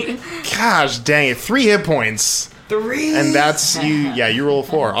re-entry. Gosh dang it. 3 hit points. 3? And that's you. Yeah, you roll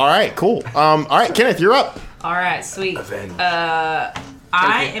 4. All right, cool. All right, Kenneth, you're up. All right, sweet. Avenge.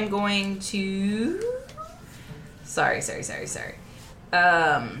 I am going to. Sorry.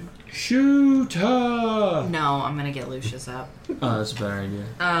 Shooter! No, I'm gonna get Lucius up. Oh, that's a better idea.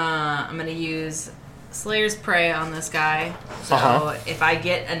 I'm gonna use Slayer's Prey on this guy. So if I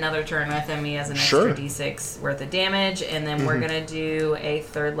get another turn with him, he has an extra D6 worth of damage, and then we're gonna do a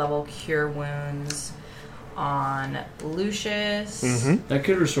 3rd level Cure Wounds on Lucius. That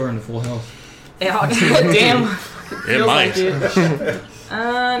could restore him to full health. Damn. It might.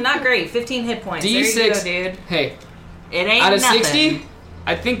 Not great. 15 hit points. D6. There you go, dude. Hey, It ain't out of nothing. 60,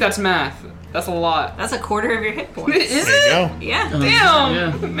 I think that's math. That's a lot. That's a quarter of your hit points. Is There you it? go. Yeah.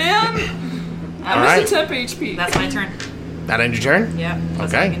 Damn, man. All I'm right. missing temp HP. That's my turn. That end your turn? Yeah.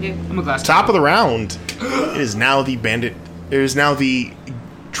 That's Okay. what I can do. I'm a glass. Top of the round. It is now the bandit. It is now the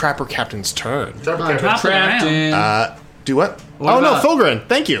Trapper Captain's turn. Captain. Do what? What Oh about- no, Fulgrin.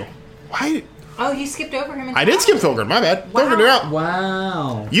 Thank you. Why? Oh, you skipped over him. I did skip Fulgrin. My bad. Fulgrin, you're out.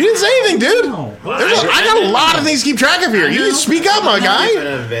 Wow. You didn't say anything, dude. I got a lot of things to keep track of here. You didn't speak up, my An guy.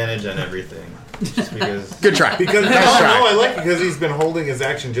 advantage on everything. Just because. Good try. Because Nice try. I like it because he's been holding his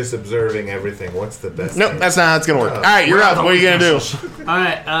action, just observing everything. What's the best? Nope, thing? that's not how it's gonna work. All right, you're up. What are you gonna do?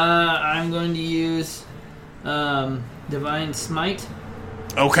 Alright, I'm going to use Divine Smite.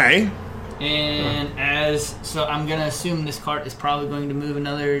 Okay. And so I'm going to assume this cart is probably going to move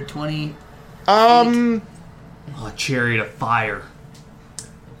another 20. Oh, Chariot of Fire.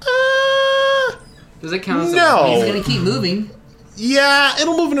 Does it count as No. He's going to keep moving. Yeah,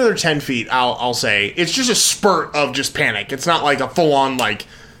 it'll move another 10 feet. I'll say it's just a spurt of just panic. It's not like a full on like,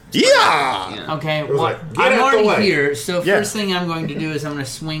 yeah. Okay, was well, like, get I'm out the already way. here, so Yeah. first thing I'm going to do is I'm going to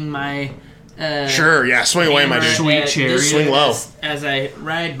swing my Sure, yeah, swing away, my hammer dude. Sweet at chariot. this Swing low. as I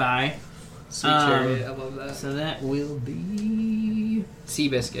ride by. Sweet chariot. I love that. So that will be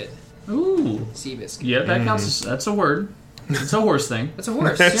Seabiscuit. Ooh. Seabiscuit. Yeah, that counts. As, that's a word. It's a horse thing. That's a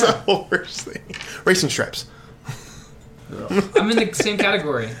horse. That's yeah. a horse thing. Racing stripes. I'm in the same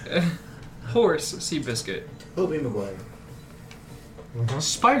category. Horse, Seabiscuit. Toby Maguire.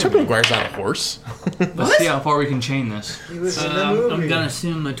 Spider. Tobey Maguire's not a horse. Let's see how far we can chain this. He was in the movie. I'm going to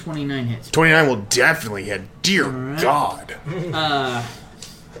assume a 29 hits. 29 will definitely hit. Dear God.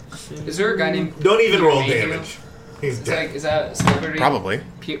 Is there a guy named Don't even Peter roll Mayhew? damage. He's Is dead. that, is that celebrity? Probably.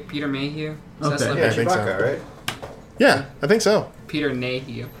 Peter Mayhew? Is Okay. that Yeah, I celebrity? think so. Chewbacca, right? Yeah, I think so. Peter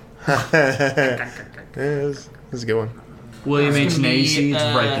Mayhew. This is a good one. William H. It's gonna be, Nacy. It's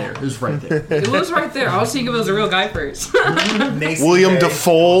right there. It was right there. It was right there. I was thinking it was a real guy first. William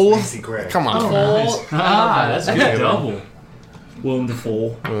Dafoe. Macy Gray. Come on. That's a good double. Willem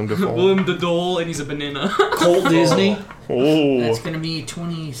Dafoe. William Dafoe. William the Dole, and he's a banana. Colt Disney. Oh. That's going to be Oh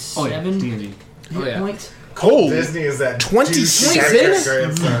 27 yeah, D&D. hit points. Oh. Disney is that 26?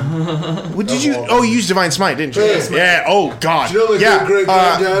 What did you? Oh, you used Divine Smite, didn't you? Yeah. Yeah. Oh God. Do you know my Yeah. great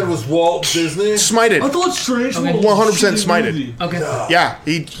granddad was Walt Disney? Smited. I thought Strange Okay. World was a 100% shitty smited. movie. Okay. Yeah.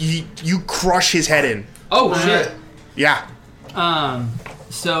 You crush his head in. Oh, shit. Yeah.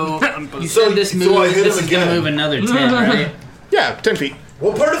 So you So- said this so move. I hit This him is going to again. move another 10, right? Yeah. 10 feet.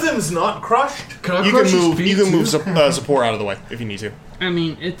 Well, part of them is not crushed. You can move Zippor out of the way if you need to. I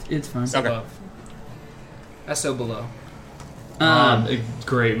mean, it's fine. Okay. That's so below.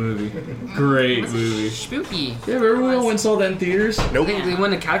 Great movie. Great movie. Spooky. Yeah, remember we all went and saw that in theaters? Nope. We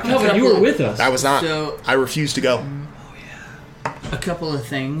went to Catacombs. No, but you were with us. I was not. So- I refused to go. A couple of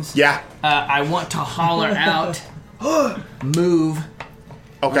things. Yeah. I want to holler out, move,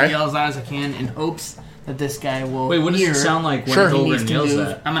 Okay. yell as loud as I can in hopes that this guy will Wait, what does hear it sound like when Sure. Golden he needs to yells move.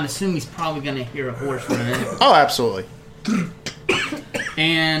 that? I'm going to assume he's probably going to hear a horse running. Oh, absolutely.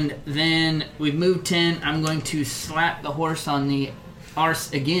 And then we've moved 10. I'm going to slap the horse on the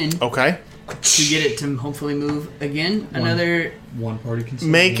arse again. Okay. To get it to hopefully move again. Another... One party can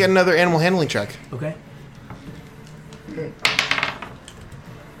Make another animal handling check. Okay.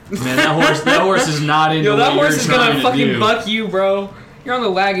 Man, that horse is not into Yo, that what horse you're is trying gonna to fucking do. buck you, bro. You're on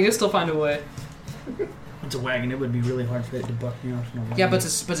the wagon, you'll still find a way. It's a wagon. It would be really hard for it to buck me off. Yeah, but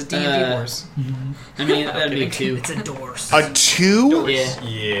it's a D&D horse. I mean, that'd be 2. It's a Dorse. A 2? Yeah.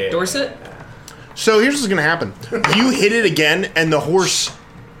 Yeah. Dorset? So here's what's going to happen. You hit it again, and the horse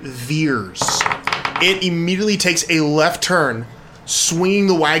veers. It immediately takes a left turn, swinging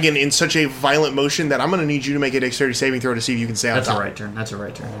the wagon in such a violent motion that I'm going to need you to make a dexterity saving throw to see if you can stay on That's top. a right turn. That's a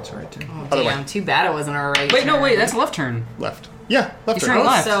right turn. That's a right turn. Oh, Other damn, way. too bad it wasn't a right Wait, no, turn. wait, that's a left turn. Left. Yeah, left He's turn. turning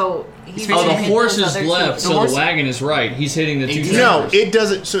left. So he's Oh, the gonna hit horse those is other left, two. so the wagon is right. He's hitting the two No, towers. it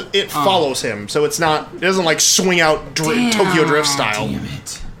doesn't. So it follows him. So it's not. It doesn't like swing out Tokyo Drift style. Damn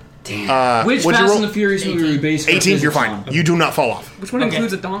it. what'd Which you Fast roll? and the Furious movie we based our 18. You're physics fine. on? You do not fall off. Which one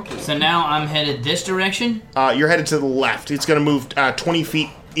includes a donkey? So now I'm headed this direction. You're headed to the left. It's going to move 20 feet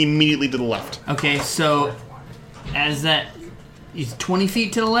immediately to the left. Okay, so as that is 20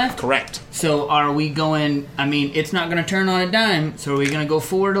 feet to the left? Correct. So are we going, I mean, it's not going to turn on a dime, so are we going to go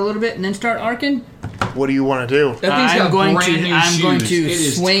forward a little bit and then start arcing? What do you want to do? That thing's got going brand new I'm going shoes. to It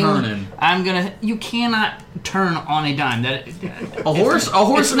is swing. turning. I'm going to, you cannot turn on a dime. A horse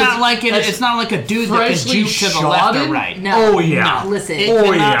It's not like it's not like a dude that can freshly juke to the left or shotted? right. No. Oh, yeah. No, listen. It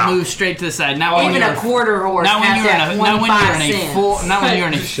cannot move straight to the side. Not when Even you're a quarter horse Not when has you're in that a not when you're in 25 a cents. full not when you're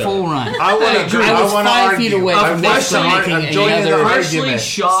in a Shut full up. run. I want to. I was want to 5 argue. feet away I from want this to making I'm joining the another freshly argument.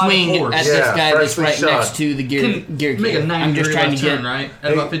 shot swing horse. at this guy that's freshly right shot. next to the gear Make a gear. 90 I'm just degree trying left to get turn, right?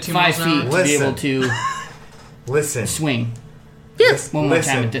 At about 15 5 miles an feet hour? to be able to Listen. swing. Yes. One more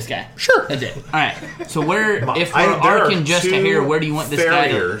Listen. time at this guy. Sure. That's it. All right. So where, if we're there are arcing just to two here, where do you want this guy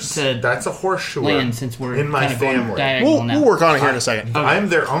farriers. to That's a horseshoe land? Since we're in my kind of going family. diagonal now. We'll work on it here in a second. I'm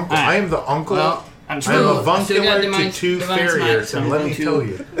their uncle. All right. I am the uncle. Well, I'm I'm still- a still got vuncular divine- to two divine farriers, smite, and so let I'm me going tell to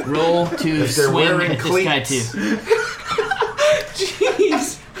you, roll to if they're swing wearing at this guy cleats- too.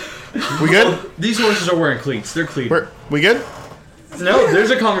 We good? These horses are wearing cleats. They're cleated. We good? No,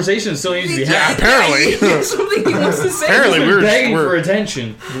 there's a conversation that still needs to be had. Apparently. Something he wants to say. Apparently He's we're begging for we're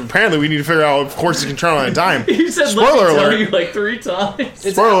attention. apparently we need to figure out if horses can turn on a dime. He said, Spoiler "Let me tell alert. you," like 3 times.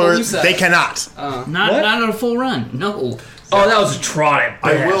 Spoiler alert, they cannot. Not on a full run. No. Oh, that was a trot at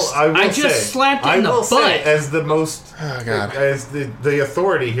I will best. I just say, slapped it I in the will say, butt. as the most, Oh, God. as the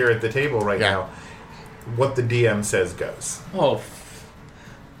authority here at the table right now, what the DM says goes.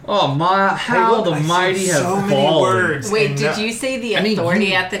 Oh my! How look, the I see mighty have so many fallen. words. Wait, And did no- you say the I mean, authority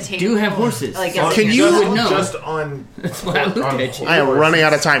you at the table? do have horses. Like, So as Can in- you- would know. just on? That's why I looked on at you. I am horses. running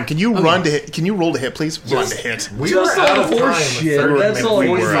out of time. Can you run to hit? Can you roll to hit, please? Run to hit. We Just were out on of horse time. shit. Third That's minute, all we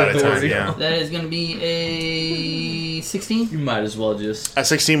you were need out of time. authority. Yeah. That is going to be a 16. You might as well just A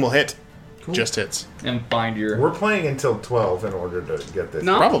 16 will hit. Just hits. and find your. We're playing until 12 in order to get this.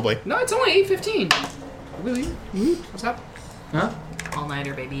 No. Probably. No, it's only 8:15. Really? What's happening? Huh?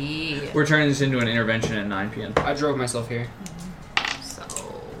 All-nighter, baby. We're turning this into an intervention at 9 p.m. I drove myself here. So,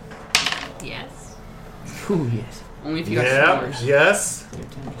 yes. Ooh, yes. Only if you got Yeah. schmollers. Yes.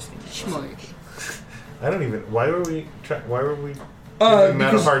 Schmoller. I don't even. Why were we giving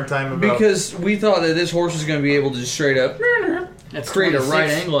Matt a hard time about? Because we thought that this horse was going to be able to just straight up That's create a 26 right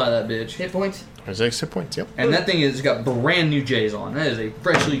angle out of that bitch. hit points. There's 6 hit points. Yep. And that thing has got brand new J's on. That is a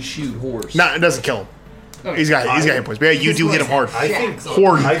freshly shoed horse. No, it doesn't kill him. He's got hit points. But yeah, you do hit him hard. I think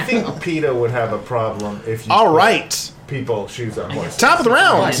Horde. I think PETA would have a problem if you All put right. people shoes on horses. Top of the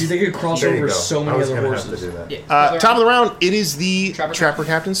round. Dude, they could cross There you over go. so I many was other gonna horses. have to do that. Top of the round. It is the Trapper Trapper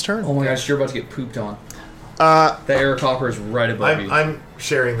Captain's turn. Oh my gosh, you're about to get pooped on. Uh, The air copper is right above you. I'm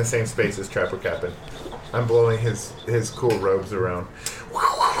sharing the same space as Trapper Captain. I'm blowing his cool robes around.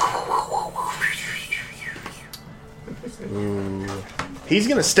 He's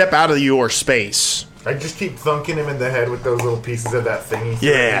gonna step out of your space. I just keep thunking him in the head with those little pieces of that thing.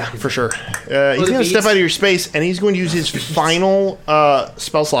 Yeah, for sure. He's the going to step beats? out of your space, and he's going to use his final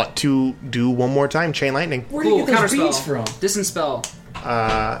spell slot to do one more time Chain Lightning. Where do you Cool, get those counterspell. beats from? Distance spell.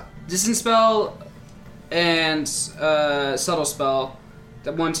 Distance spell and subtle spell.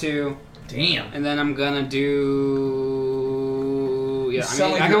 That 1, 2. Damn. And then I'm gonna do. Yeah,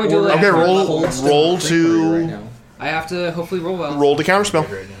 I can only do Okay, roll to. Right now. I have to hopefully roll well. Roll to counterspell.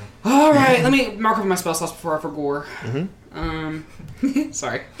 All right, let me mark over my spell slots before I forgot.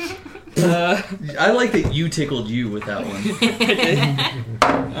 Sorry. I like that you tickled you with that one.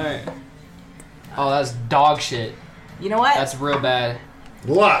 Alright. Oh, that's dog shit. You know what? That's real bad.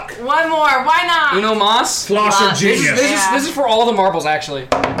 Luck. One more. Why not? Uno Mas? Floss of genius. This is for all the marbles, actually.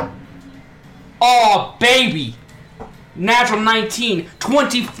 Oh, baby. Natural 19.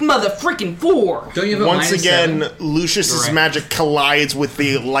 20 motherfucking 4. Don't you have a Once again, -7? Lucius's magic collides with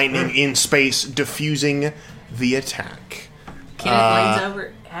the lightning in space, diffusing the attack. Kenneth leans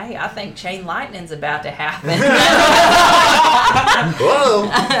over. Hey, I think chain lightning's about to happen. Whoa.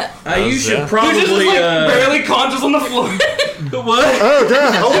 You should probably... Lucius is barely conscious on the floor. What? Oh,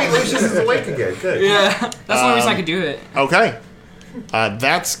 damn. Oh, wait, Lucius is awake again. Good. Yeah, that's the only reason I could do it. Okay.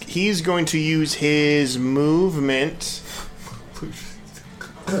 He's going to use his movement.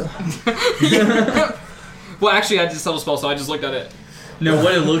 Well, actually, I did subtle spell, so I just looked at it. No,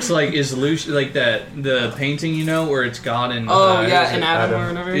 what it looks like is like the painting, where it's God and and Adam or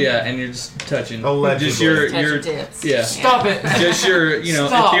whatever. Yeah, and you're just touching. Allegedly. Just your tips. yeah. Stop it. Just your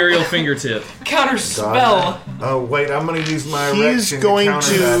Stop. ethereal fingertip. Counter spell. Oh wait, I'm gonna use my He's erection going to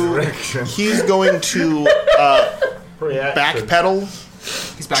counter that erection. He's going to backpedal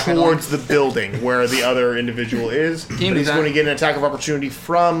towards the building where the other individual is. But he's going to get an attack of opportunity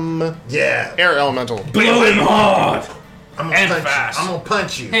from Air Elemental. Blow him hard. I'm gonna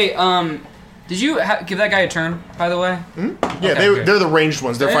punch you. Hey, did you give that guy a turn, by the way? Yeah, they're the ranged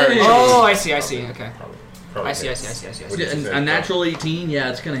ones. They're firing. Oh, I see. Okay. Probably I see. A natural 18, yeah,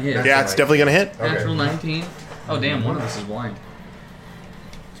 it's gonna hit. Yeah, it's definitely going to hit. Natural 19. Oh damn, one of us is blind.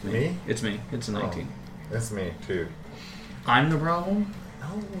 Me? It's me. It's a 19. That's me too. I'm the problem.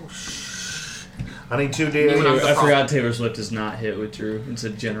 Oh shh. I need 2 D. I forgot Taylor Swift does not hit with Drew. It's a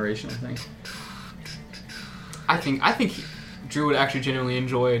generational thing. I think Drew would actually genuinely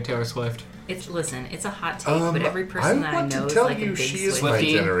enjoy Taylor Swift. It's a hot take, but every person that I know is tell like a you big she is Swiftie. my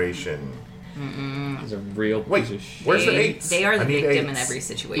generation. He's a real piece of shit. Where's the 8s? They are the I need victim in 8s. every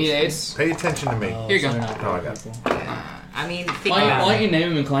situation. You need 8s? Pay attention to me. Here you go. Oh, I got it. I mean, think Why about don't it. you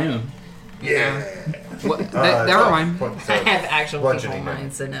name him and claim him? Yeah. Never mind. I have actual people in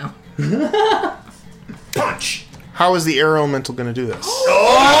mind, so no. Punch. How is the Air Elemental going to do this?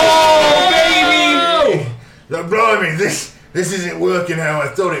 Oh, baby! Now, blimey, this isn't working how I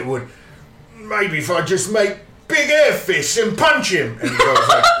thought it would. Maybe if I just make big air fists and punch him. And he goes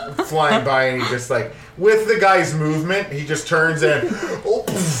like flying by, and he just like with the guy's movement, he just turns and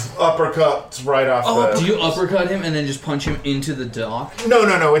uppercuts right off. Do you uppercut him and then just punch him into the dock?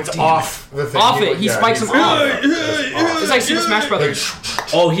 No, it's off the thing. Off it. He spikes him off. It's like Super Smash Brothers.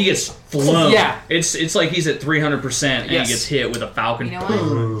 Oh, he gets flown. Yeah. It's like he's at 300% and he gets hit with a falcon. You know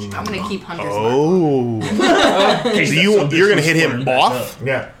what? I'm gonna keep Hunter's So you're going to hit him off?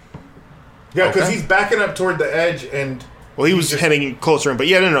 Yeah, because he's backing up toward the edge and. Well, he was heading closer in, but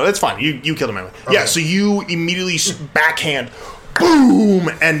no, that's fine. You killed him anyway. Okay. Yeah, so you immediately backhand, boom,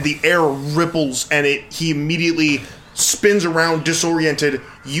 and the air ripples, and he immediately spins around disoriented,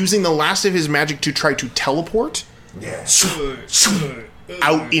 using the last of his magic to try to teleport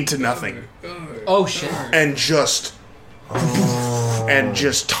out into nothing. Oh shit! And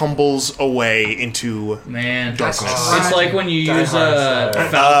just tumbles away into darkness. It's like when you use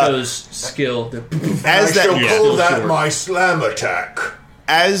Falco's skill. As that my slam attack.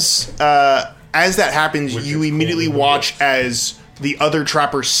 As that happens, you immediately watch as the other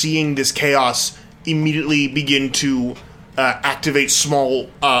trappers, seeing this chaos, immediately begin to activate small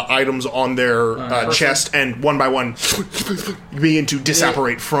items on their chest, and one by one begin to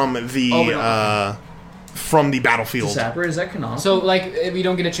disapparate from the battlefield. Disapparate? Is that canonical? So, like, if you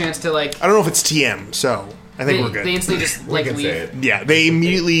don't get a chance to, like... I don't know if it's TM, so I think we're good. They instantly just, like, leave. Yeah, they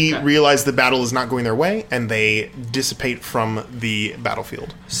immediately realize the battle is not going their way, and they dissipate from the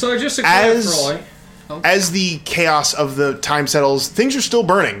battlefield. So just a quick As the chaos of the time settles, things are still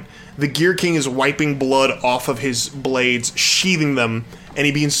burning. The Gear King is wiping blood off of his blades, sheathing them, and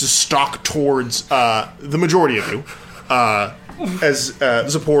he begins to stalk towards the majority of you. As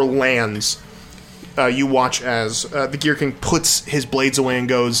Zippor lands, you watch as the Gear King puts his blades away and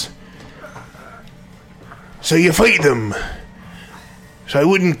goes, "So you fight them. So I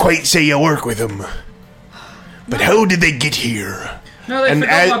wouldn't quite say you work with them. But how did they get here?" No, they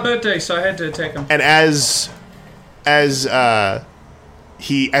forgot my birthday, so I had to take them. And as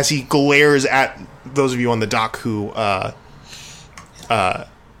he glares at those of you on the dock who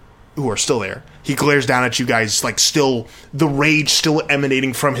who are still there. He glares down at you guys, like still the rage still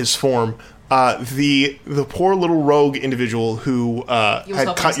emanating from his form. The poor little rogue individual who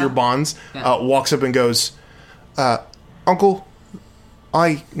had cut your bonds walks up and goes, "Uncle,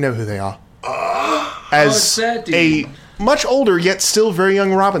 I know who they are." As a much older yet still very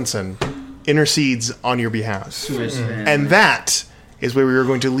young Robinson intercedes on your behalf. And that is where we are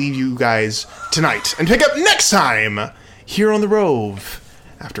going to leave you guys tonight and pick up next time here on the Rove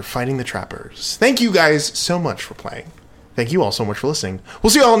after fighting the trappers. Thank you guys so much for playing. Thank you all so much for listening. We'll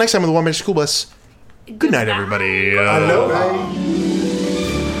see you all next time on the Wild Magic School Bus. Good night, everybody. Hello.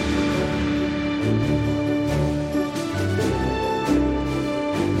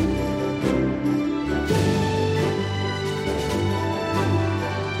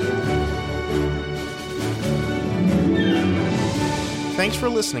 Thanks for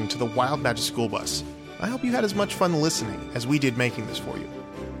listening to the Wild Magic School Bus. I hope you had as much fun listening as we did making this for you.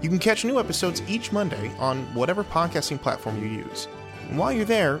 You can catch new episodes each Monday on whatever podcasting platform you use. And while you're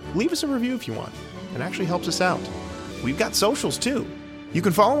there, leave us a review if you want. It actually helps us out. We've got socials too. You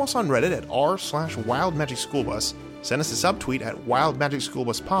can follow us on Reddit at r/WildMagicSchoolBus, send us a subtweet at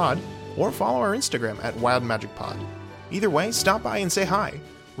WildMagicSchoolBusPod, or follow our Instagram at WildMagicPod. Either way, stop by and say hi.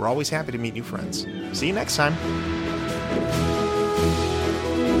 We're always happy to meet new friends. See you next time.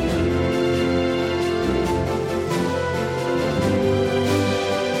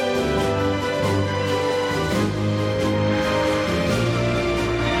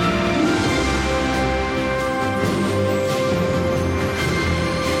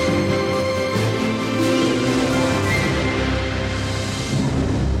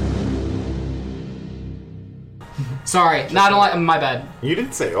 Sorry, not like my bad. You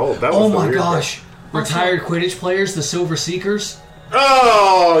didn't say old. That was Oh the my weird gosh. part. Retired Quidditch players, the Silver Seekers.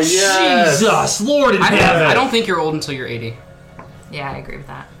 Oh, yes. Jesus, Lord in heaven. I don't think you're old until you're 80. Yeah, I agree with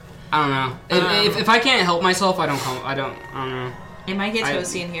that. I don't know. If I can't help myself, I don't know. It might get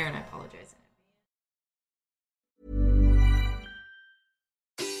toasty in here, and I apologize.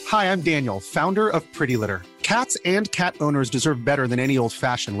 Hi, I'm Daniel, founder of Pretty Litter. Cats and cat owners deserve better than any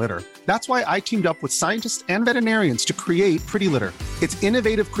old-fashioned litter. That's why I teamed up with scientists and veterinarians to create Pretty Litter. Its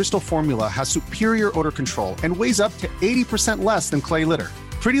innovative crystal formula has superior odor control and weighs up to 80% less than clay litter.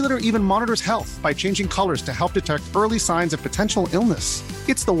 Pretty Litter even monitors health by changing colors to help detect early signs of potential illness.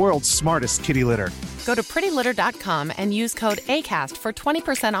 It's the world's smartest kitty litter. Go to prettylitter.com and use code ACAST for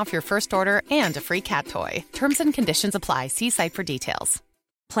 20% off your first order and a free cat toy. Terms and conditions apply. See site for details.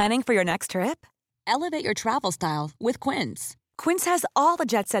 Planning for your next trip? Elevate your travel style with Quince. Quince has all the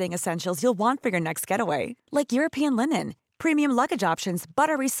jet-setting essentials you'll want for your next getaway, like European linen, premium luggage options,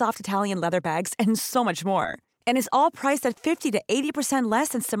 buttery soft Italian leather bags, and so much more. And is all priced at 50 to 80% less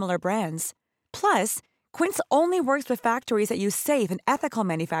than similar brands. Plus, Quince only works with factories that use safe and ethical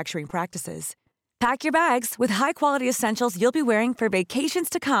manufacturing practices. Pack your bags with high-quality essentials you'll be wearing for vacations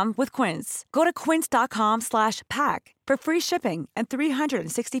to come with Quince. Go to quince.com/pack for free shipping and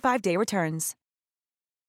 365-day returns.